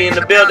Brazy will be in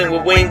the building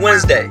with Wing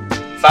Wednesday.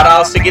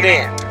 $5 to get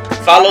in.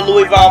 Follow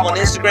Louis Vuitton on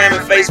Instagram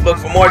and Facebook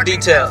for more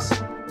details.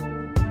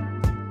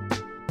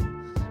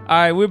 All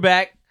right, we're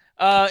back.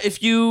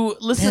 If you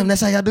listen,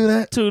 that's how y'all do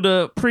that to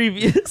the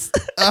previous.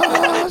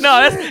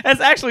 No, that's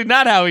actually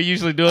not how we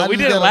usually do it. We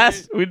did it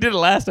last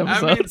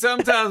episode. I mean,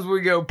 sometimes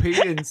we go pee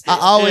and stuff.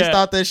 I always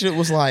thought that shit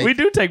was like we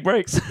do take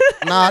breaks.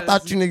 Nah, I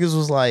thought you niggas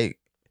was like,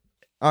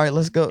 all right,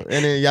 let's go,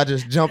 and then y'all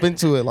just jump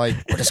into it like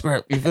with the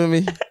script. You feel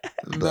me?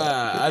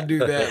 Nah, I do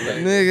that,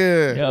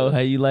 nigga. Yo, how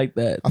you like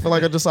that? I feel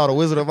like I just saw the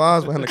Wizard of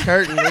Oz behind the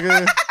curtain,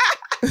 nigga.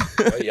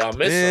 Y'all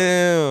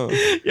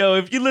missed Yo,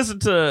 if you listen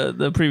to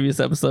the previous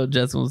episode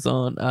Jetson was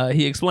on,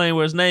 he explained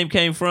where his name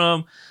came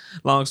from.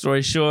 Long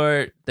story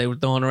short, they were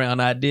throwing around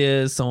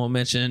ideas. Someone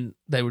mentioned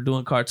they were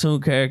doing cartoon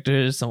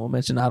characters. Someone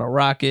mentioned Auto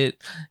Rocket.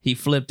 He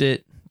flipped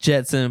it.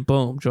 Jetson,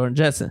 boom, Jordan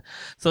Jetson.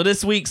 So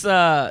this week's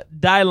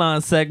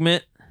Dylon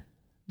segment,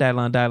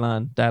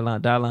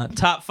 Dylon,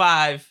 top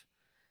 5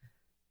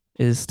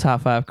 is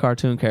top 5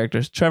 cartoon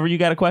characters. Trevor, you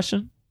got a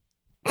question?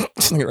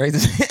 So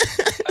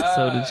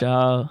did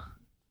y'all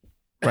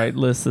write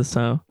lists this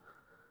time?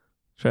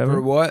 Trevor?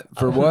 For what?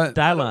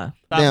 Dylon.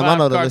 Damn, I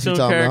know the list you're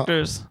talking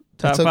characters.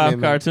 Top 5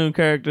 cartoon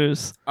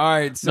characters. All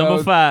right, so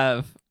number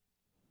 5.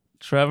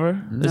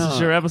 Trevor, this is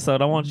your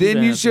episode. I want you.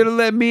 Then you should have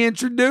let me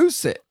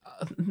introduce it.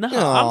 No,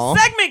 I'm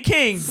segment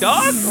king,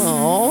 dog.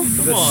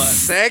 Come on,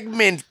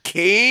 segment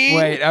king.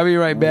 Wait, I'll be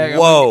right back.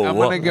 Whoa, I'm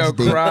gonna go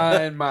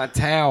cry in my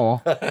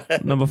towel.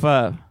 Number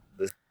 5.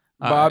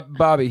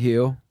 Bobby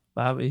Hill.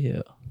 Bobby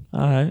Hill. All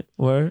right,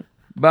 word.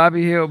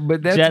 Bobby Hill,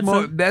 but that's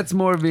Jetson?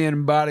 more of the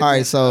embodiment. All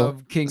right, so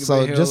of King of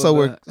the Hill just so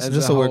we're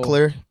whole.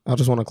 clear, I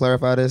just want to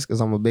clarify this because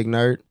I'm a big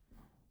nerd.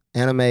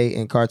 Anime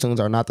and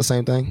cartoons are not the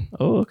same thing.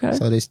 Oh, okay.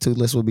 So these two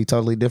lists will be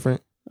totally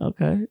different.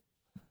 Okay.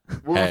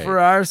 Well, for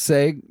our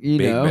sake, you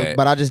know. Man.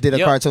 But I just did a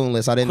cartoon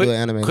list. I didn't do an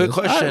anime Quick list.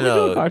 question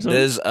All right, though.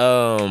 Does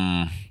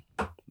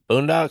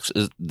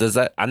Boondocks does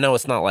that? I know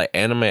it's not like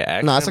anime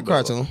action. No, it's a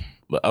cartoon.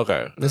 But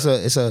okay. It's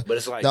a. But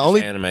it's like the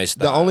only anime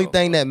style. The only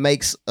thing that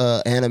makes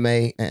anime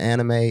an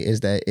anime is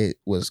that it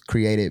was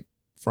created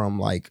from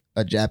like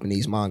a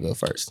Japanese manga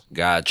first.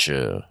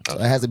 Gotcha. So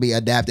it has to be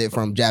adapted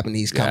from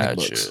Japanese comic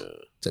books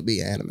to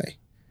be an anime.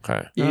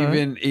 Okay.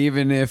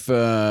 Even if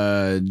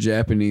a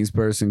Japanese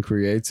person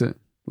creates it,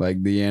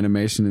 like the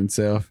animation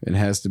itself, it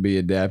has to be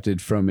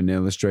adapted from an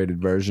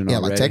illustrated version. Yeah,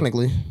 already. like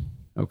technically.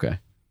 Okay.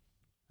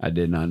 I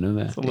did not know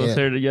that. So let's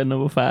hear your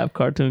number 5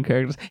 cartoon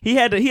characters. He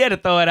had to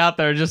throw it out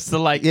there just to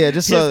like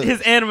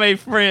his anime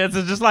friends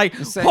is just like,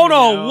 hold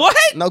on, what?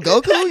 No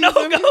Goku? No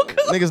Goku.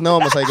 Niggas know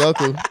I'm gonna say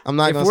Goku. I'm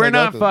not gonna say Goku. If we're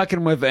not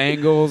fucking with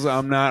angles,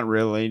 I'm not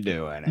really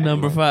doing it.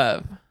 Number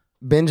 5.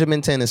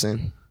 Benjamin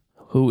Tennyson.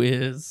 Who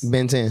is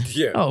Ben 10.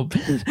 Yeah. Oh,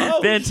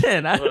 Ben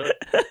 10. I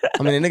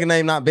mean, the nigga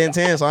name not Ben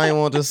 10, so I ain't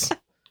want this.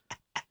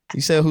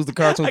 You said who's the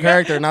cartoon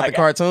character, not the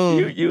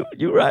cartoon.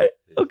 You right.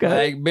 Okay.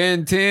 Like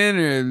Ben 10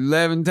 or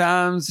 11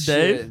 times.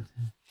 Dave? Shit.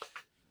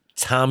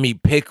 Tommy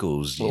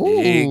Pickles, you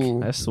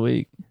dig? That's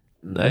sweet.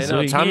 That's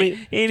sweet. Tommy.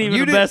 He ain't even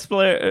the best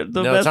player.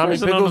 The best Tommy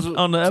person Pickles,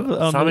 on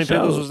the Tommy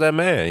show. Pickles was that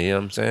man. You know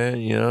what I'm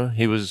saying? You know,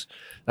 he was.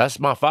 That's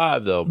my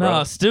 5 though, bro.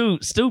 No, Stu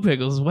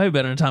Pickles is way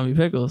better than Tommy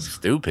Pickles.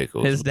 Stu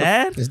Pickles. His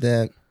dad? His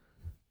dad.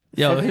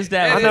 Yo, his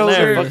dad I was know what the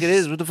hilarious. fuck it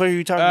is. What the fuck are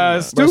you talking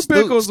about? Stu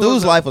Pickles.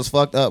 Stu's life was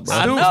fucked up, bro.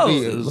 I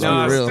know.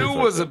 Stu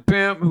was a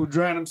pimp who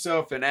drowned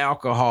himself in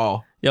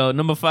alcohol. Yo,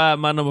 number 5.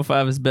 My number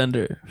 5 is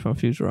Bender from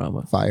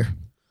Futurama. Fire.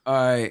 All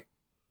right.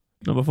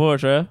 Number 4,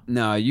 Trev.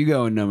 No, you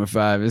going number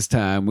 5 this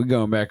time. We're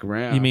going back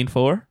around. You mean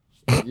 4?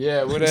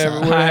 Yeah,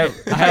 whatever.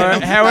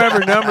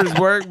 However numbers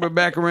work, but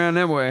back around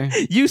that way.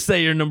 You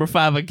say you're number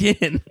 5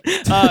 again.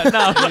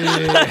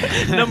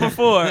 Number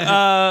 4.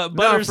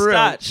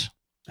 Butterscotch.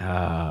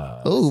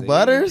 Ooh,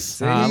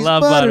 Butters. I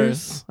love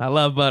Butters. I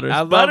love Butters.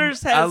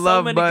 Butters has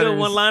so many good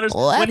one-liners.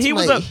 Well, when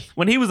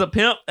he was a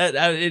pimp,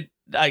 yeah, it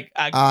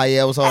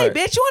was hard. Hey,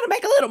 bitch, you want to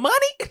make a little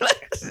money?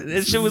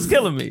 This shit was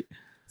killing me.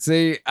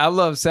 See, I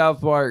love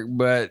South Park,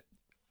 but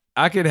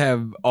I could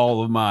have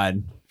all of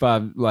mine.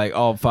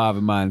 All 5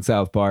 of mine in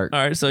South Park. All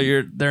right, so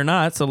they're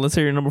not. So let's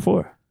hear your number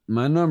 4.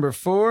 My number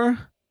 4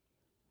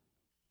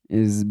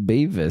 is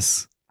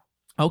Beavis.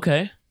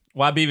 Okay.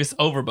 Why Beavis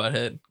over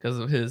Butthead? Because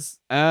of his...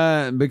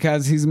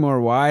 Because he's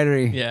more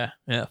wiry. Yeah,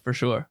 for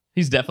sure.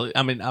 He's definitely...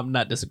 I mean, I'm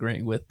not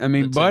disagreeing with... I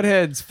mean,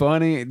 Butthead's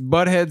funny.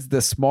 Butthead's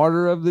the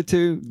smarter of the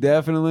two,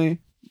 definitely.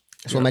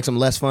 That's what makes him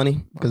less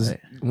funny, because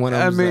one of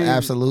them was an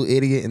absolute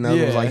idiot and the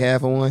other was like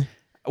half of one.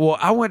 Well,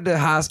 I went to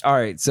high school. All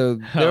right, so...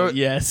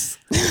 yes.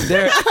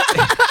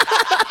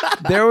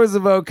 There was a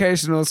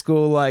vocational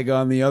school like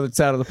on the other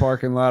side of the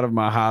parking lot of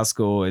my high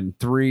school, and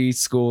 3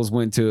 schools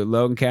went to it: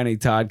 Logan County,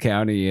 Todd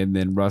County, and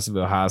then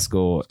Russellville High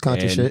School.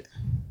 Country shit.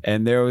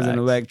 And there was an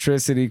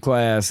electricity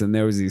class, and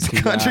there was these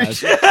two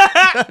guys.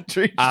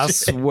 I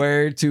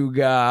swear to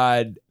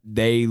God,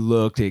 they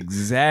looked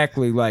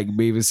exactly like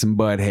Beavis and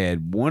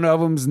Butthead. One of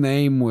them's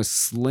name was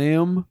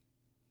Slim.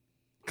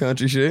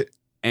 Country shit.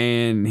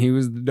 And he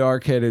was the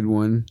dark-headed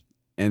one.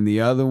 And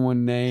the other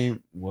one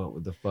named...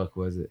 What the fuck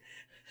was it?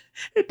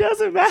 It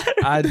doesn't matter.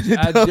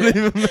 It doesn't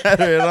even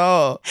matter at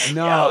all.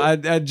 No,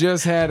 I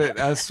just had it.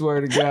 I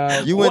swear to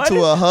God. You went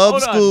to a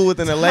hub school with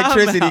an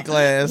electricity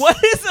class. What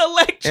is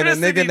electricity and a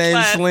nigga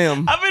named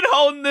Slim. I've been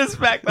holding this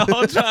back the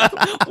whole time.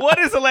 What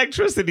is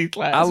electricity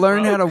class? I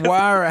learned how to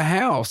wire a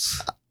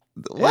house.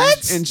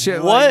 What? And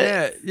shit like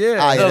that.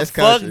 Yeah. The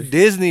fuck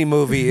Disney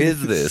movie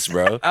is this,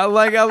 bro? I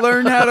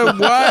learned how to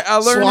wire. I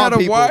learned how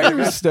to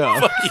wire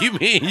stuff. What do you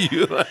mean?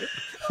 You like...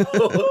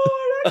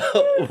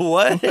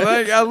 What?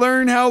 Like, I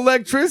learned how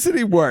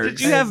electricity works. Did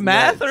you have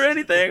math or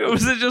anything, or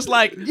was it just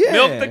like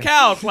milk the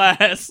cow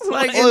class,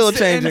 like oil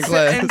changing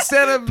class,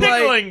 instead of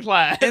pickling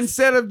class,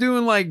 instead of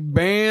doing like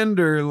band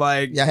or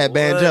like I had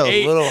banjo,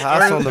 Little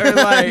House on the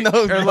Little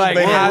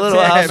House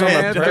on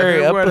the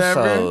Prairie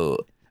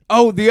episode.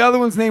 Oh, the other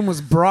one's name was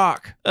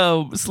Brock.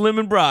 Oh, Slim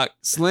and Brock.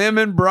 Slim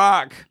and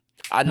Brock.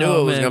 I knew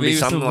it was going to be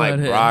something like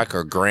Brock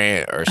or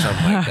Grant or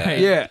something like that.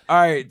 Yeah. All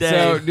right.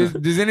 So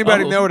does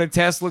anybody know what a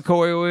Tesla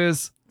coil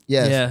is?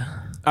 Yes. Yeah.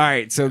 All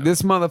right. So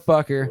this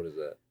motherfucker. What is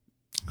that?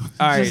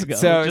 All right.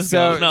 Just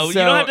go. No, you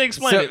don't have to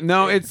explain it.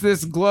 No, it's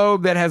this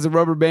globe that has a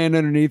rubber band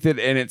underneath it,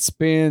 and it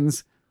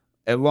spins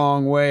a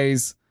long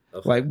ways,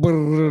 like,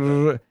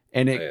 and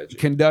it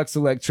conducts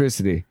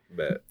electricity.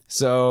 Bet.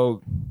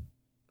 So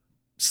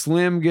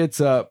Slim gets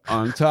up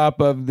on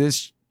top of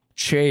this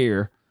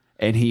chair,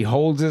 and he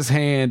holds his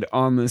hand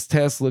on this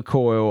Tesla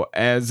coil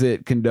as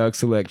it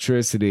conducts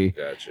electricity.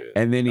 Gotcha.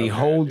 And then he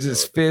holds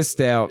his fist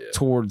out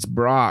towards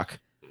Brock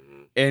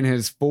in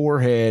his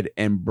forehead,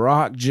 and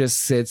Brock just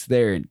sits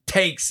there and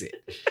takes it.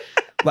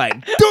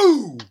 Like,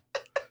 dude!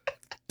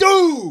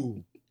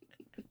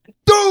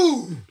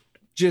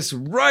 Just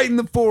right in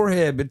the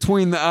forehead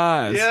between the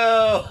eyes.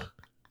 Yo!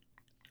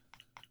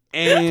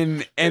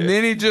 And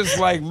then he just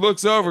like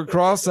looks over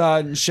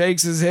cross-eyed and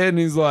shakes his head, and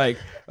he's like,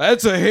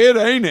 "That's a hit,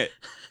 ain't it?"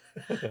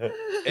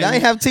 Y'all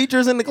ain't have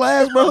teachers in the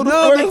class, bro?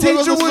 No, the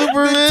teacher was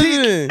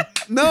supervision.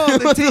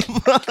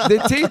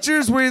 The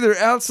teachers were either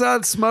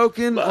outside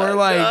smoking or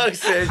like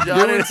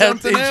doing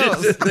something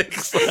else.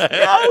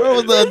 Where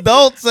was the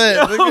adults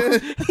at?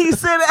 He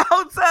said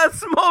outside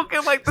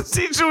smoking, like the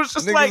teacher was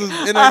just Niggas like, was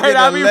all in there right,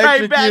 I'll be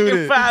right back in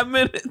electrocuted. 5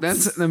 minutes.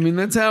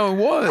 That's how it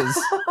was.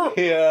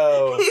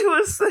 Yo. He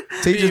was.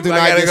 Teachers do I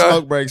not gotta get go-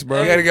 smoke breaks,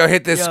 bro. I got to go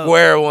hit this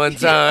square one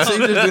time.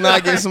 Teachers do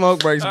not get smoke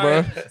breaks,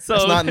 bro. So,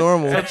 It's not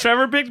normal. So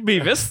Trevor picked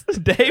Beavis.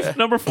 Dave,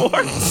 number 4.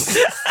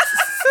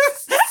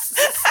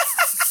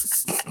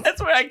 That's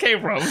That's where I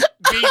came from.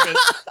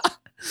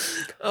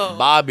 Beavis.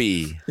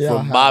 Bobby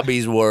from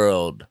Bobby's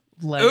World.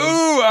 Lame.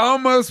 Ooh, I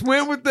almost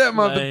went with that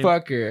Lame.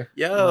 motherfucker.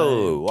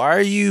 Yo, why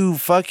are you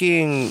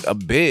fucking a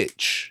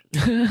bitch?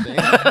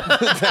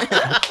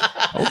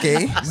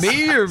 Okay.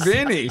 Me or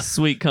Vinny?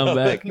 Sweet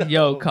comeback.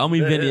 Yo, call me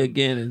Vinny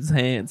again in his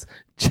hands.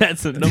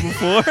 Jetson, number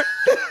 4.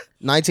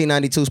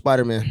 1992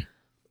 Spider-Man.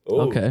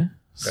 Okay.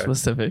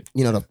 Specific.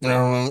 You know the.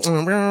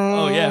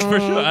 Oh, yeah, for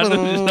sure. I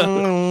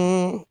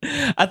know.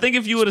 I think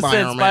if you would have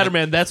said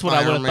Spider-Man, that's what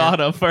I would have thought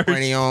of first.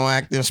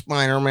 Radioactive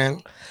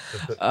Spider-Man.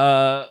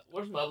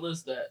 Where's my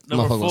list at?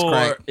 Number Motherfucker was 4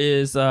 crack.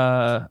 is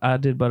I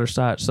did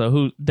butterscotch. So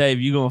who? Dave,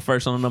 you going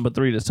first on number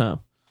 3 this time?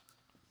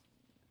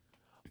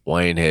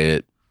 Wayne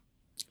Head.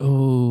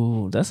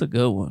 Ooh, that's a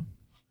good one.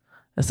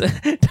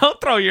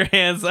 Don't throw your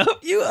hands up.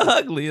 You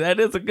ugly. That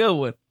is a good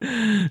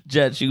one.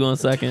 Jets, you going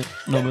second.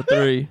 Number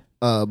 3.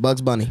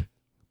 Bugs Bunny.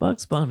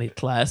 Bugs Bunny,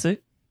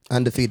 classic.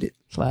 Undefeated.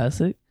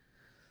 Classic.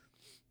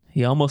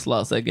 He almost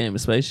lost that game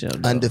of Space Jam.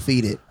 Though.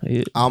 Undefeated.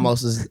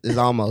 Almost is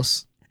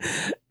almost.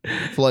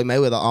 Floyd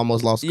Mayweather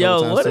almost lost a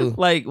couple times what too. if,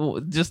 like,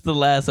 just the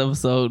last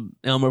episode,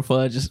 Elmer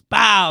Fudd just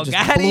bow, Just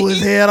got blew it.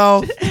 his head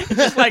off.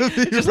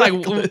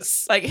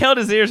 just like held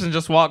his ears and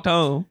just walked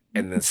home.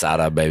 And then Side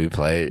Eye Baby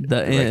played The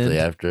directly end.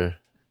 after.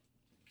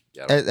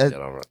 Yeah.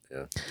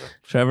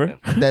 Trevor,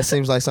 That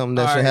seems like something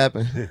that All should right.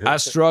 happen. I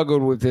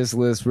struggled with this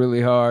list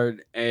really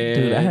hard. And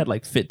dude, I had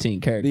like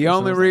 15 characters. the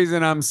only so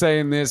reason I'm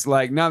saying this,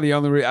 like, not the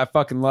only reason, I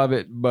fucking love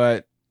it,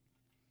 but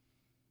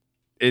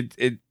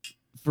it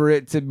for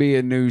it to be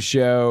a new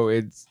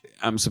show,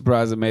 I'm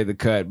surprised it made the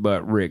cut.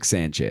 But Rick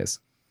Sanchez,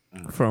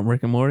 from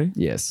Rick and Morty.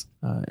 yes,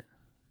 All right,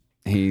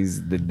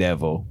 he's the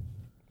devil,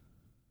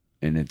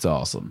 and it's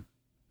awesome.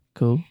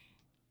 cool.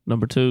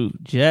 Number 2,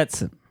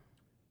 Jetson.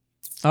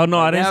 Oh no,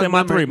 I didn't say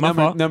my 3. My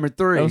fault. Number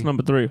 3. That was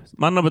number 3.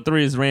 My number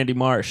 3 is Randy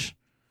Marsh.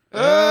 You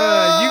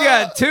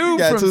got two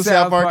got from two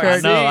South Park.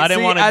 characters. No, I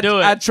didn't wanna do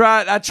it. I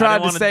tried I to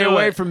didn't wanna stay do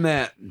away it. from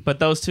that. But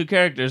those 2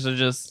 characters are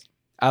just,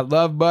 I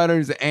love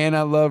Butters and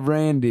I love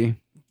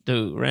Randy.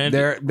 dude. Randy.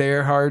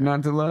 They're hard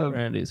not to love.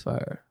 Randy's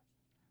fire.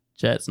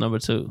 Jets number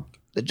 2.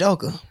 The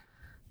Joker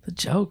The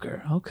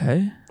Joker.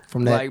 Okay.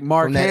 from that. Like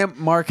Mark from that,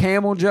 Mark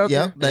Hamill Joker.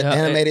 Yep, that Yeah,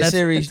 animated that's-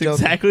 series That's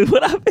Joker. exactly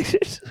what I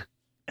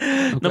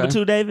figured. Number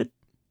 2, David.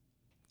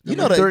 You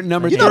know the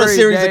number you know the three,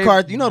 series Dave. of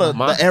cartoons. You know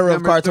the era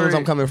of Number cartoons 3.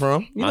 I'm coming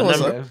from. You My know what's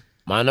number- up.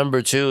 My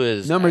number 2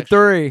 is Number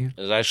actually- 3.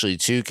 There's actually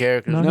 2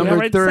 characters. No, Number I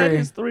already said 3.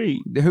 his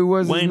 3. Who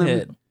was his Wayne number?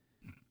 Head.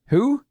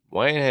 Who?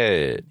 Wayne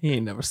Head. He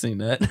ain't never seen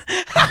that. Trevor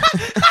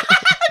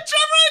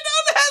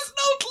has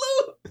no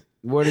clue.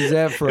 What is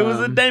that from? It was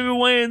a Damon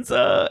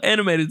Wayans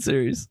animated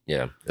series.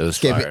 Yeah, it was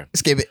Skip fire. it.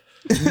 Skip it.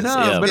 No,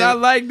 Yeah. but I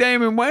like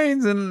Damon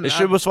Wayans and This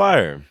shit was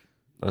fire.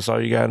 That's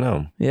all you gotta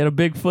know. He had a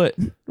big foot,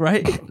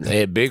 right? They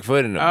had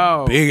Bigfoot and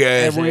a big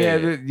ass and we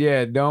head. had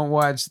it, don't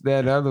watch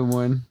that other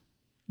one.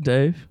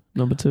 Dave,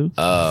 number 2.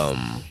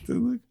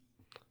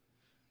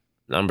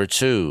 Number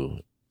 2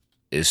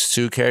 is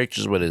 2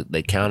 characters, but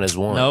they count as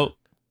one. Nope.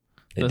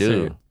 They Let's hear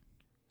do. it.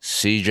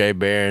 CJ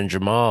Bear and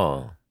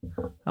Jamal.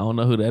 I don't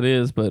know who that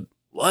is, but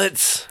What?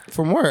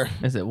 From where?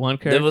 is it one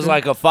character? It was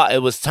like a fight. It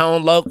was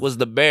Tone Loc was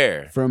the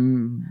bear.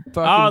 From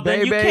fucking oh,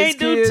 then you Bebe's can't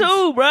do Kids. 2,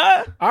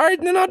 bruh. All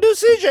right, then I'll do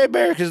CJ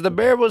Bear because the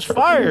bear was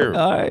fire.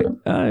 All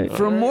right.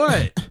 From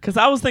what? Because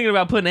I was thinking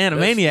about putting The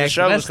Animaniacs.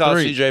 show but was that's called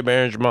 3. CJ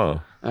Bear and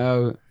Jamal.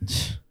 Oh,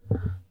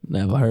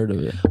 Never heard of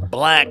it.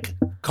 Black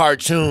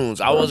cartoons.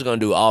 I was gonna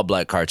do all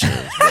black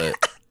cartoons, but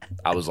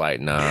I was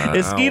like, nah.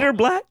 Is Skeeter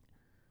black?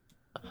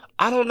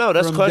 I don't know.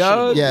 That's From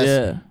questionable. Doug? Yes.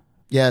 Yeah.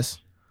 Yes.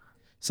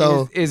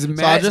 So is Max,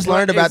 so I just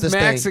learned about is this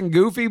Max thing. and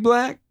Goofy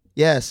black?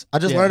 Yes, I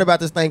just Yeah. learned about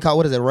this thing called,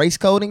 what is it, race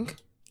coding?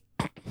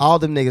 All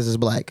them niggas is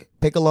black.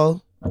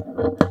 Piccolo.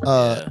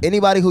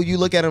 Anybody who you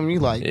look at him, you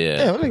like,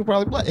 Yeah. that nigga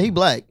probably black. He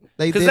black.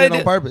 They 'Cause did they it on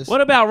did- purpose.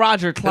 What about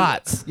Roger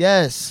Klotz?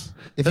 Yes.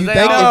 If you They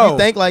think all- if you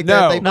think like No.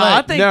 that, they No, I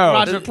black. think No.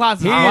 Roger Klotz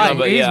is He's, white.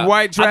 but he's yeah.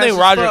 white trash I think as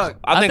Roger. fuck.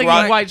 I think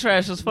Roger. he's white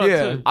trash as fuck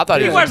Yeah. too. I thought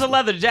he he was- wears a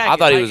leather jacket. I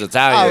thought he like- was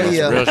Italian. Oh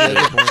yeah. Real That's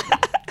a shit. good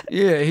point.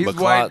 Yeah, he's But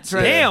white Klotz,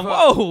 trash. Damn, as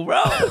fuck. whoa, bro.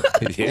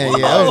 Yeah, that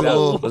was a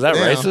little. Was that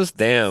damn. racist?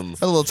 Damn.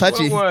 That's a little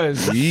touchy. What was?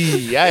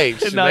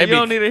 Yikes. No, you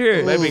don't need to hear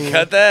it. Maybe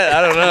cut that.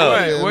 I don't know.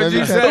 What? What'd you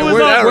maybe say? cut- Who was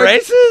Was that on-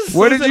 racist?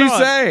 What Who's did it you on?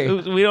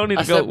 say? We don't need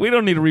to go. said- We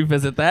don't need to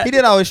revisit that. He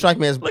did always strike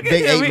me as Look at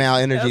big him. 8 mile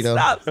energy though.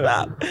 Stop.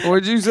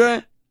 What'd you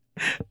say?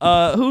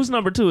 Whose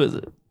number 2 is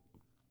it?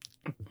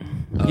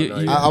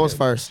 I was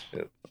first.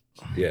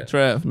 Yeah.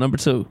 Trev, number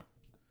 2.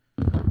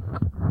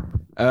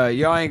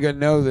 Y'all ain't gonna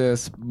know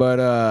this,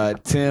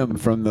 but Tim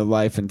from the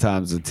Life and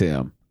Times of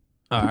Tim.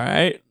 All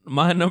right,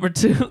 my number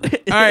 2. Is, All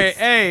right,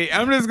 hey,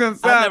 I'm just gonna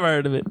stop. I've never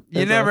heard of it.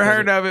 You never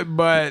heard of it,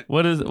 but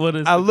What is?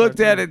 I looked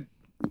at it.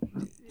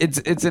 It's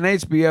an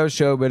HBO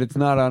show, but it's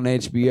not on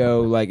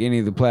HBO like any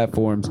of the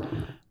platforms.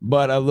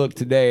 But I looked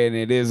today, and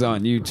it is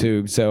on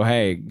YouTube. So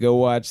hey, go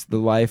watch The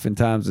Life and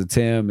Times of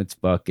Tim. It's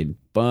fucking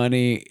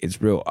funny.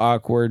 It's real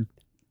awkward.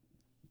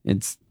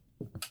 It's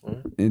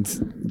It's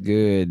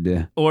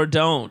good. Or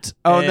don't.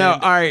 Oh, And no. All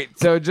right.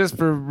 So just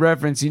for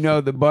reference, you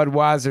know the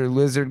Budweiser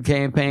Lizard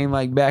campaign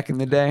like back in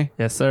the day?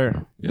 Yes,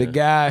 sir. The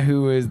guy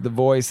who is the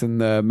voice and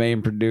the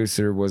main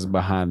producer was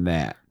behind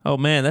that. Oh,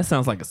 man, that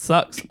sounds like it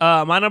sucks.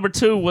 My number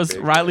 2 was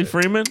Riley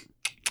Freeman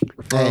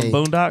from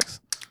Boondocks.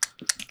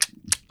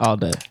 All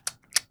day.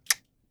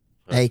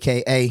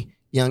 AKA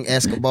Young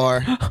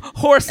Escobar.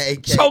 Horse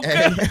AKA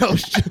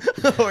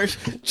choker. Horse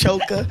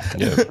choker.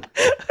 Yeah.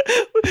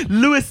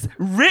 Louis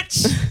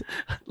Rich.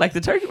 Like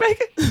the turkey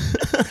bacon?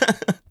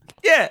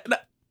 Yeah.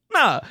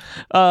 Nah.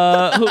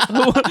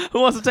 Who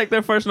wants to take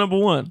their first number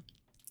 1?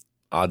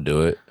 I'll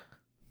do it.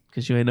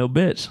 Because you ain't no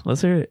bitch.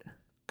 Let's hear it.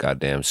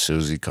 Goddamn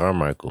Susie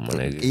Carmichael, my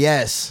nigga.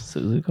 Yes.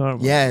 Susie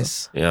Carmichael.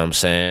 Yes. You know what I'm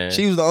saying?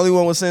 She was the only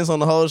one with sense on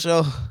the whole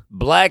show.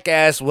 Black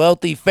ass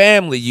wealthy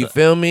family, you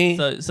feel me?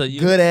 So you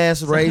Good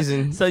ass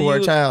raising for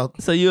a child.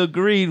 So you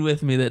agreed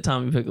with me that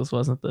Tommy Pickles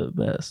wasn't the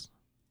best.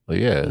 Well,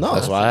 yeah, No.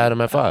 that's why I had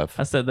him at 5.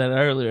 I said that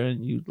earlier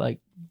and you like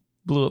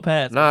blew it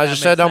past. No, I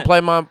just said don't play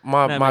my That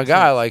guy makes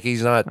sense. like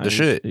he's not the He's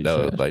shit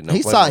though. trash. Like, don't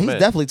He's play my he's man.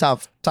 definitely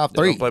top 3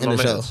 Don't play in my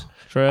the show. mans.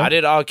 Trev? I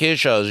did all kid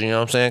shows, you know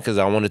what I'm saying? Because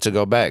I wanted to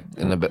go back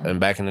and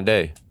back in the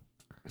day.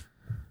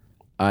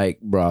 Ike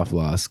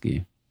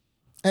Broflovsky.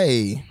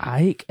 Hey.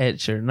 Ike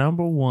at your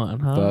number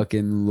 1, huh?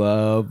 Fucking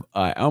love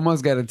Ike. I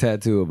almost got a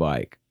tattoo of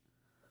Ike.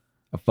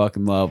 I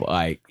fucking love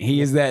Ike.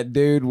 He is that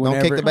dude.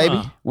 Don't kick the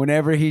baby.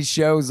 Whenever he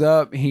shows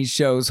up, he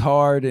shows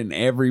hard, and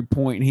every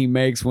point he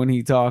makes when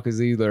he talks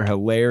is either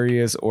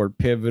hilarious or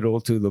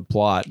pivotal to the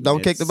plot.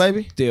 Don't kick the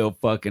baby? Still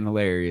fucking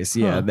hilarious.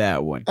 Yeah, Huh.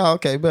 that one. Oh,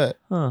 okay, but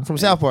Huh. from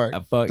South Park.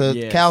 The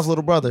yes. cow's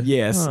little brother.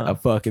 Yes, Huh. I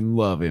fucking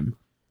love him.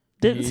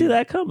 Didn't see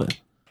that coming.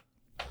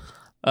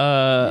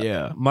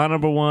 Yeah. My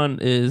number 1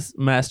 is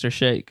Master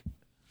Shake.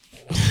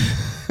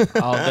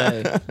 All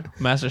day.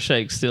 Master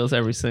Shake steals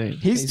every scene.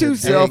 He's a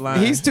too line.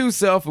 He's too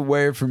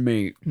self-aware for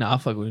me. Nah, I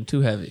fuck with him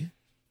too heavy.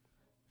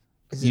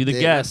 Is You it the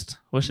dead? guest.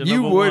 What's your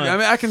You number would. 1? I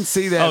mean, I can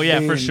see that. Oh, yeah,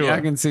 for being- sure.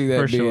 I can see that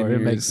For sure. being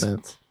It makes yours.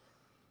 sense.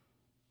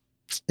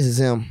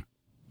 Zim.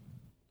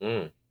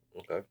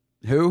 Okay,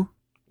 Who?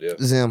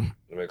 Zim,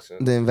 that makes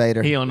sense. the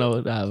invader. He don't know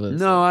what I was.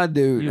 No, I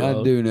do. You I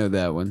old. do know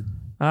that one.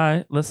 All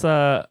right, let's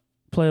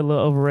play a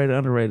little overrated,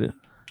 underrated.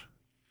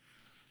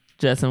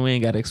 Jetson, we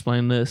ain't got to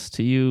explain this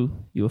to you.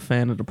 You a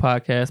fan of the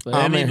podcast, but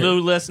I'm any in here. new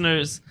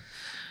listeners,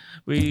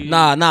 we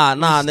Nah, we say niggas.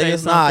 Nah,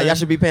 something. y'all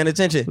should be paying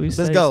attention. We Let's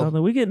say go.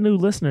 something. We get new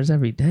listeners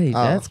every day.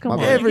 Oh, That's come my on.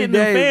 bad. Every Every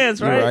day, new day, fans,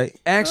 You're right? right.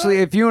 Actually,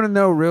 if you want to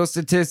know real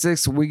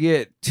statistics, we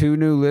get 2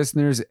 new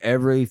listeners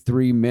every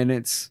 3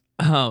 minutes.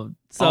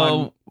 So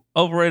On-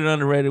 overrated,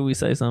 underrated. We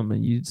say something,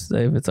 and you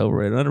say if it's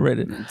overrated,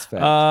 underrated. It's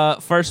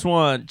fact. First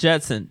one,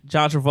 Jetson,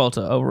 John Travolta,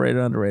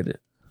 overrated, underrated,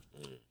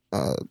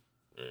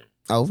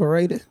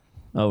 Overrated.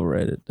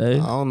 overrated. I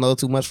Dave? don't know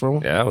too much from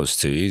him. Yeah, that was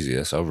too easy.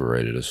 That's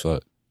overrated as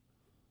fuck.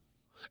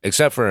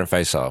 Except for in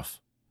Face Off.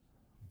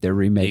 They're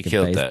remaking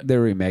killed face. that.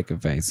 They're remaking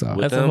Face Off.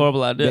 With That's a them?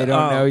 horrible idea. They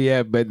don't know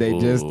yet, but they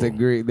just Ooh.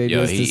 agree. They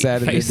Yo, just he-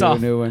 decided to Face do Off.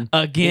 a new one.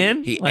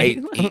 Again. He Like-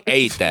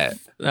 ate that.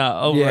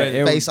 Overrated.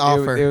 it Face was,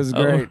 offer. It was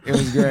great. It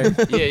was great.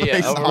 Yeah,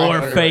 Face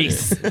overrated. Or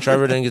face.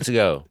 Trevor didn't get to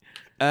go.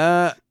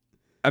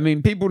 I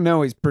mean, people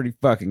know he's pretty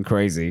fucking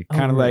crazy,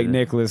 kind of like Overrated.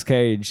 Nicolas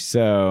Cage.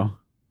 So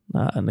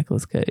Nah,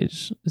 Nicolas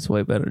Cage is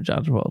way better than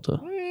John Travolta.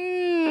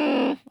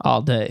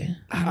 All day.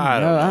 I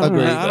No, I don't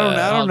Agreed. know. I don't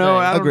All know.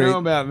 day. I don't Agreed. know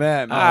about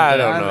that. man. I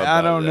don't know.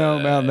 I don't know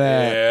about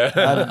that.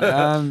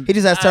 Yeah. He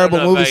just has I terrible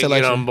don't know if movie I can get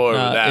selection. on board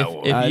with Nah, that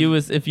one. if you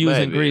was in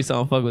Maybe. Greece, I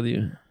don't fuck with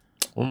you.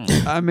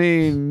 I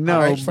mean, no,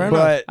 All right, fair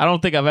but I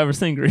don't think I've ever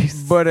seen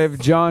Greece. but if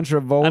John I know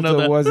Travolta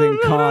that. was in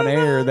Con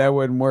Air, that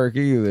wouldn't work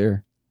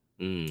either.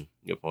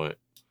 Good point.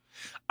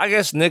 I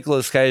guess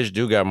Nicolas Cage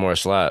do got more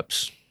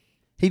slaps.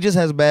 He just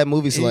has bad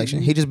movie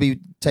selection. He just be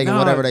taking No.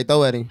 whatever they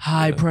throw at him.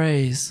 High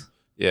praise.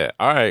 Yeah.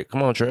 All right.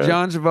 Come on, Trev.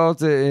 John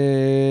Travolta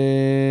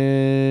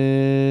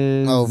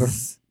is Over.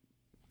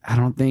 I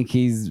don't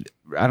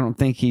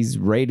think he's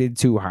rated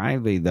too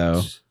highly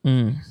though.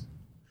 Mm,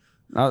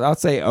 I'll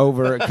say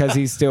over because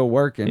he's still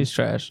working. he's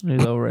trash.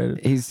 He's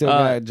overrated. He's still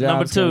got jobs.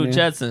 Number 2, coming in.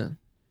 Jetson.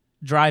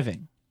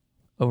 Driving.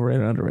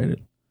 Overrated,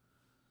 underrated.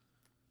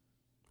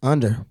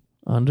 Under.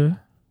 Under.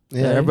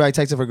 Yeah, Hey. everybody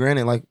takes it for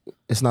granted. Like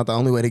it's not the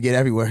only way to get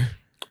everywhere.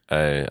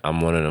 Hey,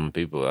 I'm one of them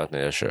people. I think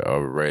that shit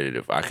overrated.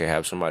 If I could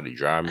have somebody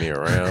drive me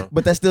around,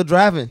 But that's still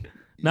driving.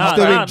 No,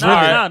 still no, being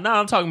driven. no.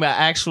 I'm talking about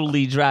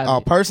actually driving.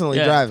 Oh, personally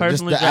Yeah, driving.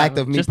 personally just the act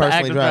driving. of me Just the personally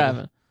act of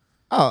driving.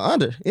 Oh,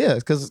 under. Yeah,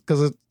 because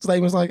of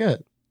statements like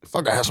that.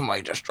 Fuck, I have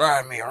somebody just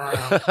drive me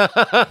around.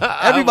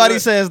 Everybody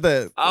says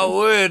that. I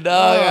would,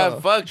 dog. Oh.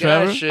 Fuck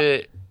Trevor? that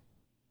shit.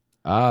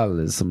 I'll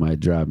let somebody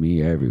drive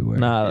me everywhere.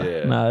 Nah,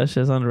 Yeah. that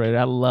shit's underrated.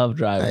 I love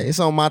driving. Hey, it's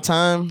on my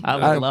time. I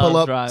can love pull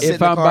up, driving. sit If in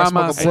the I'm car, by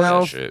smoke a blunt.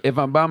 myself, shit. if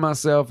I'm by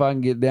myself, I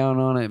can get down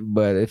on it.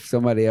 But if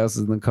somebody else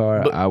is in the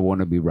car, But- I want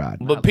to be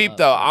riding. But peep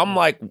though, I'm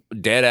like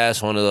dead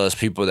ass one of those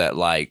people that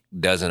like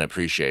doesn't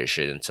appreciate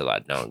shit until I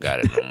don't got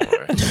it no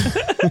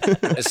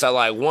more. And so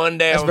like one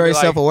day That's I'm very be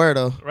like, self-aware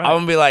though. Right. I'm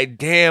gonna be like,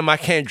 damn, I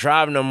can't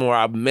drive no more.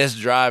 I miss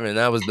driving.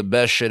 That was the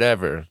best shit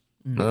ever.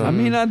 I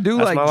mean, I do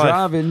like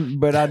driving,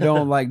 but I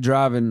don't like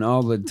driving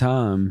all the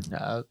time.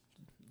 I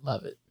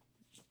love it.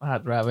 I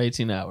drive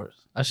 18 hours.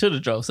 I should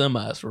have drove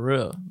semis for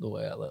real. The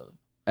way I love it.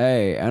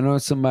 Hey, I know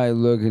somebody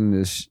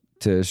looking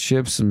to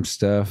ship some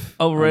stuff.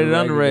 Overrated,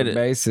 underrated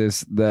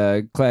basis.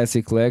 The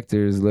Classy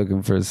Collector is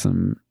looking for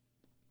some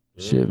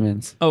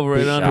shipments.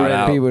 Overrated,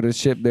 underrated. People to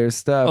ship their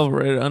stuff.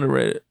 Overrated,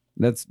 underrated.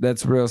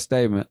 That's a real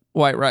statement.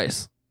 White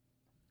rice.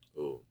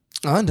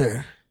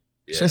 Under.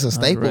 It's just a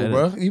staple,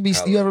 underrated.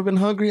 bro. You ever been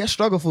hungry? That's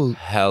struggle food.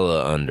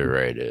 Hella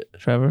underrated.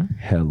 Trevor?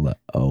 Hella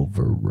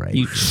overrated.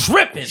 You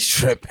tripping.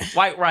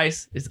 White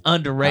rice is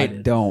underrated.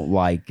 I don't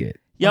like it.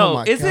 Yo,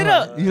 is it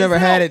a... You never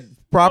had it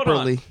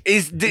properly.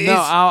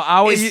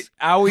 I will eat.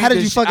 How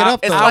did you fuck it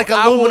up, though? It's like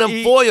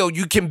aluminum foil.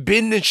 You can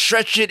bend and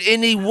stretch it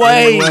any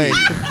way.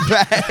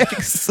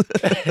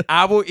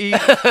 I will eat.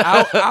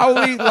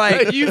 I'll eat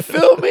like... You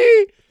feel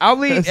me?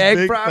 I'll eat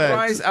egg fried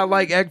rice. I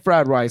like egg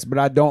fried rice, but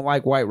I don't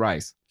like white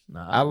rice.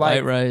 Nah, I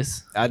like white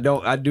rice. I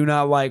do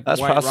not like That's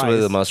white possibly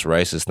rice. the most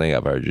racist thing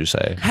I've heard you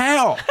say.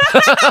 How?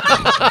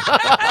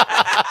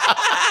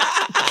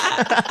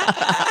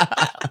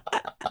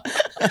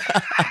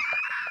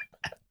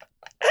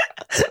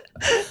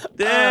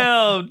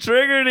 Damn,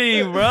 triggered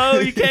him, bro.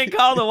 You can't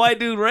call the white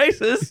dude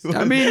racist.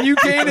 I mean, you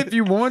can if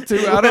you want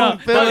to. I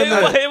don't feel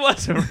it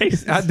wasn't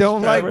racist. I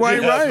don't like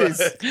white rice.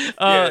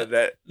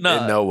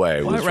 In no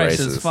way was white rice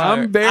racist. is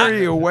fire. I'm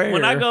very aware.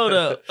 When I go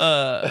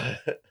to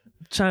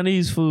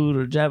Chinese food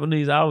or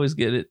Japanese, I always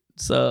get it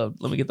subbed.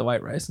 Let me get the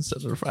white rice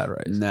instead of the fried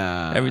rice.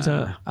 Nah. Every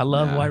time. I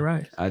love white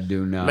rice. I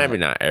do not. Maybe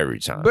not every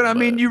time. But I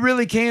mean, you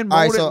really can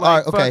mold it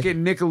like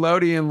fucking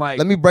Nickelodeon. Like,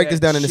 let me break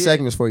this down into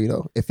segments for you,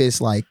 though. If it's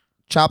like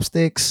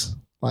chopsticks,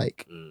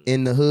 like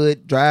in the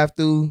hood, drive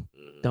through,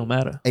 don't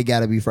matter. It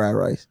gotta be fried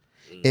rice.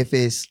 If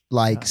it's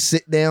like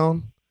sit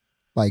down,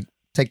 like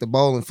take the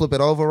bowl and flip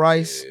it over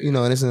rice, and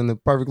it's in the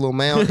perfect little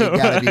mound, it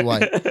gotta be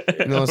white.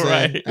 You know what I'm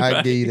saying?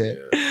 I give you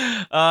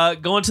that.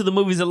 Going to the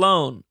movies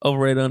alone,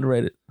 overrated,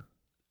 underrated.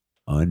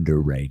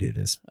 Underrated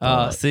as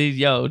fuck. See,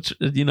 yo,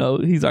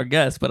 he's our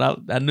guest, but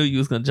I knew you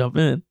was gonna jump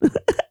in.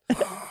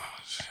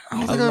 I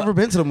don't think I've ever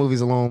been to the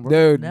movies alone,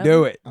 bro. Dude,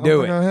 do it.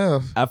 Do it. I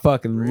have. I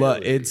fucking love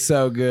it. It's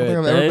so good. I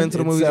don't think I've ever been to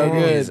the movies alone.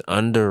 It's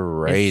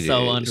underrated. It's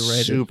so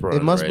underrated. Super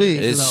it must be.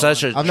 It's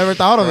such a I've never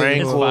thought of it.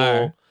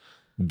 tranquil,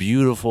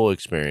 beautiful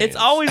experience. It's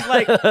always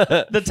like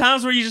the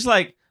times where you just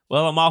like,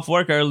 well, I'm off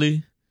work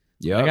early.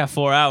 Yeah, I got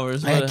 4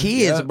 hours. I had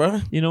kids,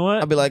 bro. You know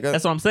what? I'd be like,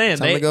 that's what I'm saying.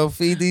 Time to go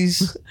feed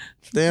these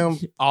damn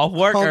off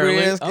work early.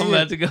 ass I'm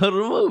about to go to the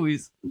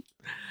movies.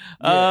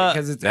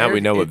 Now we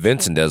know what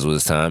Vincent does with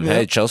his time. Yeah.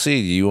 Hey, Chelsea,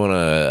 you want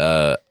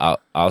to?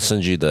 I'll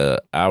send you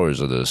the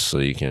hours of this so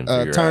you can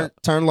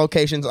turn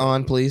locations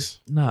on, please.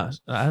 No,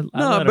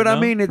 but I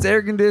mean, it's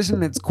air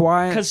conditioned, it's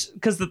quiet.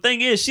 Because the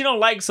thing is, she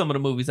don't like some of the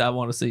movies I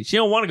want to see. She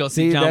don't want to go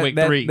see John Wick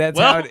 3. That's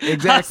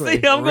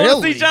exactly. I'm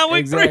going to see John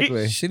Wick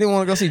 3. She didn't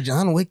want to go see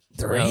John Wick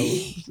 3. Bro,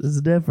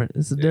 it's different.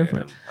 It's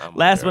different.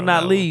 Last but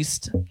not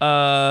least,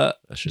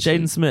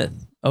 Jaden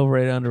Smith,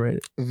 overrated,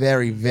 underrated.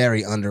 Very,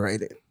 very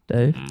underrated.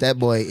 Dave? That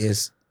boy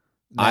is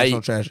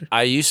national treasure.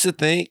 I used to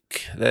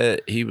think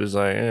that he was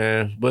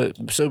like, but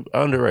so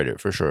underrated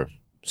for sure.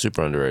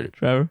 Super underrated.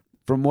 Trevor?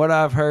 From what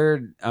I've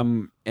heard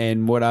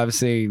and what I've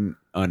seen,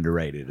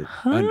 underrated.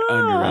 Underrated.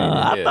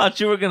 I thought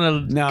you were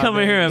going to come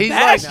in here and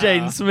bash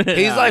Jaden Smith.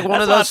 He's like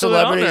one of those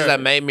celebrities that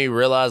made me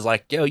realize,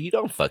 like, yo, you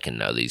don't fucking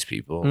know these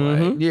people.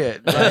 Mm-hmm. Yeah.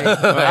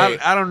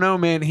 Like, I don't know,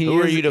 man. He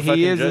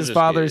is his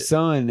father's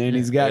son, and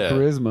he's got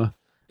charisma.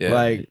 Yeah.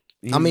 Like,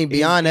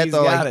 beyond that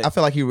though, like, I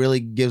feel like he really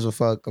gives a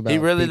fuck about. He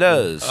really people.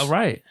 does. Oh,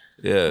 right.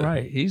 Yeah.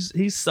 Right. He's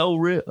so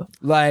real.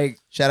 Like,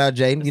 shout out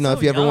Jaden.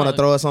 If you ever want to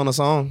throw us on a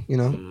song,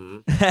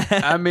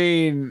 I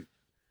mean,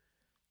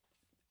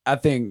 I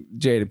think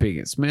Jada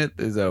Pinkett Smith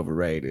is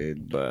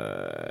overrated,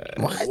 but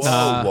what?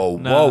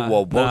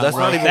 Whoa! That's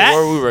not even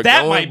where we were going.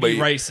 That might be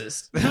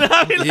racist.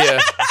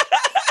 Yeah.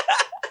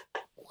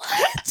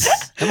 What?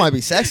 That might be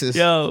sexist.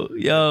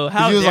 Yo,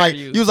 how dare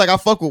you? He was like, I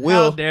fuck with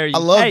Will. How dare you? I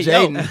love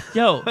Jaden.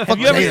 Yo, have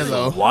you ever seen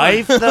his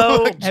wife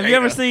though? Have you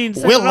ever seen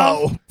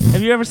Willow?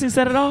 Have you ever seen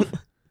Set It Off?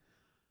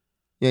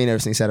 You ain't never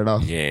seen Set It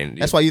Off. Yeah,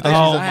 that's why you think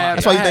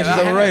she's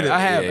overrated. I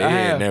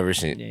have never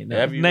seen.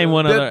 Name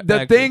one other.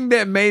 The thing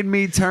that made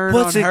me turn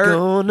What's on it her.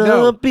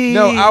 Gonna be?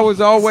 No, I was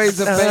always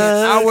a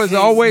fan. I was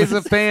always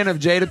a fan of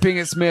Jada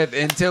Pinkett Smith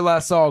until I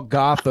saw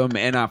Gotham,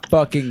 and I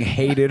fucking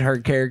hated her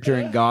character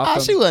in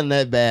Gotham. She wasn't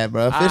that bad,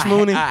 bro. Fish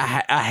Mooney.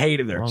 I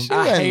hated her.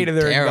 I hated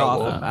her in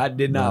Gotham. I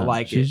did not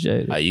like it.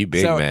 You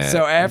big man.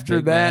 So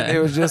after that,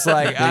 it was just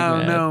like, I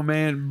don't know,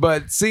 man.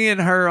 But seeing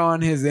her on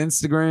his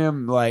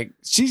Instagram, like,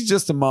 she's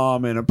just a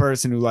mom and a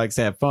person who likes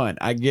to have fun.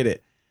 I get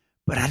it.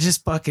 But I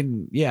just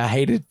fucking, I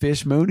hated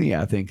Fish Mooney,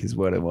 I think is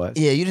what it was.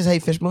 Yeah, you just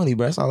hate Fish Mooney,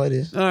 bro. That's all it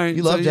is. All right.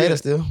 You love Jada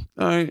still.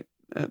 All right.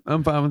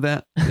 I'm fine with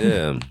that.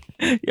 Yeah.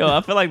 Yo,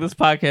 I feel like this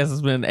podcast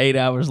has been 8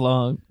 hours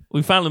long.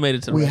 We finally made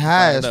it to the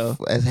rapid fire,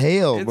 as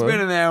hell, It's bro. been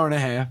an hour and a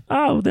half.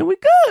 Oh, then we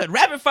good.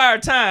 Rapid fire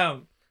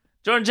time.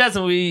 Jordan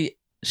Jetson, we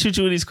shoot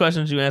you with these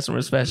questions. You answer them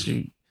as fast as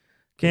you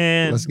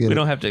Ken, Let's get we it.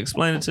 don't have to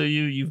explain it to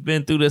you. You've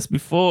been through this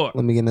before.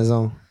 Let me get in the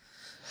zone.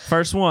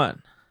 First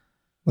one.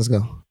 Let's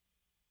go.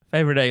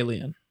 Favorite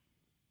alien.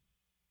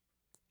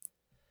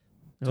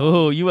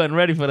 Oh, you wasn't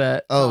ready for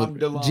that. Oh, Tom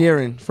DeLonge.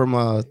 Jiren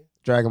from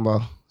Dragon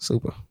Ball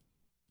Super.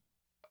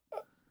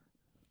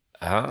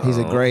 He's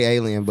a gray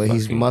alien, but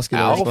he's Fucking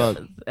muscular as Alpha.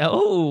 fuck.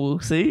 Oh,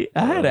 see?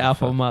 I had an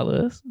alpha on my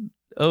list.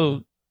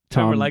 Oh,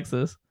 Trevor likes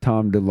this.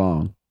 Tom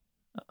DeLonge.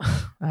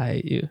 I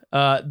hate you.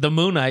 The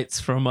Moonites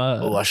from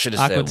Oh, I should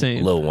have Aqua said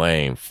Teen. Lil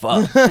Wayne.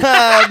 Fuck.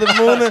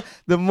 the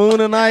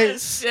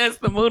Moonanites. Yes,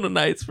 the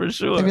Moonanites for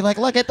sure. They be like,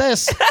 look at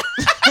this.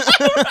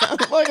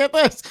 Look at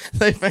this.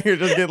 They fingers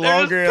just get They're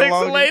longer just and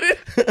longer.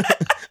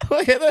 pixelated.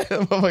 Look at that.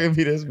 Motherfucker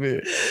be this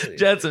big.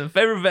 Jetson,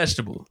 favorite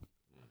vegetable.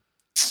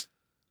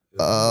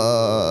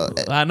 Uh,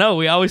 I know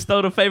we always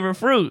throw the favorite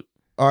fruit.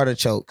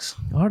 artichokes.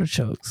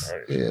 Artichokes.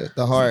 Yeah,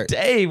 the heart.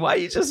 Dave, why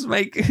you just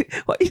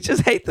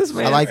hate this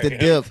man? I like the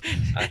dip.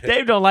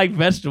 Dave don't like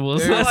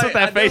vegetables. Dude, That's what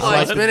that face like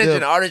like was. spinach dip.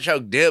 and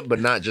artichoke dip, but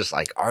not just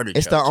like artichoke.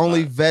 It's the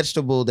only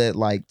vegetable that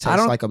like tastes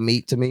don't- like a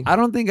meat to me. I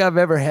don't think I've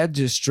ever had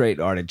just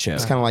straight artichoke.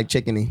 It's kind of like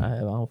chickeny.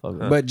 I don't fuck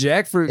with But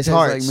jackfruit It's tastes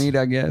hearts. like meat,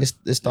 I guess.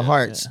 It's the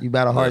hearts. You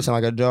battle hearts in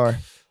like a jar.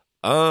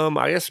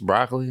 I guess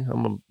broccoli.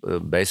 I'm a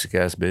basic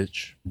ass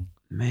bitch.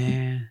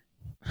 Man,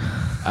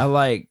 I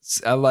like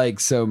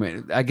so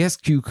many. I guess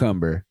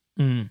cucumber.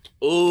 Mm.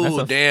 Ooh, That's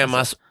a- damn!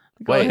 Go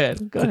Wait.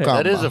 ahead. Go ahead.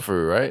 Cucumber. That is a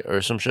fruit, right,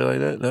 or some shit like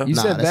that. No, You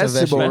Nah, said that's a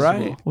vegetable,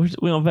 vegetable. right?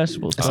 We on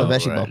vegetables. That's a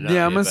vegetable. No,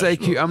 Yeah, I'm gonna say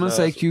vegetable. I'm gonna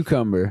say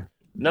cucumber.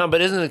 No, but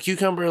isn't a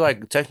cucumber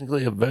like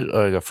technically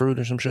like a fruit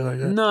or some shit like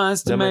that? No,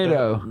 it's That make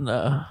tomato.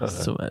 No,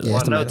 it's tomato. Yeah, Well,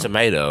 it's I know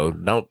tomato.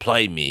 Don't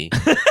play me.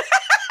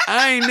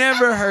 I ain't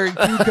never heard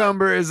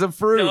cucumber is a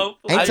fruit. No,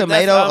 Ain't I-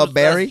 tomato that's- a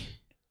berry?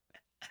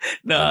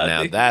 Now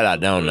that I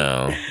don't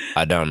know.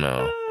 I don't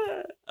know.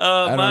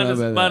 don't Mine know is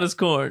about mine that. is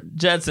corn.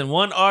 Jetson,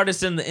 one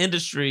artist in the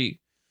industry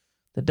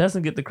that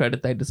doesn't get the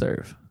credit they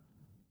deserve.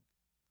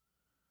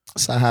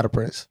 Sahara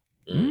Prince.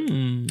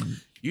 Mm.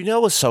 You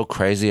know what's so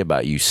crazy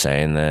about you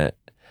saying that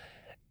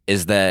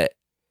is that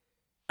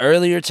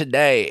earlier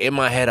today in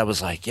my head I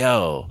was like,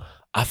 yo,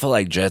 I feel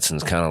like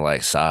Jetson's kind of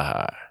like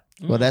Sahar.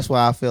 Well, that's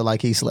why I feel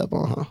like he slept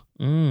on her.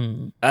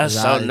 Mm. That's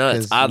so nuts.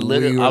 'cause I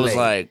literally, we I was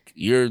relate. like,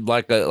 you're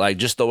like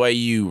just the way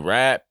you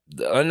rap,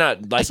 or not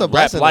like That's a rap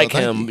blessing, like though.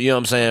 Thank him. you. You know what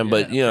I'm saying?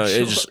 But Yeah, you know,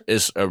 for it's just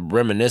it's a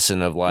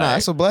reminiscent of like, Nah,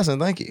 that's a blessing.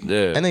 Thank you.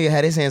 Yeah. That nigga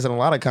had his hands in a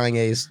lot of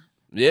Kanye's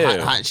yeah,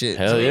 hot shit.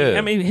 hell yeah,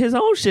 I mean, his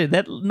own shit.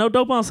 That No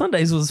Dope on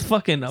Sundays was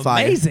fucking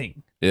Fire.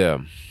 amazing. yeah.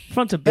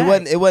 Front to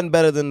back. It wasn't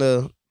better than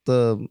the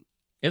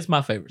It's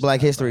my favorite. Black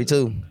History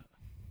 2.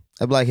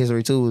 That Black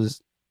History 2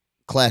 was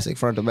classic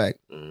front to back.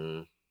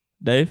 Mhm.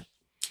 Dave.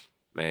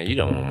 Man, you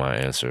don't want my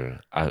answer.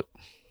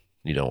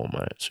 You don't want my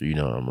answer. You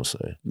know what I'm gonna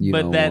say. You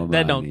But don't that want that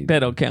mine don't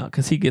either. count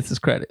because he gets his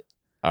credit.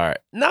 All right.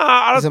 No,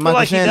 I Is it don't feel Michael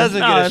like he Shannon? doesn't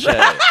No, get a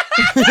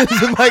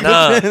shot. Michael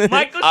Nah. Shannon.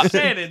 Michael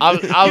Shannon. I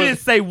you didn't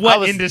say what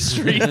was-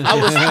 industry.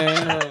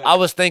 I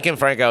was thinking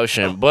Frank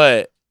Ocean,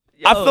 but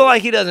I feel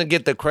like he doesn't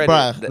get the credit.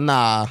 Bruh,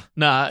 nah.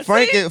 nah.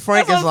 Frank see? is-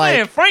 Frank That's is what I'm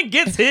saying. like- Frank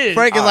gets his.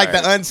 Frank is like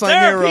Alright. the unsung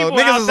there are hero. people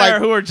Niggas out is there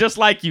like who are just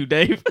like you,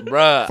 Dave.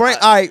 Bruh. Frank.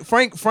 All right,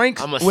 Frank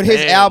I'm a with his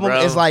stan, album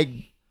bro. is like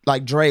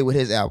Dre with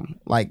his album,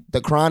 like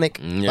The Chronic.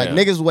 Yeah. Like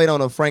niggas wait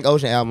on a Frank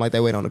Ocean album like they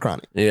wait on The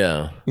Chronic.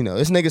 Yeah. You know,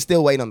 this nigga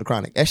still waiting on The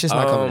Chronic. That shit's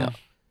not coming out.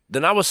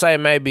 Then I would say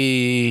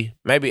maybe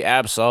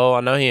Absol.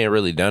 I know he ain't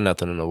really done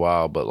nothing in a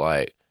while, but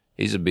like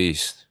he's a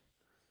beast.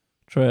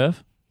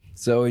 Trev.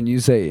 So when you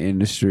say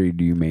industry,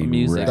 do you mean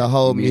Music. rap? The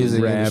whole You mean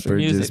music rap industry. or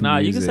Music. just Nah,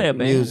 you can music? say a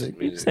band. Music.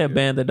 You can say a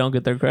band that don't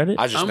get their credit.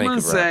 I just I'm think gonna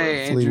of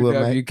say Andrew Fleetwood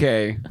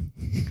Mac.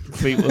 WK.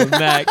 Fleetwood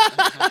Mac.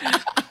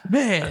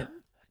 Man.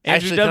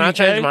 Actually, can I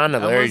change mine to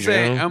Larry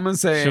June? I'm gonna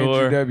say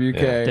Sure. Andrew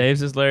WK. Yeah.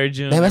 Dave's is Larry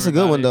June. Damn, that's a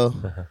good one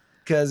everybody. though.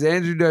 Because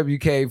Andrew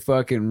WK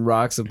fucking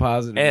rocks a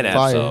positive And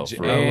message, Absol,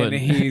 for real. and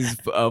he's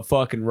a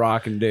fucking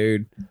rocking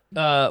dude.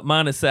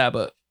 Mine is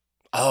Sabbath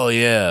Oh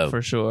yeah,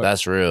 for sure.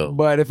 that's real.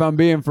 But if I'm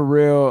being for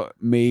real,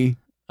 me,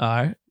 All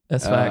right.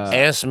 That's Uh, facts.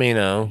 And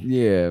Smino.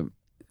 yeah,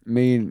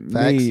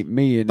 Facts.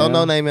 me, you Throw know.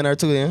 no name in there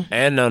too then.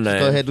 And No Name.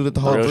 Go ahead, do the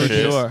whole Real For three.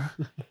 shit. sure.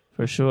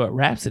 For sure.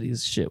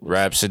 Rhapsody's shit. Was,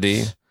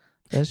 Rhapsody.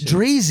 that shit.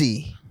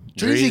 Dreezy.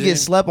 Dreezy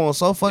gets slept on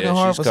so fucking Yeah,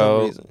 hard she's for some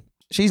cold. reason.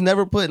 She's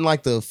never put in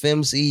like the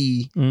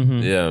FemC,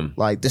 Mhm. Yeah.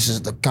 like this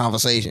is the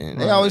conversation.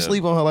 They Right. always Yeah.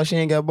 sleep on her like she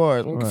ain't got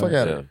bars. What the Right. fuck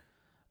out Yeah.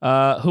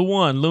 of her? Who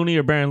won, Looney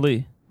or Baron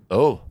Lee?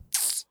 Oh.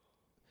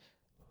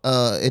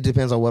 It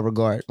depends on what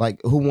regard. Like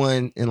who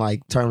won in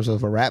like terms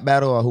of a rap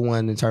battle or who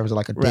won in terms of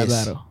like a Rap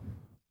diss. battle.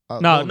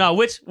 No, No.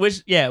 Which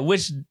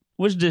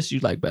diss you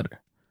like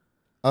better?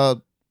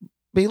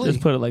 B. Lee.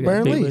 Just put it like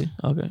Baron that. Big Lee. Lee.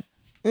 Okay.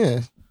 Yeah.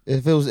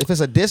 If it's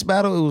a diss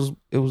battle,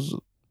 it was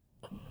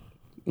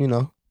you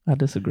know. I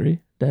disagree,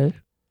 Dave.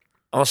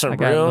 On some I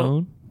got real,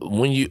 Loon.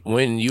 when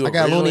you I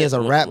got Looney as a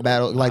rap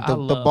battle. Like the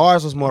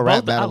bars was more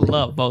rap Both, I battle.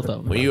 love both of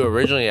them. When you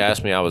originally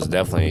asked me, I was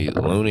definitely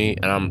Looney,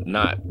 and I'm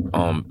not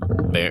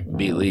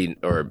Beat Lee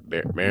or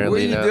Mary What are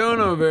Lee you now. doing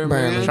over there,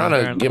 Man, I'm man?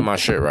 trying to get my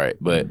shit right,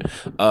 but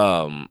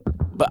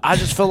But I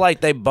just feel like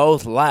they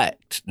both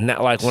lacked.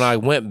 Not like when I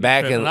went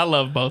back and I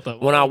love both of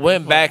them. When I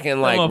went back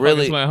and like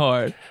really went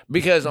hard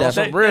because on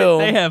some real,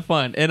 they had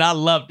fun and I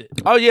loved it.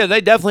 Oh yeah,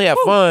 they definitely had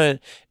fun,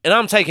 and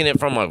I'm taking it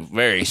from a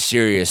very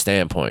serious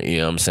standpoint. You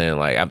know what I'm saying?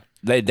 Like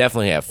they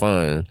definitely had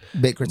fun.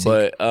 Big critique,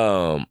 but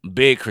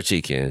big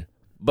critiquing.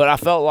 But I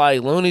felt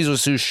like Looney's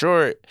was too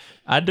short.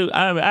 I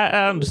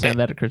understand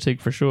that critique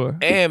for sure.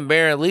 And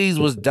Baron Lee's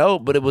was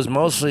dope, but it was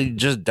mostly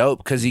just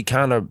dope because he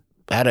kind of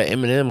had an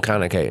Eminem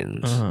kind of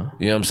cadence. Uh-huh.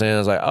 You know what I'm saying?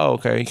 It's like, oh,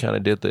 okay, he kind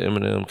of did the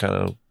Eminem kind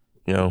of,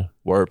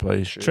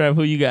 wordplay shit. Trev,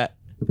 who you got?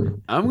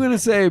 I'm going to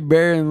say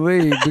Baron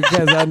Lee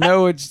because I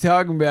know what you're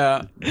talking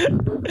about.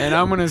 And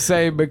I'm going to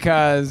say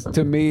because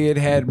to me it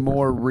had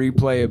more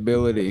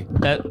replayability.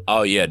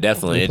 Oh, yeah,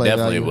 definitely. It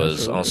definitely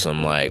was on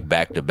some like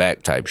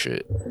back-to-back type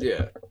shit.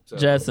 Yeah. So.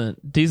 Jetson,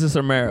 Desus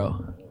or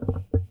Mero?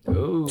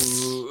 Ooh.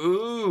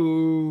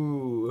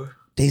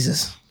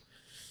 Desus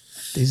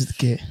the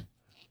kid.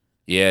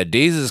 Yeah,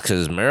 Desus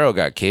because Mero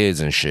got kids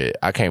and shit.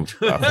 I can't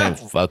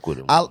fuck with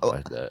him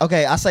like that.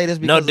 Okay, I say this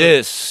because No.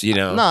 I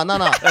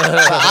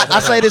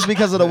say this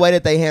because of the way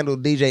that they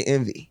handled DJ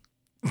Envy.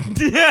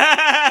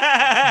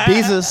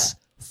 Desus,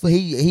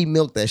 he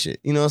milked that shit.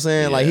 You know what I'm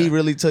saying? Yeah. Like he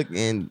really took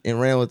and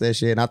ran with that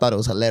shit, and I thought it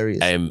was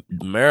hilarious. And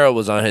Mero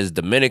was on his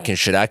Dominican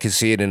shit. I could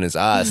see it in his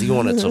eyes. He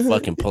wanted to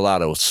fucking pull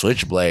out a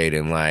switchblade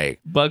and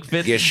like Buck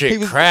 50. get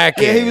shit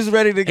cracking. Yeah, he was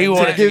ready to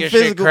get physical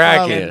shit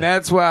cracking. And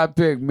that's why I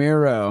picked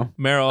Mero.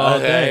 Mero all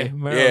day.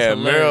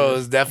 Mero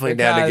is definitely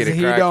down to get it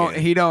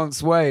cracking. He don't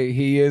sway.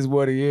 He is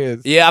what he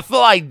is. Yeah, I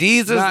feel like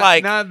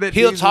Desus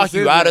he'll talk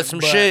you out of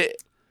some shit.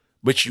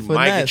 But you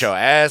might get your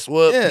ass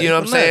whooped. Yeah, you know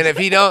what I'm saying? If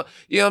he don't,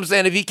 you know what I'm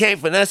saying? If he can't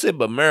finesse it,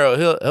 but Mero,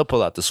 he'll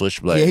pull out the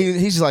switchblade. Yeah,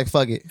 he's just like,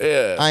 fuck it.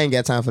 Yeah. I ain't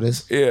got time for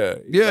this. Yeah.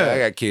 I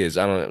got kids.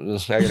 I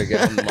gotta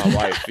get my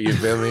wife. You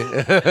feel me?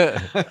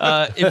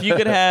 If you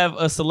could have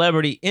a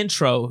celebrity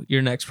intro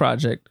your next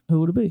project,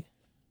 who would it be?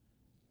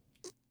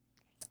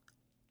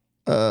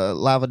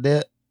 Live or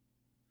Dead?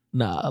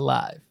 Nah,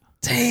 Alive.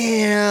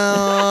 Damn.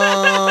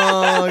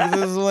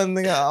 This is one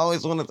thing I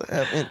always wanted to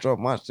have intro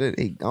my shit.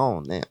 He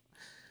gone now.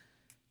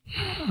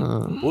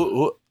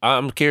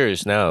 I'm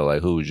curious now.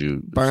 Like, who would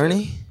you?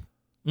 Bernie.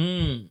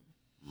 Okay.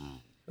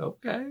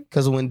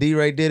 Because when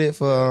D-Ray did it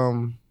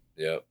for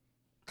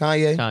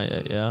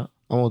Kanye, yeah.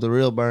 I want the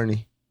real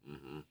Bernie.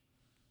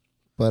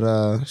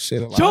 But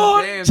shit.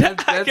 George,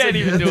 I can't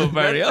even do a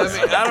Bernie. I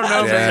don't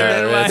know.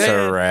 That's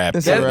a rap.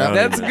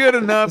 That's good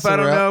enough. I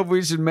don't know if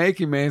we should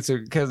make him answer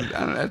because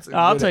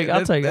I'll take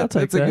that. That's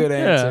a good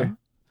answer.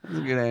 That's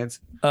a good answer.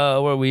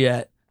 Where we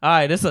at? All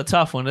right, this is a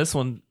tough one. This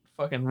one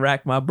fucking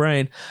racked my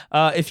brain.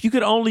 If you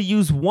could only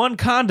use one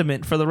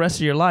condiment for the rest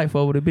of your life,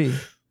 what would it be?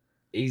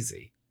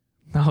 Easy.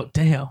 Oh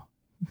damn.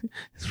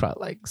 It's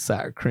probably like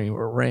sour cream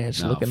or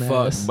ranch looking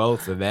fuck ass.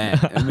 Both of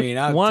that. I mean,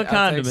 one condiment.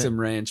 I'll take some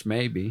ranch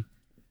maybe.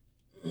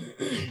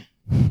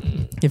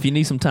 If you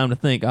need some time to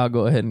think, I'll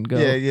go ahead and go.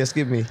 Yeah,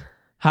 skip me.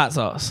 Hot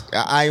sauce.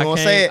 I ain't gonna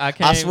say it.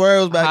 I swear it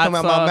was about to come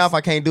out my mouth. I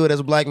can't do it as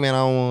a black man. I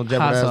don't want to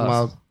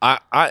jeopardize my.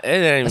 It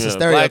ain't even a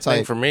black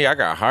thing for me. I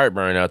got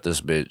heartburn out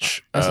this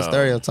bitch. That's a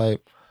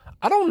stereotype.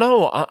 I don't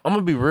know. I'm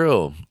gonna be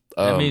real.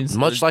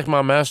 Much like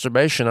my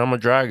masturbation, I'm a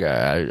dry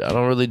guy. I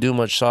don't really do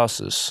much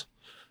sauces.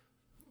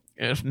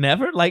 If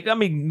never, like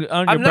on your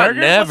I'm burger. Not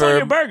never. What's on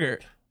your burger?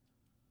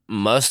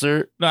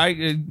 Mustard.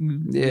 Yeah,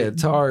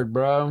 it's hard,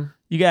 bro.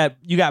 You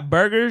got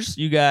burgers.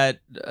 You got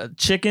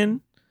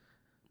chicken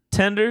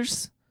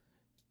tenders.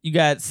 You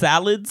got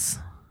salads.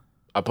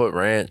 I put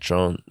ranch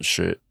on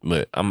shit,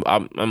 but I'm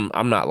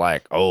not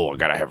like, oh, I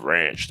gotta have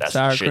ranch. That's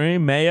sour shit.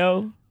 cream,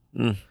 mayo.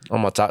 On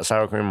my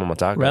sour cream on my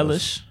tacos.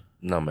 Relish.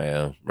 No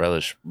mayo.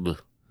 Relish. Bleh.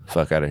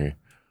 Fuck out of here.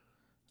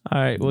 All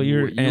right. Well,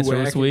 your answer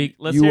was weak.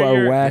 Let's you hear are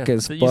your, whack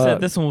as fuck. You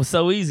said this one was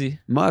so easy.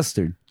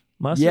 Mustard.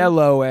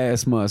 Yellow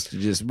ass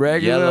mustard. Just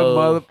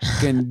regular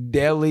motherfucking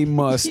deli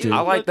mustard. I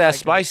like that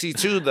spicy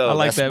too, though. I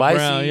like that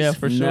brown. Yeah,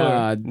 for sure.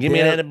 Nah, give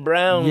me that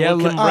brown.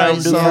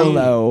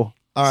 Yellow.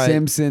 All right.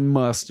 Simpson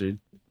mustard.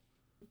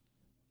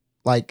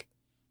 Like,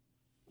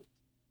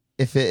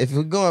 if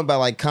we're going by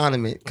like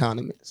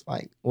condiments,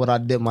 like what I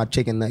dip my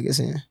chicken nuggets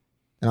in,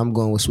 and I'm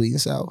going with sweet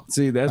and sour.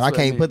 See, that's I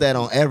can't put that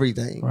on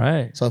everything.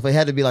 Right. So if it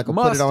had to be like a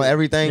put it on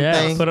everything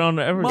thing, put it on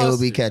everything. It would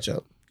be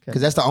ketchup.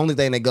 Because that's the only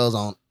thing that goes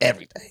on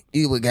everything.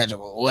 You would ketchup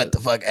on what the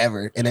fuck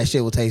ever, and that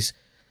shit will taste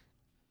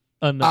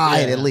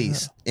at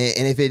least.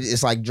 And if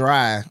it's like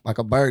dry, like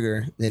a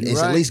burger, then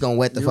it's at least gonna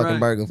wet the fucking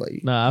burger for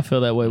you. Nah, I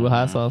feel that way with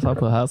hot sauce. I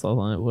put hot sauce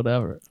on it,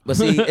 whatever. But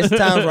see, it's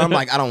times where I'm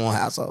like, I don't want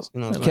hot sauce.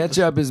 You know,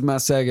 ketchup is my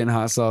second.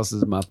 Hot sauce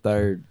is my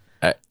third.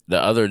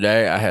 The other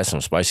day, I had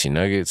some spicy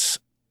nuggets,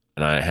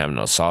 and I didn't have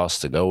no sauce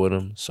to go with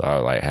them, so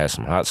I had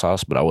some hot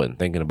sauce, but I wasn't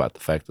thinking about the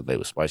fact that they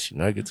were spicy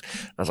nuggets.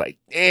 I was like,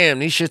 damn,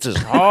 these shits is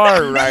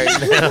hard right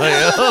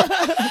now.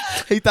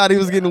 He thought he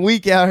was getting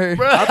weak out here.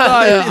 I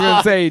thought he was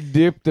gonna say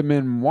dipped them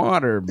in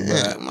water,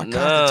 but my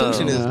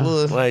constitution is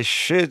good. Like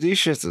shit, these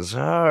shits is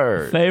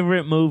hard.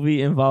 Favorite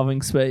movie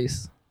involving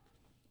space?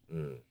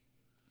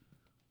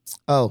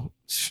 Oh,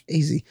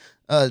 easy.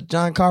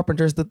 John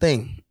Carpenter's The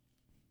Thing.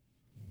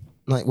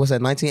 Like, what's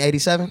that?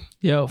 1987.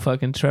 Yo,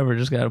 fucking Trevor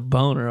just got a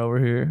boner over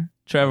here.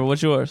 Trevor,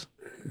 what's yours?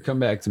 Come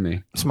back to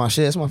me. It's my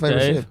shit. It's my favorite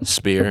Dave? shit.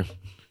 Spear.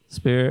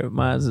 Spirit.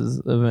 Mine's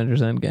is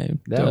Avengers Endgame.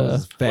 That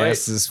was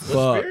fast as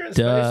fuck.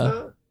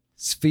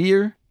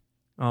 Sphere?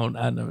 Oh,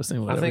 I've never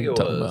seen what I think you're it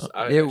talking was.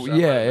 about.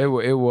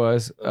 It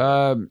was.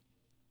 I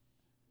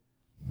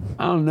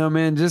don't know,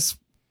 man. Just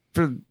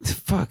for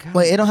fuck.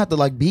 Wait, it don't have to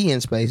like be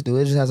in space, do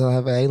it? It just has to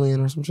have an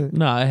alien or some shit.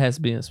 No, it has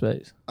to be in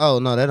space. Oh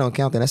no, that don't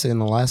count. Then that's in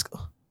Alaska.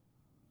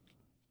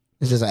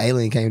 It's just an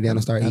alien came down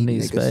and started I eating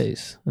need niggas.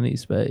 space. I need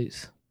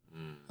space.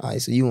 All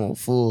right, so you want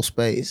full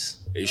space?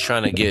 He's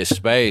trying to get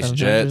space,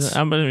 Avengers- Jets.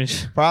 I'm gonna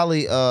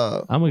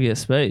Probably get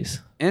space.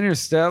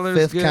 Interstellar.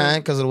 fifth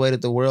kind because of the way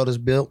that the world is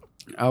built.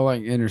 I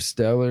like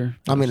Interstellar.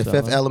 I mean the fifth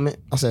Interstellar. element.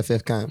 I said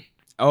fifth kind.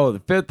 Oh, the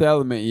Fifth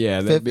Element. Yeah,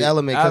 Fifth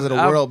element because of the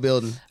world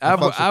building. I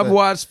fucks with I've that.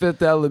 watched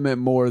Fifth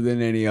Element more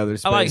than any other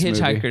space I like movie.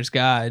 Hitchhiker's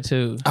Guide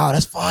too. Oh,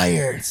 that's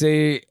fire.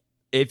 See,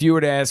 if you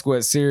were to ask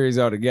what series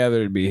altogether,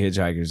 it'd be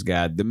Hitchhiker's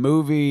Guide. The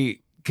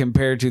movie,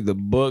 compared to the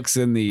books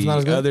and the It's not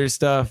as good? other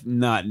stuff,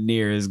 not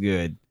near as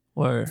good.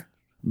 Word.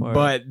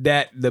 But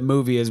the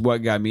movie is what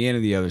got me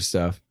into the other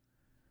stuff.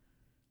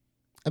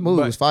 That movie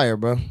But- was fire,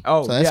 bro.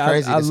 Oh, So that's yeah,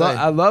 crazy to say.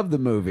 I love the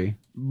movie,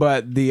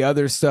 but the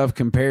other stuff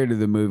compared to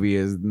the movie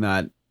is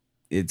not.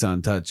 It's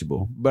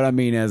untouchable. But I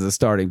mean, as a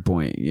starting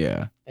point,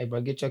 yeah. Hey, bro,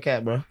 get your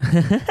cat, bro.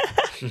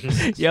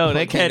 Yo, that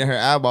Getting cat, her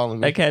eyeballing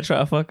me. that cat try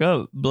to fuck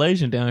up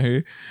Blasian down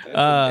here.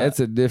 That's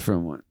a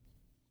different one.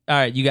 All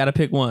right, you got to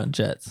pick one,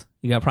 Jets.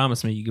 You got to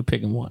promise me you can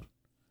pick him one.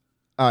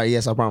 All right,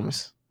 yes, I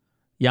promise.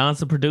 Jan's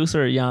the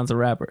producer or Jan's a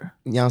rapper?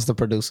 Jan's the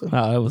producer.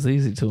 Oh, it was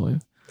easy to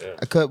him.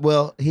 I could.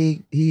 Well,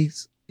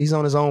 he's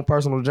on his own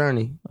personal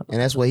journey, and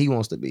that's what he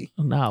wants to be.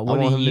 Nah,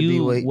 want him to be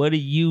what do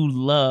you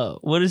love?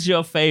 What is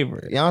your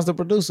favorite? Jan's the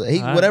producer. He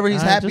All right, whatever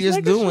he's all right, just happiest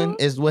making doing sure.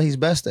 is what he's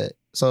best at.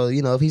 So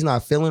if he's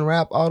not feeling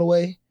rap all the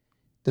way,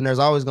 then there's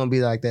always gonna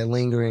be like that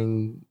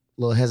lingering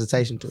little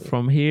hesitation to it.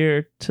 From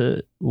here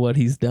to what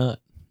he's done,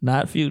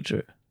 not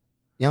future.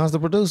 Jan's the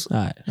producer.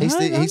 All right. He's All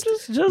right, still- I'm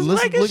he's- just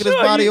Look making at his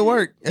sure. body You- of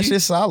work. That's you-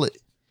 just solid.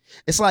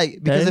 It's like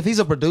because Dave? if he's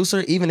a producer,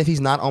 even if he's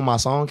not on my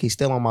song, he's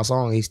still on my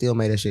song. He still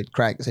made that shit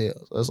crack as hell.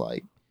 So it's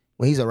like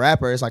when he's a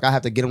rapper, it's like I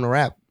have to get him to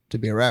rap to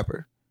be a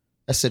rapper.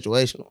 That's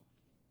situational.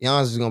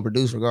 Jan's is gonna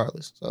produce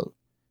regardless. So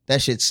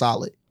that shit's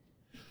solid.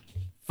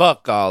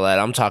 Fuck all that.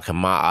 I'm talking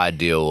my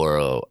ideal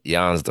world.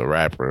 Jan's the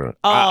rapper.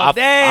 Oh,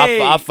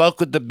 Dave. I fuck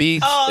with the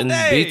beats, Oh, and the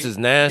Dave. beats is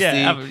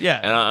nasty. Yeah.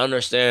 And I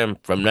understand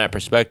from that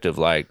perspective,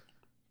 like,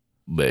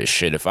 but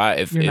shit, if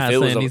You're not it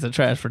was saying he's a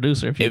trash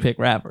producer if you if- pick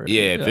rapper.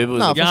 if it was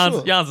Nah, for Jan's,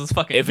 sure. Jan's is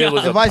fucking. If it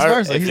was Jan's. And vice per-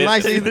 versa. if He's it-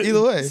 nice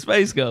either way.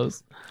 Space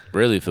Ghost.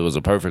 really, if it was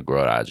a perfect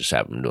world, I'd just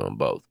have him doing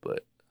both.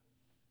 But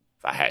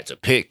if I had to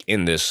pick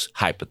in this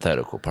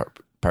hypothetical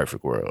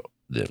perfect world,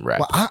 then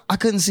rap. Well, I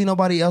couldn't see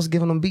nobody else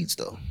giving them beats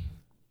though.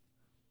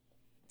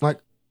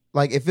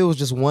 Like if it was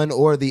just one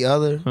or the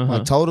other,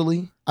 like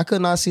totally, I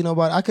could not see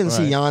nobody. I couldn't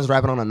see Right. Jan's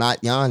rapping on a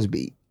not Jan's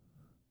beat,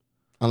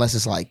 unless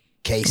it's like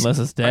Casey. Unless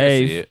it's I can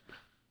see Dave. it.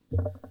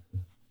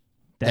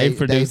 Dave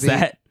produced Dave beat.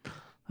 that.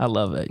 I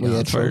love it. Yeah,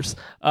 Jan true. first.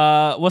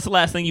 What's the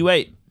last thing you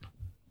ate?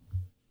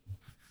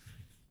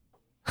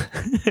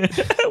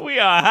 We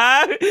are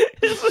high.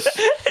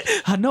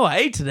 I know I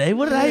ate today.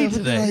 What did I eat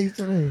today?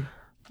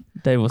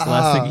 Dave, what's the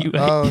last thing you ate?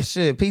 Oh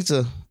shit,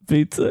 pizza.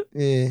 Pizza.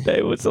 Yeah.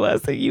 Dave, what's the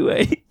last thing you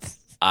ate?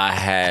 I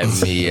had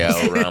me a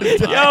rum Yo,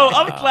 pie.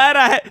 I'm glad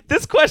I had.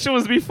 This question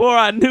was before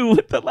I knew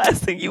what the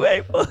last thing you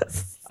ate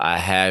was. I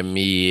had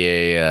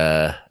me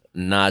a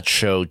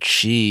nacho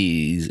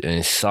cheese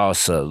and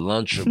salsa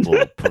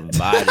Lunchable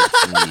provided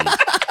to me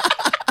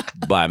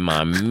by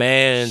my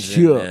man's.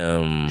 Sure.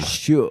 And,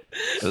 Sure.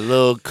 the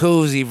little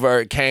koozie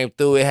vert came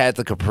through. It had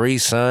the Capri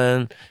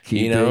Sun,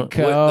 Keep you know, it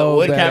cold,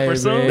 with the Capri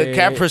Sun? the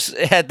Capri,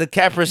 it had the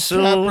Capri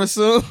Sun,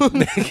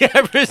 the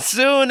Capri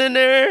Sun in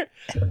there,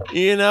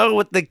 you know,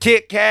 with the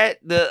Kit Kat,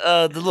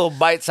 the little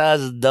bite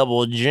size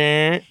double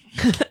gin.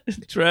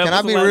 Trev, Can I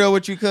what's be the last- real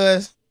with you,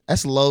 cuz?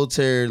 That's low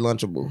tier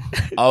Lunchable.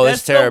 Oh, That's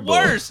it's terrible. the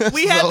worst.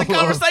 We had So the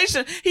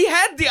conversation. He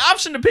had the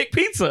option to pick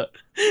pizza.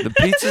 The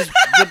pizza's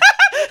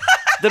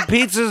the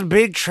pizza's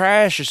big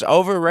trash. It's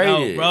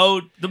overrated. No,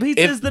 bro. The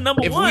pizza is the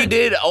number if one. we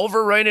did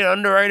overrated,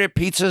 underrated,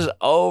 pizza's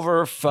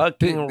over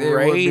fucking It would be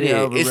rated. It's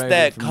overrated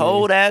that for me.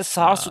 cold ass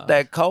sauce with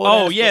that cold.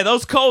 Oh ass yeah,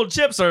 those cold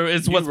chips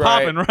is what's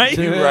popping, right?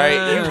 You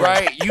right. You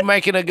right. You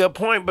making a good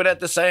point, but at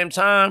the same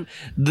time,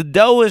 the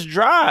dough is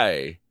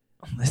dry.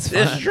 It's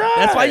It's fine. dry.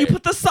 That's why you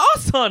put the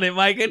sauce on it,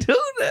 Micah. Dude.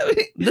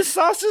 The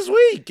sauce is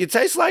weak. It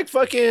tastes like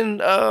fucking.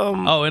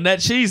 Oh, and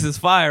that cheese is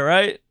fire,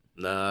 right?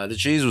 Nah, the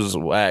cheese was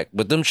whack,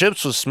 but them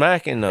chips was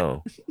smacking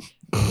though.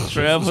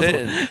 Trev, what's,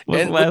 Sitting.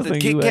 what's And the last with the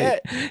thing you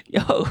Kit ate?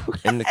 Yo,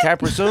 And the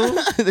Capri Sun,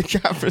 The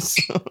Capri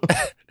Sun.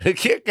 the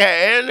Kit Kat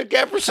and the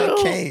Capri Sun.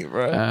 I can't,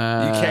 bro.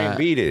 You can't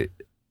beat it.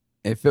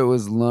 If it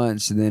was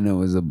lunch, then it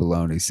was a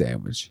bologna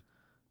sandwich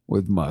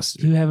with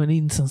mustard. You haven't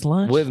eaten since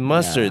lunch? With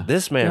mustard.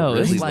 This man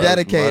really he's loves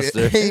dedicated.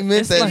 mustard. He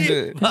meant that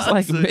shit. It's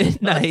like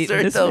midnight.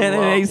 This man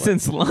ain't ate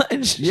since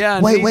lunch.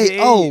 Yeah. Wait.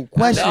 Oh,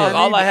 question. Dog,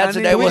 all I had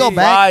today Can we was go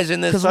back? fries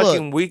in this 'Cause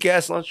fucking look, weak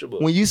ass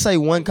Lunchable. When you say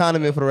one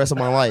condiment for the rest of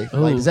my life,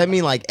 like, does that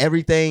mean like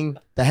everything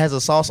that has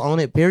a sauce on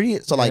it,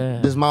 period? So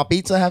like, does my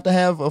pizza have to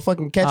have a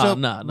fucking ketchup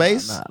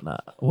base? Nah.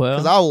 Well,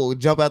 Because I will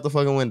jump out the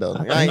fucking window.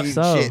 I ain't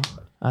eating shit.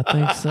 I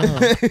think so.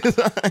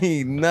 I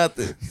ain't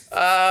nothing.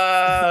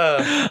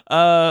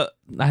 I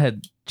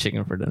had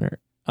chicken for dinner.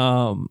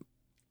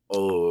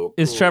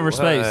 Is Trevor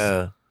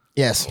Space?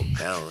 Yes.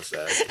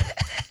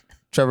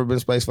 Trevor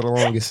been Space for the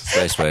longest.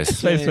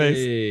 Space.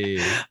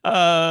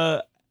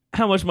 How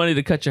much money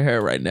to cut your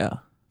hair right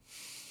now?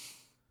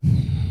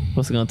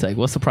 What's it gonna take?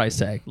 What's the price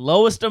tag?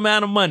 Lowest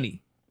amount of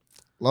money.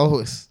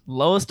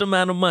 Lowest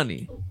amount of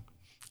money.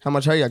 How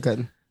much hair y'all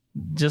cutting?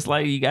 Just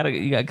like you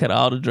gotta cut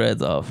all the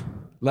dreads off.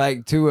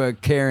 Like to a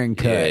Karen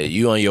cut. Yeah,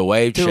 you on your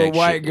wave to check a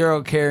white shit.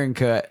 girl Karen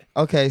cut.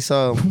 Okay,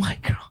 so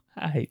White girl.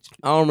 I hate you.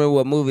 I don't remember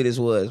what movie this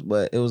was,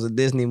 but it was a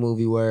Disney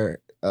movie where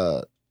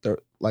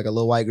like a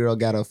little white girl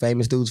got a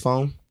famous dude's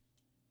phone.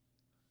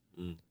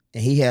 And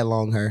he had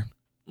long hair.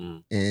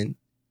 And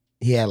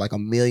he had like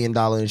 $1 million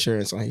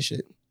insurance on his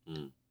shit.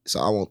 So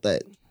I want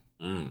that.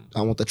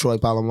 I want the Troy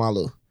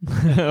Polamalu.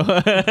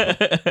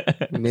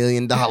 $1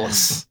 million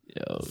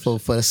for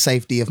the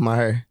safety of my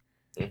hair.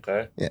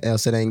 Okay. Yeah,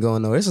 else it ain't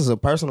going nowhere. This is a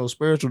personal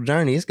spiritual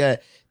journey. It's got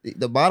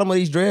the bottom of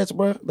these dreads,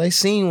 bro. They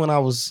seen when I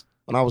was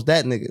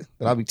that nigga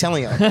that I be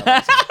telling y'all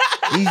about.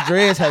 So these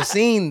dreads have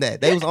seen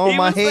that. They was on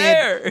my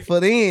head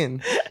for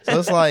then. So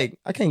it's like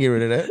I can't get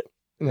rid of that.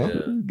 You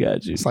know?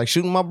 Got you. It's like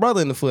shooting my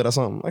brother in the foot or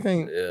something. I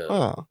can't.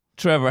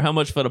 Trevor, how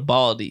much for the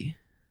baldy?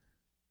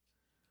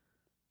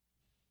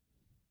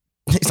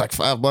 It's like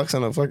 $5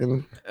 on a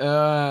fucking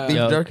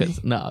beef jerky.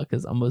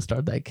 Because I'm gonna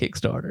start that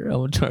Kickstarter. I'm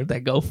gonna start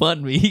that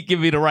GoFundMe. He give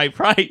me the right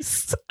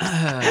price.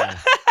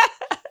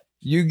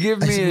 You give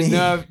me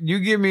enough. You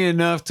give me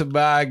enough to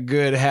buy a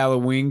good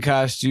Halloween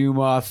costume,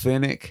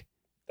 authentic.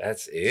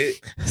 That's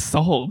it.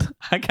 Sold.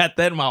 I got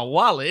that in my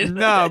wallet.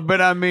 No, but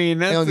I mean,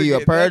 that's they gonna give you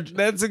a purge.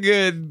 That's a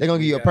good. They're gonna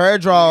give you a pair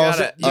of draws.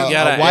 You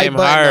gotta aim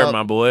higher,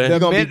 my boy. You're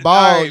gonna be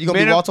bald. You're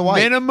gonna be Walter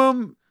White.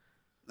 Minimum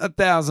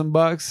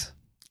 $1,000.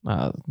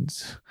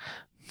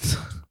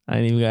 I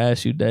ain't even gonna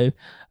ask you, Dave.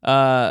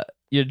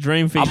 Your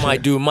dream feature. I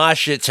might do my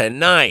shit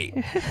tonight.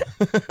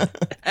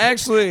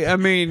 Actually, I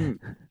mean,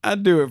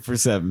 I'd do it for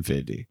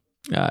 $750.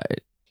 All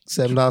right.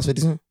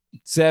 $7.50.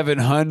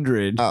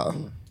 $700.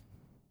 Oh.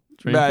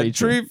 About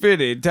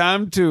 $350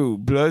 times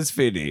 2 plus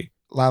 50.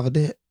 Live or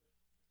dead?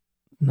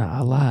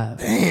 Nah, live.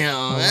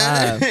 Damn.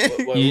 Live.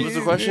 What was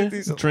the question?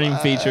 Dream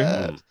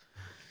feature.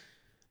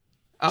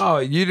 Oh,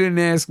 you didn't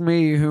ask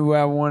me who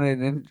I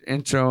wanted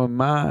intro in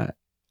mine.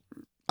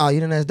 Oh, you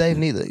didn't ask Dave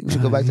neither. We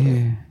should go back to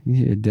that.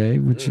 Yeah,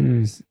 Dave, what's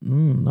yours?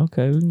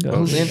 Okay, we can go.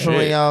 Who's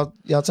introing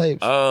y'all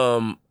tapes?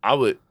 I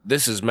would.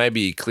 This is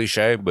maybe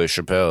cliche, but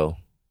Chappelle.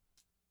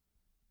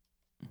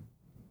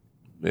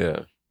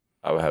 Yeah,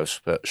 I would have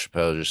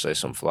Chappelle just say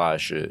some fly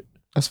shit.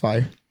 That's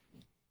fire.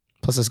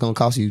 Plus, it's gonna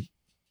cost you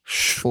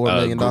 $4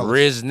 million.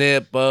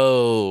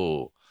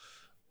 Griznippo.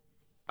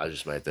 I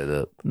just made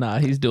that up. Nah,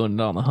 he's doing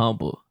it on the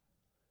humble.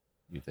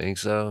 You think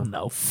so?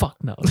 No, fuck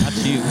no, not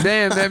you.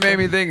 Damn, that made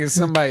me think of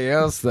somebody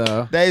else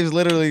though. Dave's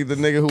literally the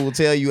nigga who will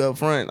tell you up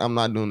front, I'm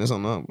not doing this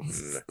on the humble.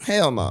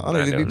 Hell no. I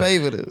don't need to be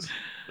paid for this.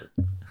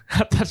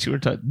 I thought you were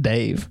talking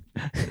Dave.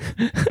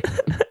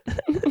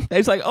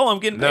 Dave's like, I'm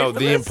getting paid No, for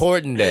the this.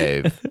 important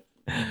Dave.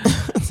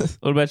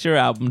 What about your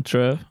album,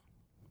 Trev?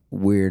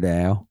 Weird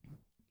Al.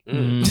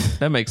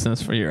 That makes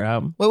sense for your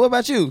album. Wait, what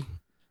about you?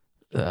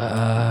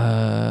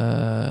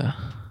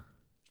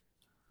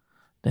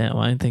 Damn,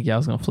 I didn't think y'all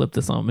was gonna flip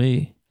this on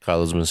me.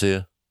 Carlos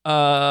Mencia.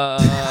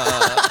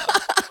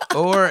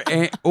 Or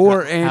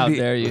Andy. How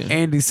dare you?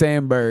 Andy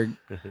Samberg.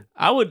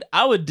 I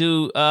would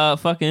do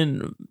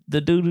fucking the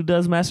dude who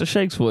does Master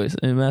Shake's voice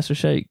in Master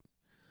Shake.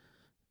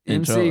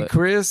 MC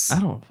Chris. He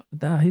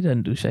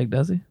doesn't do Shake,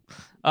 does he?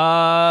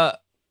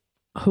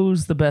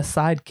 Who's the best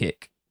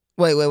sidekick?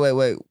 Wait.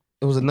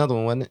 It was another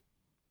one, wasn't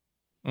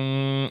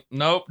it?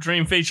 Nope.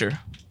 Dream feature.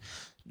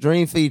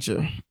 Dream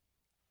feature.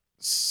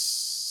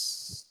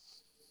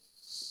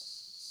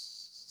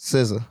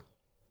 SZA.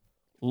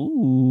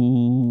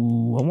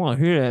 Ooh, I want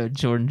to hear that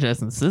Jordan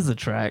Jetson SZA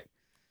track.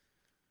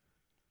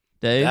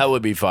 Dave? That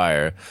would be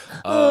fire.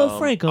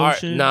 Frank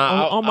Ocean.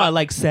 On my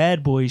like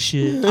sad boy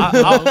shit. No,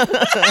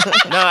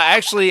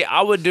 actually,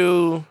 I would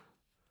do.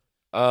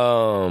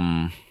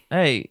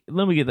 Hey,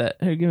 let me get that.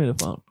 Here, give me the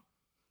phone.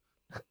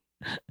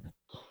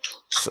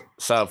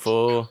 Sup,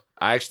 fool?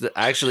 I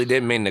actually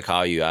didn't mean to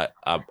call you. I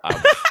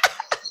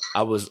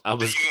was. You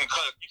think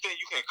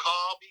you can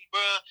call me,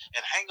 bro,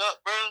 and hang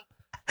up, bro?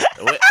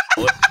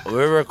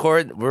 We're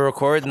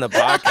recording the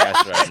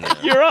podcast right now.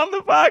 You're on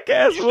the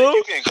podcast, you think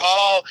you can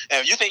call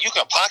and you think you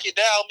can pocket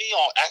dial me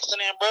on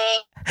accident,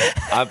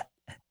 bro?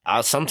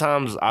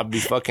 Sometimes I'll be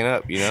fucking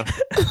up, you know?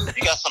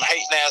 You got some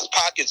hating ass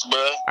pockets,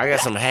 bro. I got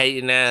some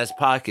hating ass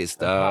pockets,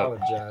 dog.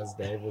 Apologize,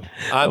 David.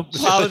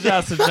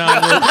 Apologize to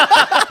John Woo.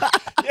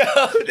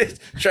 Yo,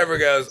 Trevor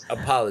goes,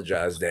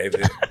 apologize,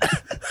 David.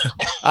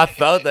 I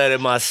felt that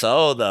in my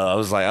soul, though. I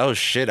was like, oh,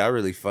 shit, I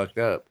really fucked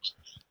up.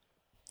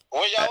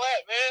 Where y'all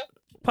at,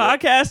 man?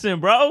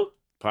 Podcasting, bro.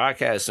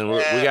 Podcasting.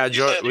 Yeah, we got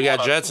you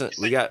said Jetson.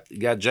 We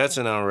got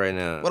Jetson on right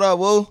now. What up,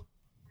 Woo?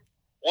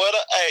 What?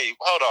 Hey,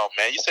 hold on,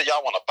 man. You said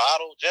y'all want a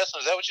bottle, Jetson?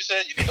 Is that what you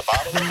said? You need a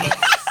bottle?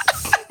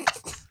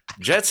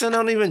 Jetson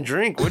don't even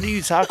drink. What are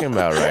you talking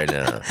about right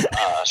now?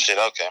 Shit.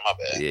 Okay, my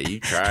bad. Yeah, you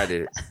tried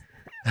it.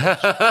 You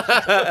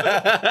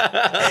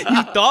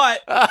thought.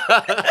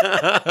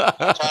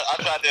 I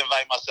tried to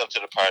invite myself to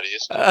the party.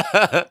 It's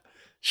cool.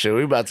 Shit,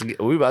 we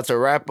about to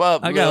wrap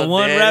up. I got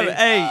one rapid.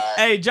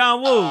 Hey,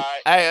 John Woo.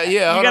 Right. Hey,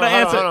 yeah, You gotta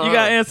answer. hold on. You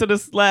gotta answer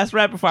this last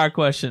rapid fire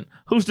question.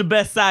 Who's the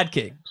best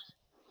sidekick?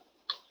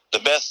 The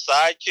best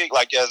sidekick,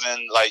 like as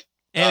in like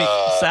Any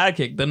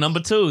sidekick, the number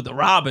 2, the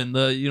Robin,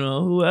 the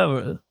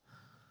whoever,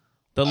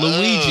 the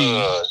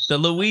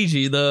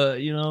Luigi,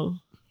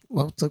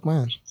 Well, took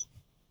mine.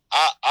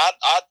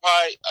 I'd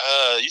probably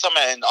you talking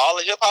about in all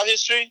of hip hop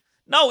history?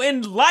 No,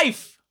 in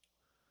life.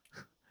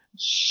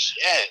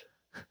 Shit.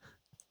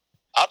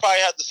 I'd probably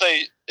have to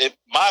say if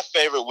my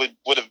favorite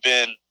would have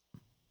been,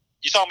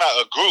 you talking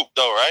about a group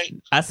though, right?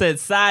 I said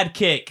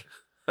sidekick.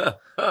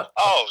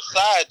 Oh,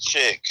 side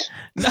chick.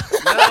 No,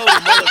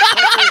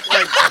 motherfuckers,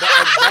 like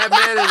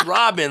Batman and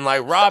Robin,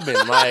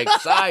 like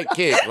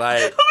sidekick,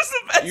 like Who's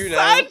the best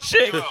side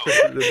chick?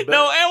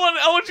 No,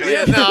 I want you to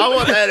Yeah, no, I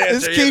want that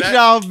It's answer. Keisha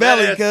off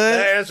belly, cuz.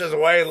 That answer's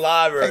way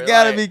liver. It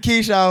gotta be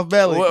Keisha off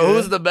belly.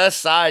 Who's the best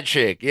side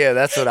chick? Yeah,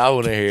 that's what I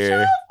want to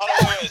hear.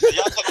 Hold on, wait. So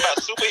y'all talking about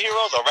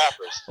superheroes or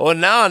rappers? Well,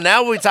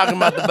 now we're talking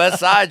about the best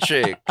side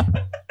chick.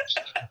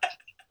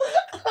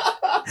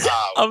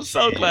 Oh, I'm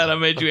so glad I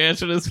made you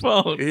answer this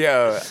phone.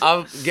 Yo,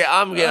 I'm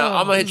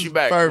gonna hit you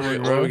back Perfect,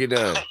 when bro. we get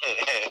done.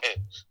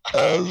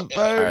 That was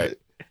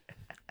perfect.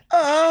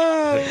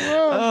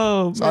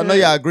 Oh, So I know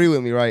y'all agree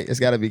with me, right? It's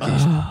gotta be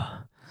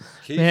Keisha.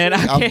 man,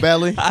 I Off can't.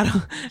 belly. I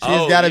don't.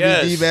 She's gotta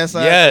be the best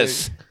side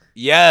Yes. chick.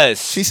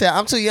 Yes. She said,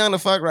 I'm too young to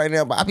fuck right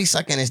now, but I be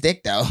sucking his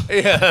dick though.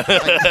 Yeah.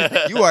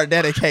 Like, you are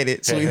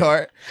dedicated,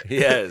 sweetheart.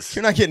 Yes.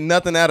 You're not getting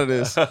nothing out of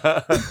this.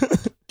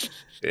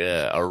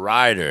 Yeah, a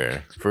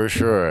rider for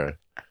sure.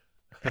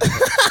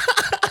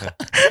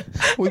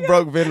 We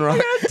broke Vinrock.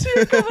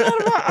 Tear coming out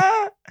of my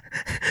eye.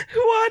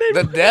 Why did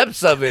The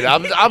depths of it.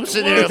 I'm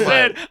sitting here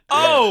said, like,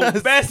 "Oh,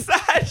 best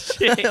side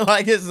chick."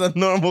 Like it's a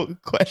normal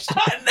question.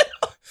 I know.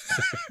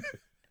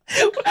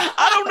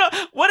 I don't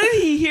know. What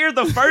did he hear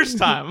the first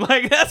time?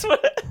 Like that's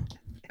what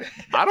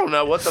I don't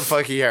know what the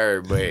fuck he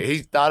heard, but he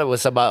thought it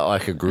was about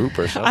like a group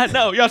or something. I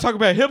know. Y'all talking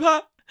about hip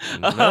hop?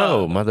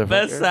 No, motherfucker.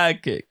 Best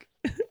sidekick.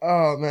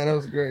 Oh man, that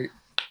was great.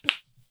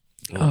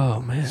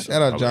 Oh man.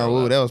 Shout out John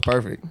Woo. That was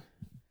perfect.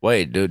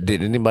 Wait, dude,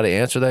 did anybody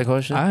answer that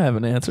question? I have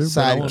an answer. but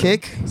I wanna-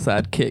 Sidekick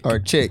Sidekick. or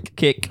chick?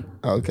 Kick.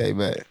 Okay,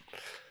 bet.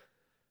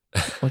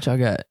 What y'all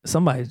got?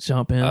 Somebody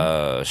jump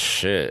in.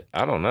 Shit.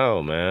 I don't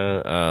know,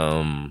 man.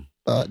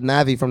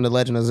 Navi from The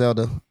Legend of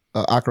Zelda,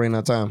 Ocarina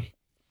of Time.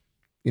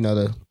 You know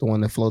the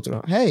one that floats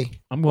around. Hey,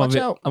 I'm going. watch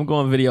out. I'm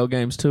going video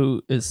games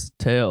too. It's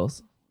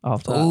Tails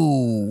off top.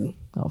 Ooh,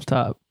 Off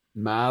top.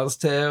 Miles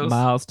Tails.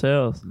 Miles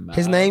Tails.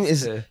 his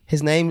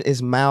name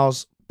is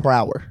Miles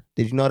Prower.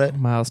 Did you know that?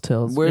 Miles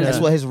Tails. Where's- That's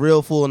what his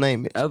real full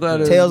name is. I thought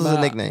it Tails was is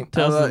a nickname.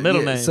 Tails is the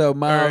middle name. So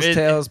Miles Or it-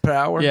 Tails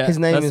Power. Yeah, His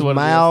name that's is what it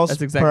Miles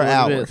That's exactly per what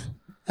hour. it is.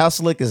 How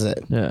slick is that?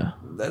 Yeah,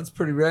 That's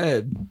pretty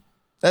rad.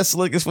 That's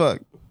slick as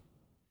fuck.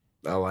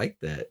 I like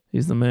that.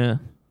 he's the man.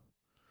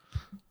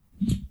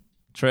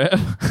 Trev.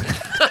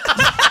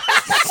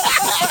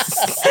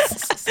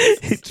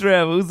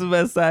 Trev, who's the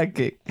best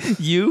sidekick?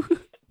 You?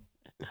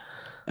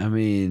 I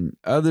mean,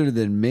 other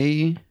than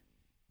me,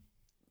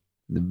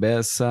 the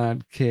best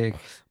sidekick.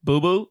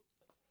 Boo Boo?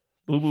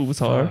 Boo Boo was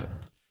hard.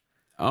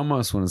 I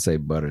almost want to say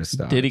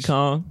Butterscotch. Diddy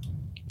Kong?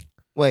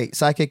 Wait,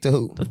 sidekick to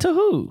who? To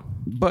who?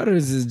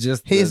 Butters is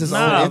just He is his own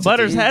Nah, entity.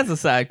 Butters has a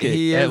sidekick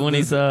He is when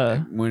he's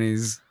when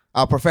he's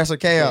Professor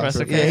Chaos.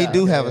 Professor Yeah, he Chaos.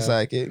 do have a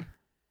sidekick.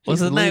 what's He's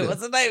his the name? leader.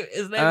 What's his name?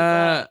 His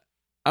name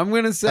I'm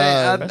gonna say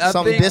I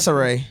something think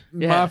disarray.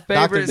 Yeah. my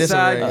favorite Dr.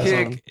 Disarray or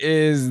sidekick something.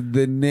 is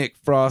the Nick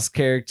Frost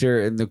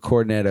character in the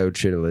Cornetto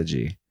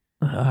trilogy,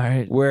 All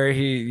right. where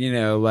he,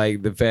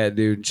 like the fat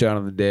dude in Shaun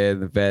of the Dead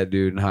and the fat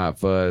dude in Hot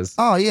Fuzz.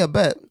 Oh yeah,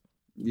 bet.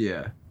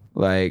 Yeah,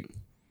 like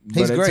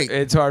He's but great.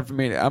 It's hard for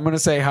me. I'm gonna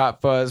say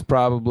Hot Fuzz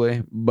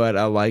probably, but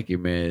I like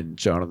him in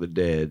Shaun of the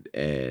Dead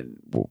and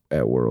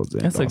at World's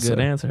End. That's a also. good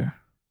answer.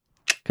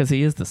 Because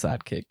he is the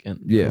sidekick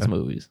in Yeah. those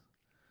movies.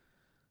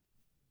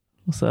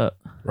 What's up?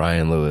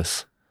 Ryan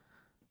Lewis.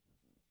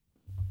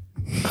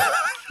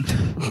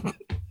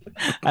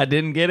 I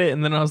didn't get it,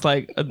 and then I was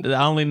like,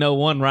 I only know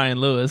one Ryan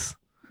Lewis,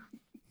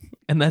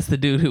 and that's the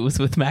dude who was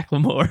with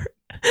Macklemore.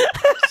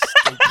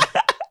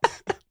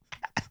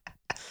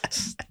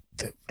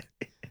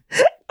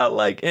 I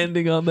like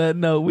ending on that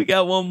note. We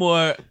got one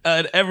more.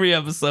 Every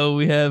episode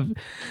we have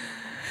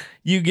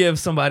you give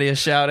somebody a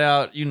shout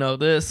out. You know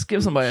this.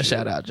 Give somebody a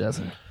shout out,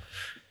 Jetson.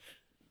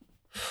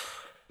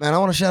 Man, I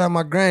want to shout out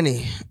my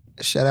granny.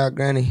 Shout out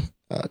Granny,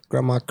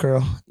 Grandma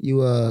Curl.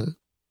 You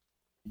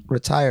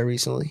retired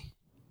recently.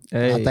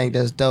 Hey. I think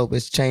that's dope.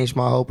 It's changed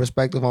my whole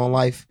perspective on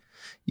life.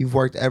 You've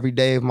worked every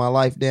day of my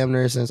life damn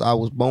near since I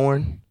was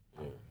born.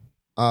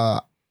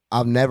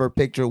 I've never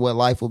pictured what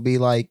life would be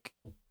like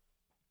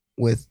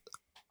with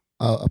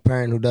a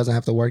parent who doesn't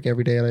have to work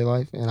every day of their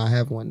life, and I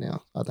have one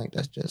now. I think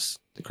that's just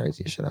the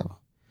craziest shit ever.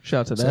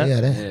 Shout out to So, that.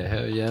 Yeah,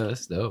 hell yeah,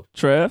 that's dope.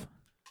 Trev?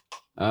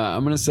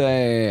 I'm gonna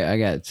say I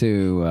got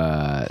two.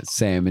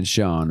 Sam and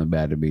Sean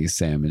about to be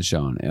Sam and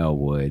Sean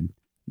Elwood.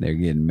 They're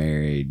getting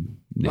married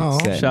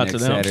next Shout out to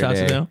them. Saturday. Shout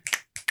out to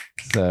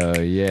them.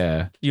 So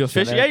yeah, You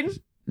officiating?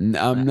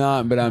 I'm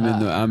not, but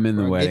I'm in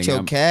the wedding. Get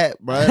your cat,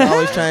 bro.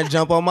 Always trying to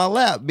jump on my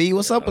lap. B,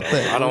 what's up with I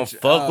that? don't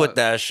fuck with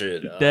that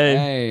shit. Dave,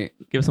 Hey,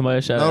 give somebody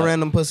a shout No out.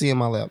 random pussy in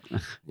my lap.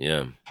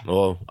 Yeah.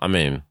 Well, I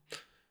mean,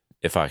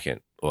 if I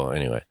can. Well,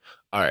 anyway.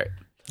 All right.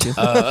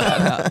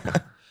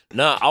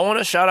 No, I want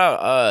to shout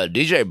out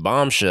DJ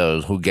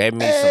Bombshells, who gave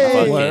me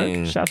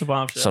Shout out to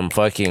Bombshell. some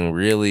fucking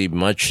really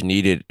much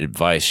needed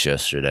advice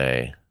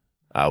yesterday.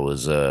 I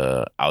was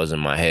in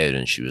my head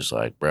and she was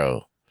like,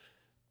 "Bro,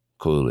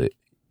 cool it."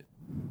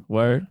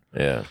 Word.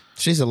 Yeah.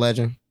 She's a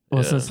legend.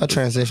 Well, Yeah. since Her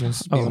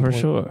transitions. be oh, on for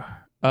point. sure.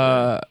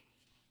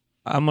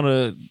 I'm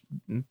gonna.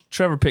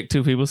 Trevor picked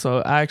two people, so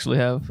I actually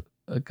have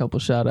a couple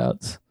shout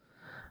outs.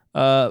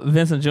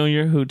 Vincent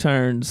Jr., who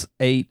turns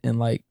 8 in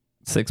like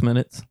 6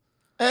 minutes.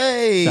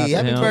 Hey, Shout out to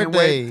happy him.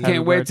 birthday. Happy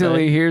can't wait till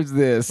birthday. he hears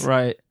this.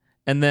 Right.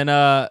 And then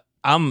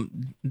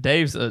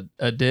Dave's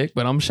a dick,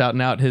 but I'm shouting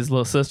out his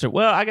little sister.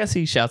 Well, I guess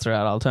he shouts her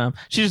out all the time.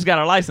 She just got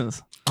her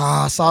license.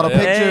 Ah, I saw the Yeah.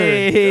 picture.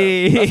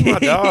 Hey. That's my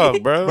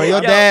dog, bro. Bro, your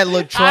Yo, dad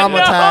looked I know.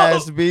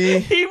 traumatized, B.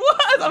 He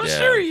was. I'm Yeah.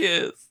 sure he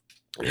is.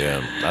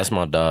 Yeah, that's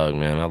my dog,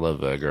 man. I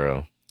love that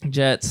girl.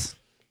 Jets.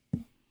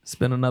 It's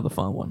been another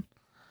fun one.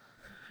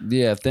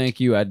 Yeah, thank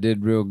you. I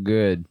did real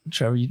good.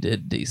 Trevor, you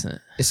did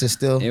decent. This is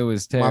still It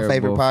was My terrible.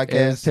 favorite It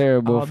podcast. was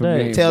terrible All for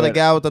day. me. tell the but-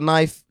 guy with the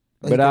knife.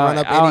 He but can I'll, run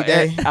up I'll, any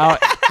day. I'll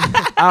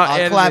I'll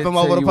edit clap it him so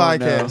over the you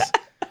won't know. podcast.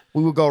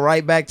 We will go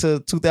right back to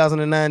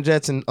 2009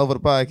 Jetson over the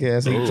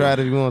podcast. You can try it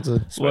if you want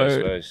to.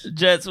 Word.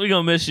 Jets, we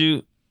gonna miss you.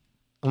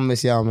 I'm gonna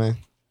miss y'all, man.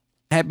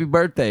 Happy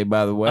birthday,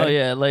 by the way. Oh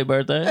yeah, late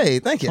birthday. Hey,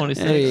 thank you.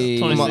 26, Hey.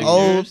 26 I'm an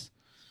old- years.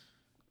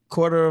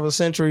 Quarter of a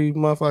century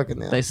motherfucker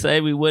now. They say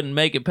we wouldn't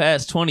make it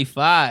past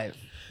 25.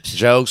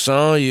 Joke's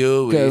on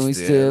you, Cause we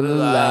still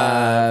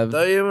alive.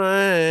 Throw your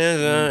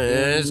hands up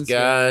in the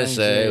sky,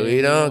 say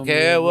we don't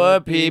care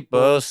what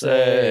people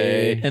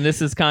say. And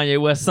this is Kanye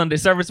West Sunday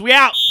Service. We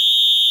out.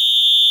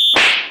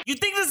 You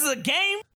think this is a game?